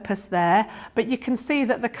all-purpose there, but you can see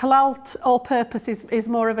that the Kalal all-purpose is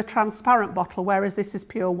more of a transparent bottle, whereas this is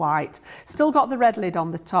pure white. Still got the red lid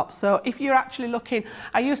on the top, so if you're actually looking,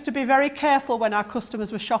 I used to be very careful when our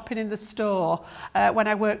customers were shopping in the store, when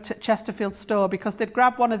I worked at Chesterfield store, because they'd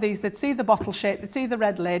grab one of these, they'd see the bottle shape, they'd see the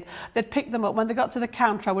red lid, they'd pick them up. When they got to the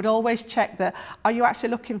counter, I would always check that, are you actually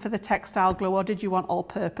looking for the textile glue, or did you want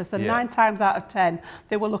all-purpose? And 9 times out of 10,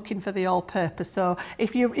 they were looking for the all-purpose. So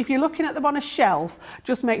if you're looking at them on a shelf,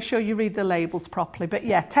 just make sure you read the labels properly. But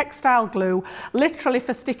yeah, textile glue, literally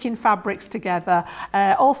for sticking fabrics together,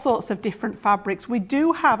 all sorts of different fabrics. We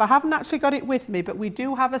do have, I haven't actually got it with me, but we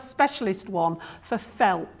do have a specialist one for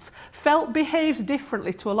felt. Felt behaves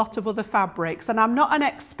differently to a lot of other fabrics, and I'm not an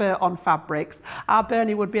expert on fabrics. Our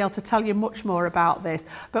Bernie would be able to tell you much more about this,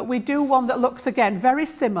 but we do one that looks, again, very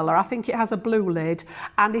similar. I think it has a blue lid,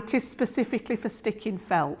 and it is specifically for sticking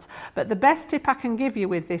felt. But the best tip I can give you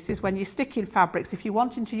with this is when you're sticking fabrics, if you're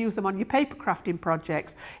wanting to use them on your paper crafting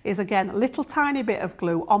projects, is again a little tiny bit of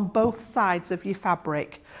glue on both sides of your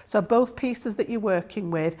fabric. So both pieces that you're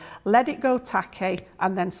working with, let it go tacky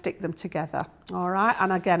and then stick them together. All right,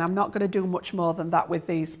 and again, I'm not going to do much more than that with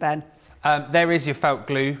these, Ben. There is your felt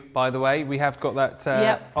glue, by the way. We have got that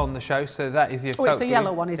on the show, so that is your felt glue. It's a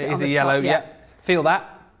yellow one, is it? It is a yellow, yeah. Feel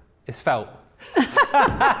that? It's felt.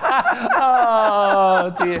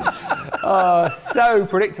 Oh dear. Oh, so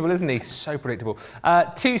predictable, isn't he? So predictable.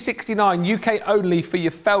 $2.69 UK only for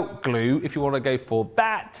your felt glue if you want to go for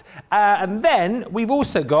that. And then we've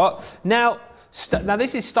also got now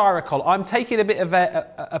this is Styrocol. I'm taking a bit of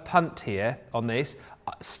a punt here on this.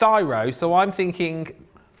 Styro, so I'm thinking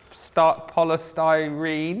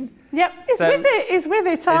polystyrene. Yep, it's with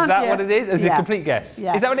it, aren't you? Is that what it is? Is it a complete guess?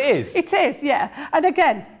 Yeah. Is that what it is? It is, yeah. And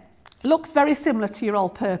again, Looks very similar to your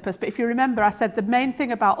all-purpose, but if you remember, I said the main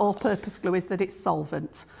thing about all-purpose glue is that it's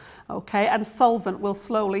solvent, okay? And solvent will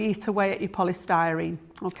slowly eat away at your polystyrene,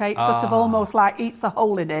 okay? It sort of almost like eats a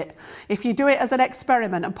hole in it. If you do it as an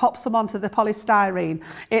experiment and pop some onto the polystyrene,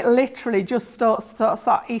 it literally just starts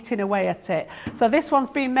eating away at it. So this one's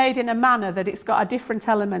been made in a manner that it's got a different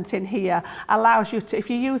element in here, allows you to, if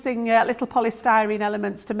you're using little polystyrene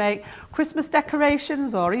elements to make Christmas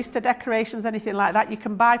decorations or Easter decorations, anything like that, you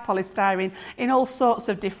can buy polystyrene in all sorts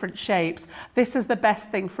of different shapes. This is the best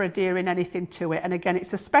thing for adhering anything to it. And again,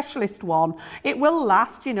 it's a specialist one. It will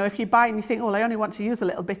last, you know, if you buy and you think, oh, I only want to use a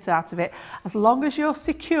little bit out of it, as long as you're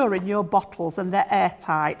securing your bottles and they're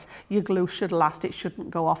airtight, your glue should last. It shouldn't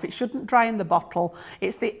go off. It shouldn't dry in the bottle.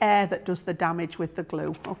 It's the air that does the damage with the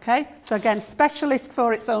glue, okay? So again, specialist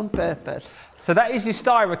for its own purpose. So that is your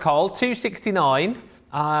Styrocol,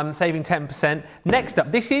 $2.69, saving 10%. Next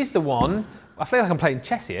up, this is the one, I feel like I'm playing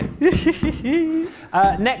chess here.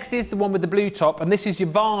 Next is the one with the blue top, and this is your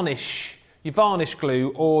varnish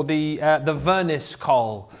glue, or the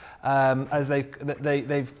Verniscol, as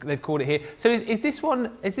they've called it here. So is this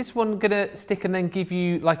one gonna stick and then give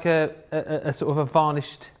you like a sort of a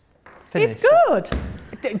varnished finish? It's good.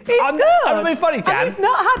 It's good. I'm being funny, Jan. And he's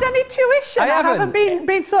not had any tuition. I haven't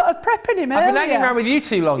been sort of prepping him earlier. I've been hanging around with you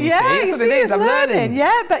too long, you see. That's what it is. I'm learning.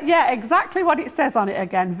 Yeah, but yeah, exactly what it says on it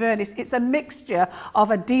again, Vernis. It's a mixture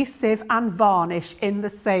of adhesive and varnish in the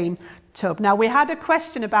same tub. Now, we had a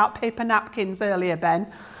question about paper napkins earlier, Ben.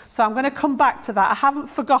 So I'm going to come back to that. I haven't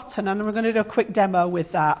forgotten, and we're going to do a quick demo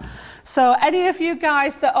with that. So any of you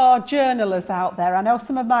guys that are journalers out there, I know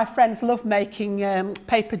some of my friends love making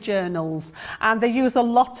paper journals, and they use a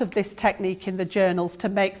lot of this technique in the journals to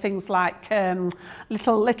make things like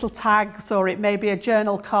little tags, or it may be a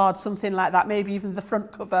journal card, something like that, maybe even the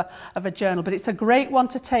front cover of a journal. But it's a great one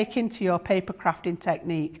to take into your paper crafting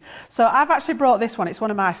technique. So I've actually brought this one. It's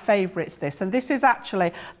one of my favourites, this, and this is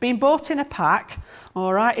actually been bought in a pack.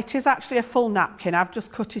 All right, it is actually a full napkin. I've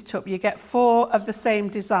just cut it up. You get 4 of the same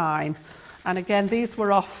design. And again, these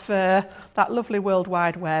were off that lovely World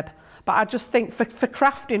Wide Web. But I just think for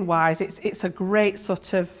crafting wise, it's a great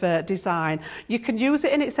sort of design. You can use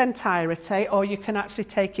it in its entirety, or you can actually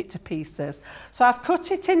take it to pieces. So I've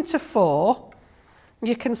cut it into 4.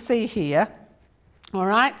 You can see here. All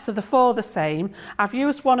right, so the 4 the same. I've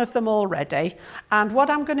used one of them already, and what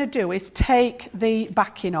I'm going to do is take the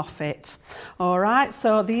backing off it. All right,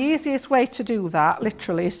 so the easiest way to do that,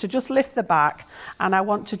 literally, is to just lift the back, and I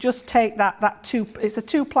want to just take it's a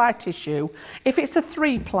 2-ply tissue. If it's a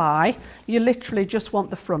 3-ply, you literally just want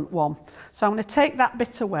the front one. So I'm going to take that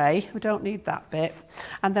bit away. We don't need that bit.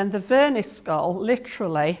 And then the Verniscol,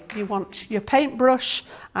 literally, you want your paintbrush,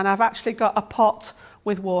 and I've actually got a pot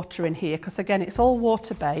with water in here, because again, it's all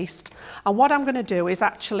water based. And what I'm going to do is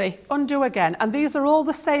actually undo again, and these are all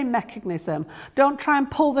the same mechanism. Don't try and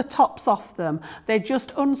pull the tops off them. They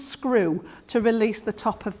just unscrew to release the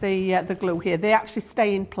top of the glue here. They actually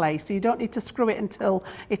stay in place, so you don't need to screw it until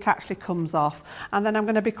it actually comes off. And then I'm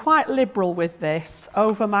going to be quite liberal with this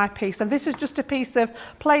over my piece, and this is just a piece of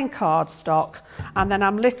plain cardstock, and then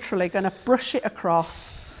I'm literally going to brush it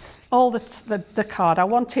across all the card. I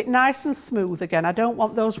want it nice and smooth again. I don't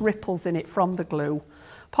want those ripples in it from the glue.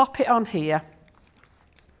 Pop it on here.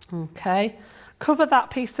 Okay. Cover that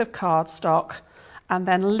piece of cardstock, and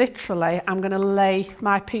then literally I'm going to lay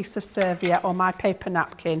my piece of serviette or my paper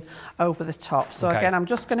napkin over the top. So again, I'm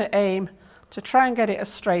just going to aim to try and get it as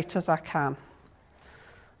straight as I can.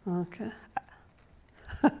 Okay.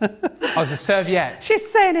 Oh, it's a serviette. She's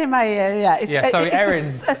saying in my ear, yeah. It's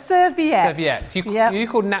a serviette. Serviette. You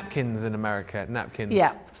call napkins in America napkins?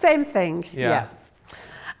 Yeah, same thing. Yeah.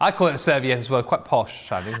 I call it a serviette as well. Quite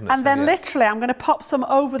posh, isn't it? And then literally, I'm going to pop some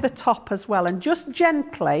over the top as well, and just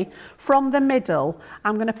gently from the middle,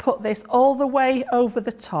 I'm going to put this all the way over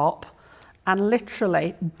the top, and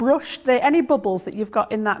literally brush any bubbles that you've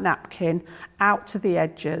got in that napkin out to the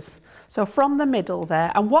edges. So from the middle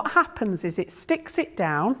there, and what happens is it sticks it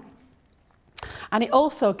down, and it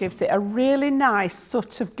also gives it a really nice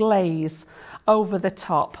sort of glaze over the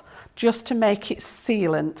top, just to make it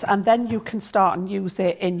sealant, and then you can start and use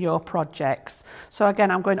it in your projects. So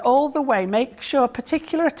again, I'm going all the way. Make sure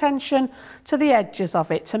particular attention to the edges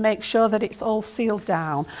of it to make sure that it's all sealed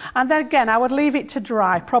down. And then again, I would leave it to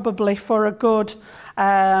dry probably for a good,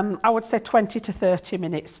 I would say 20 to 30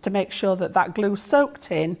 minutes to make sure that that glue's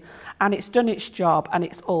soaked in and it's done its job and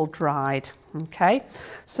it's all dried. Okay,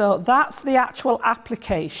 so that's the actual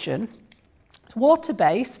application. It's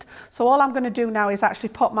water-based, so all I'm going to do now is actually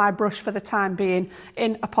put my brush for the time being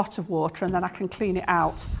in a pot of water, and then I can clean it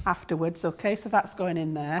out afterwards. Okay, so that's going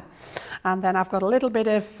in there. And then I've got a little bit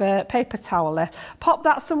of paper towel left. Pop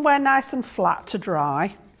that somewhere nice and flat to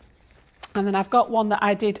dry. And then I've got one that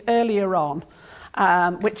I did earlier on,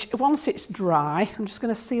 which once it's dry, I'm just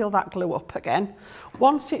going to seal that glue up again.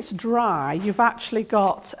 Once it's dry, you've actually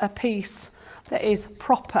got a piece that is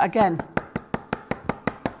proper again.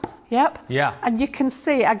 Yep. Yeah. And you can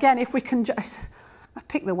see, again, if we can just... I've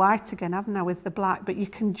picked the white again, haven't I, with the black, but you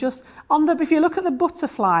can just, if you look at the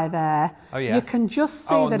butterfly there, you can just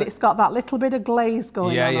see that it's got that little bit of glaze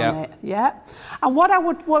going on it. Yeah. And what I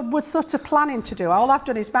would sort of planning to do, all I've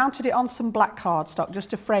done is mounted it on some black cardstock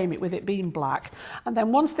just to frame it with it being black. And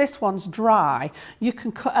then once this one's dry, you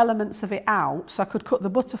can cut elements of it out. So I could cut the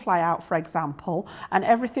butterfly out, for example, and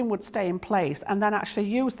everything would stay in place. And then actually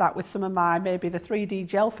use that with some of maybe the 3D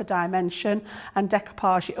gel for dimension and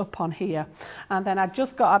decoupage it up on here. And then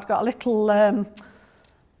I've got a little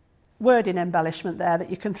wording embellishment there that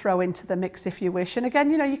you can throw into the mix if you wish. And again,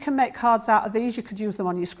 you know, you can make cards out of these. You could use them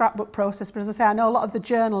on your scrapbook process. But as I say, I know a lot of the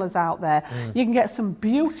journalers out there, you can get some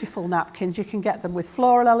beautiful napkins. You can get them with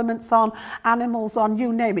floral elements on, animals on,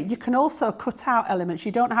 you name it. You can also cut out elements.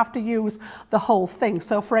 You don't have to use the whole thing.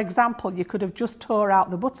 So for example, you could have just tore out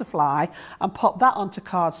the butterfly and popped that onto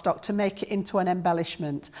cardstock to make it into an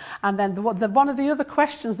embellishment. And then one of the other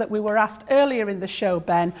questions that we were asked earlier in the show,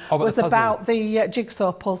 Ben, was about the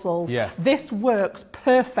jigsaw puzzles. Yes. This works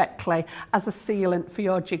perfectly as a sealant for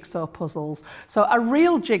your jigsaw puzzles. So a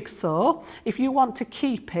real jigsaw, if you want to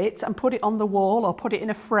keep it and put it on the wall or put it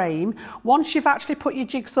in a frame, once you've actually put your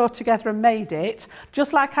jigsaw together and made it,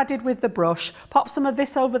 just like I did with the brush, pop some of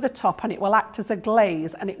this over the top and it will act as a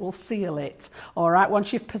glaze and it will seal it. All right,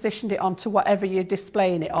 once you've positioned it onto whatever you're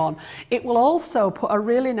displaying it on. It will also put a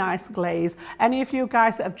really nice glaze. Any of you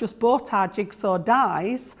guys that have just bought our jigsaw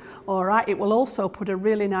dies, all right, it will also put a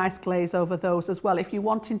really nice glaze over those as well if you're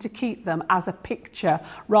wanting to keep them as a picture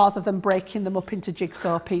rather than breaking them up into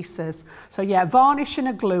jigsaw pieces. So yeah, varnish and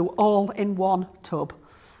a glue all in one tub.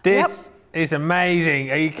 This is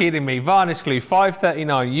amazing. Are you kidding me? Varnish glue,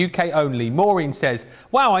 $5.39, UK only. Maureen says,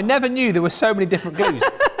 wow, I never knew there were so many different glues.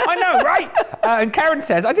 I know, right? And Karen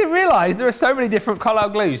says, I didn't realise there are so many different colour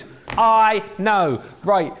glues. I know.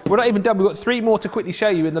 Right, we're not even done. We've got 3 more to quickly show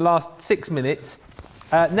you in the last 6 minutes.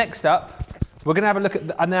 Next up, we're going to have a look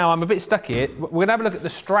at, now I'm a bit stuck here, we're going to have a look at the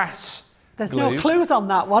Strass There's glue. no clues on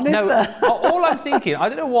that one, is there? All I'm thinking, I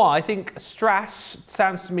don't know why, I think Strass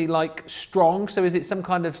sounds to me like strong, so is it some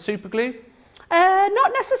kind of super glue?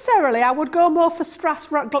 Not necessarily. I would go more for Strass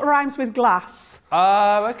rhymes with glass.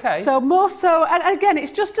 Oh, okay. So more so, and again,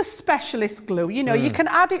 it's just a specialist glue. You know, you can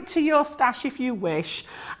add it to your stash if you wish.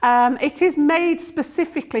 It is made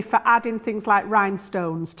specifically for adding things like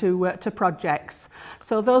rhinestones to projects.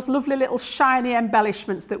 So those lovely little shiny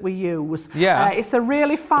embellishments that we use. Yeah. It's a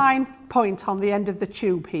really fine point on the end of the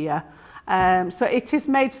tube here. So it is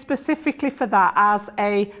made specifically for that as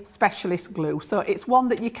a specialist glue. So it's one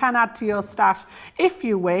that you can add to your stash if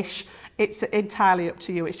you wish. It's entirely up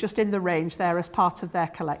to you. It's just in the range there as part of their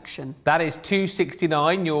collection. That is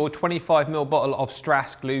 $2.69, your 25ml bottle of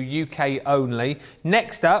Strass glue, UK only.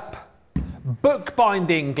 Next up,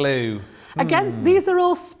 bookbinding glue. Again, these are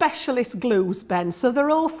all specialist glues, Ben, so they're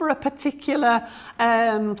all for a particular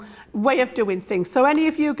way of doing things. So any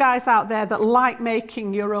of you guys out there that like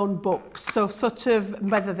making your own books, so sort of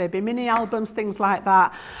whether they be mini albums, things like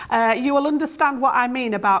that, you will understand what I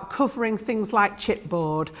mean about covering things like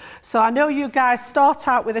chipboard. So I know you guys start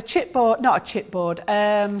out with a chipboard, not a chipboard,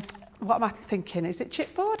 what am I thinking? Is it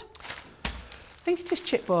chipboard? I think it is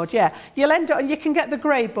chipboard, yeah. You'll end up, and you can get the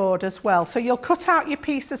grey board as well. So you'll cut out your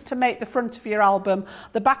pieces to make the front of your album,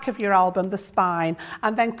 the back of your album, the spine,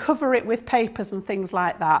 and then cover it with papers and things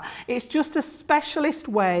like that. It's just a specialist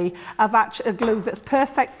way of a glue that's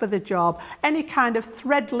perfect for the job. Any kind of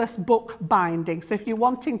threadless book binding. So if you're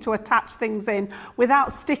wanting to attach things in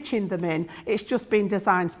without stitching them in, it's just been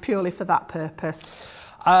designed purely for that purpose.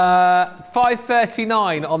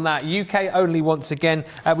 $5.39 on that, UK only once again.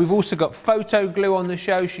 We've also got photo glue on the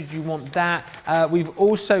show, should you want that. We've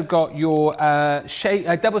also got your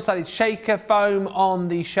double-sided shaker foam on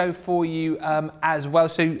the show for you as well.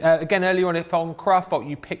 So again, earlier on on Craftbox,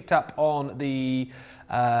 you picked up on the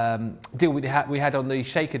deal we had on the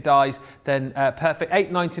shaker dies. Then perfect,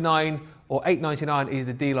 $8.99. or £8.99 is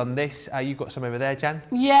the deal on this. You've got some over there, Jan?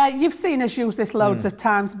 Yeah, you've seen us use this loads of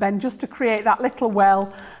times, Ben, just to create that little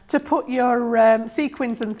well to put your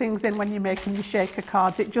sequins and things in when you're making your shaker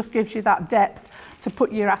cards. It just gives you that depth to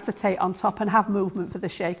put your acetate on top and have movement for the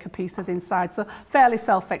shaker pieces inside. So fairly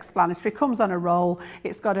self-explanatory, comes on a roll.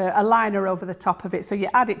 It's got a liner over the top of it. So you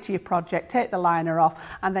add it to your project, take the liner off,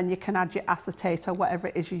 and then you can add your acetate or whatever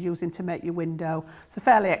it is you're using to make your window. So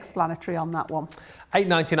fairly explanatory on that one.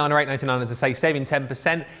 £8.99 or £8.99, as I say, saving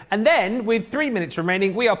 10%. And then with 3 minutes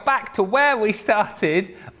remaining, we are back to where we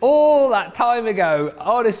started all that time ago.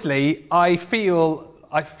 Honestly, I feel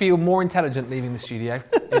more intelligent leaving the studio.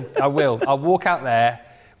 I will. I'll walk out there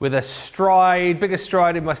with a bigger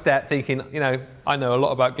stride in my step, thinking, you know, I know a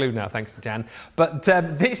lot about glue now, thanks to Jan. But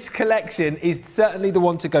this collection is certainly the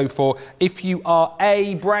one to go for if you are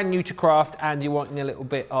A, brand new to craft and you're wanting a little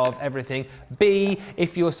bit of everything. B,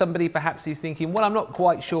 if you're somebody perhaps who's thinking, well, I'm not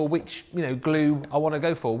quite sure which, you know, glue I want to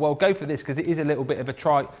go for. Well, go for this because it is a little bit of a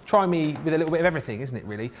try me with a little bit of everything, isn't it,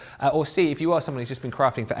 really? Or C, if you are someone who's just been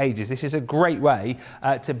crafting for ages, this is a great way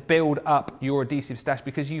to build up your adhesive stash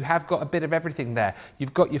because you have got a bit of everything there.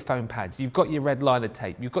 You've got your foam pads, you've got your red liner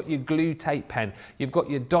tape, you've got your glue tape pen, you've got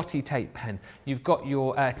your dotty tape pen, you've got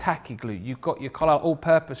your tacky glue, you've got your Collard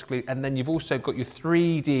all-purpose glue, and then you've also got your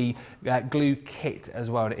 3D glue kit as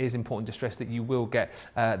well. And it is important to stress that you will get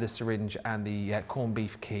the syringe and the corned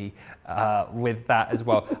beef key with that as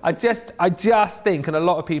well. I just think, and a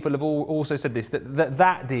lot of people have also said this,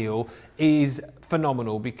 that deal is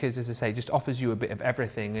phenomenal because, as I say, just offers you a bit of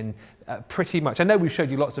everything and pretty much. I know we've showed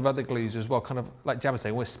you lots of other glues as well, kind of like Jan was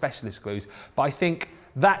saying, we're specialist glues, but I think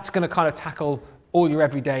that's going to kind of tackle all your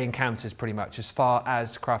everyday encounters pretty much as far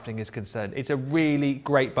as crafting is concerned. It's a really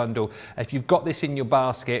great bundle. If you've got this in your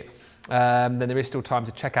basket, then there is still time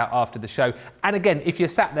to check out after the show. And again, if you're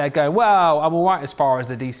sat there going, well, I'm all right as far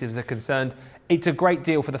as adhesives are concerned, it's a great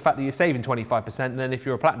deal for the fact that you're saving 25%. And then if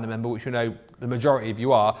you're a platinum member, which you know the majority of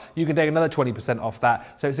you are, you can take another 20% off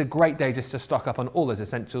that. So it's a great day just to stock up on all those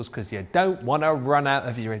essentials because you don't want to run out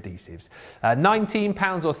of your adhesives.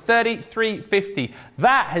 £19 or $33.50.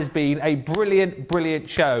 That has been a brilliant, brilliant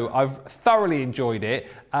show. I've thoroughly enjoyed it.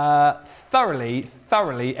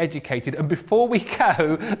 Thoroughly educated. And before we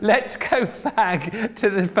go, let's go back to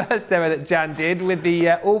the first demo that Jan did with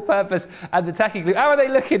the all-purpose and the tacky glue. How are they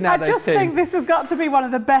looking now, those two? I just think this has got to be one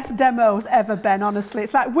of the best demos ever, Ben, honestly.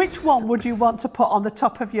 It's like, which one would you want to put on the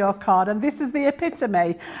top of your card? And this is the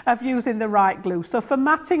epitome of using the right glue. So for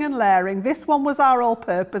matting and layering, this one was our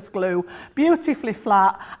all-purpose glue. Beautifully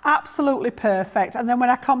flat, absolutely perfect. And then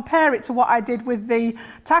when I compare it to what I did with the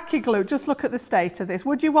tacky glue, just look at the state of this.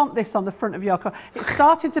 Would you want this on the front of your card? It's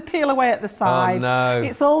starting to peel away at the sides. Oh, no.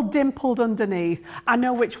 It's all dimpled underneath. I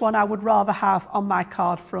know which one I would rather have on my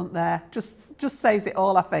card front there. Just says it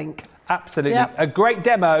all, I think. Absolutely. Yep. A great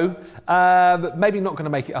demo, maybe not going to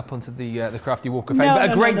make it up onto the Crafty Walk of Fame,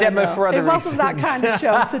 but a great demo for other reasons. It wasn't that kind of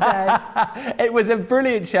show today. It was a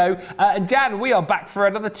brilliant show. And Jan, we are back for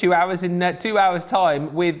another 2 hours in 2 hours'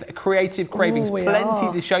 time with Creative Cravings.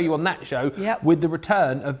 Plenty to show you on that show with the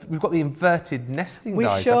return of, we've got the inverted nesting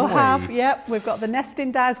dies, haven't we? We sure have, yep. We've got the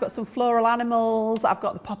nesting dies, got some floral animals, I've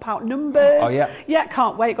got the pop-out numbers. Oh, yeah. Yeah,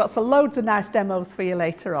 can't wait. Got some loads of nice demos for you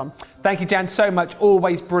later on. Thank you, Jan, so much.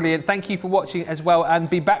 Always brilliant. Thank you for watching as well, and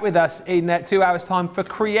be back with us in 2 hours' time for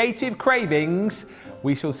Creative Cravings.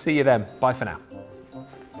 We shall see you then. Bye for now.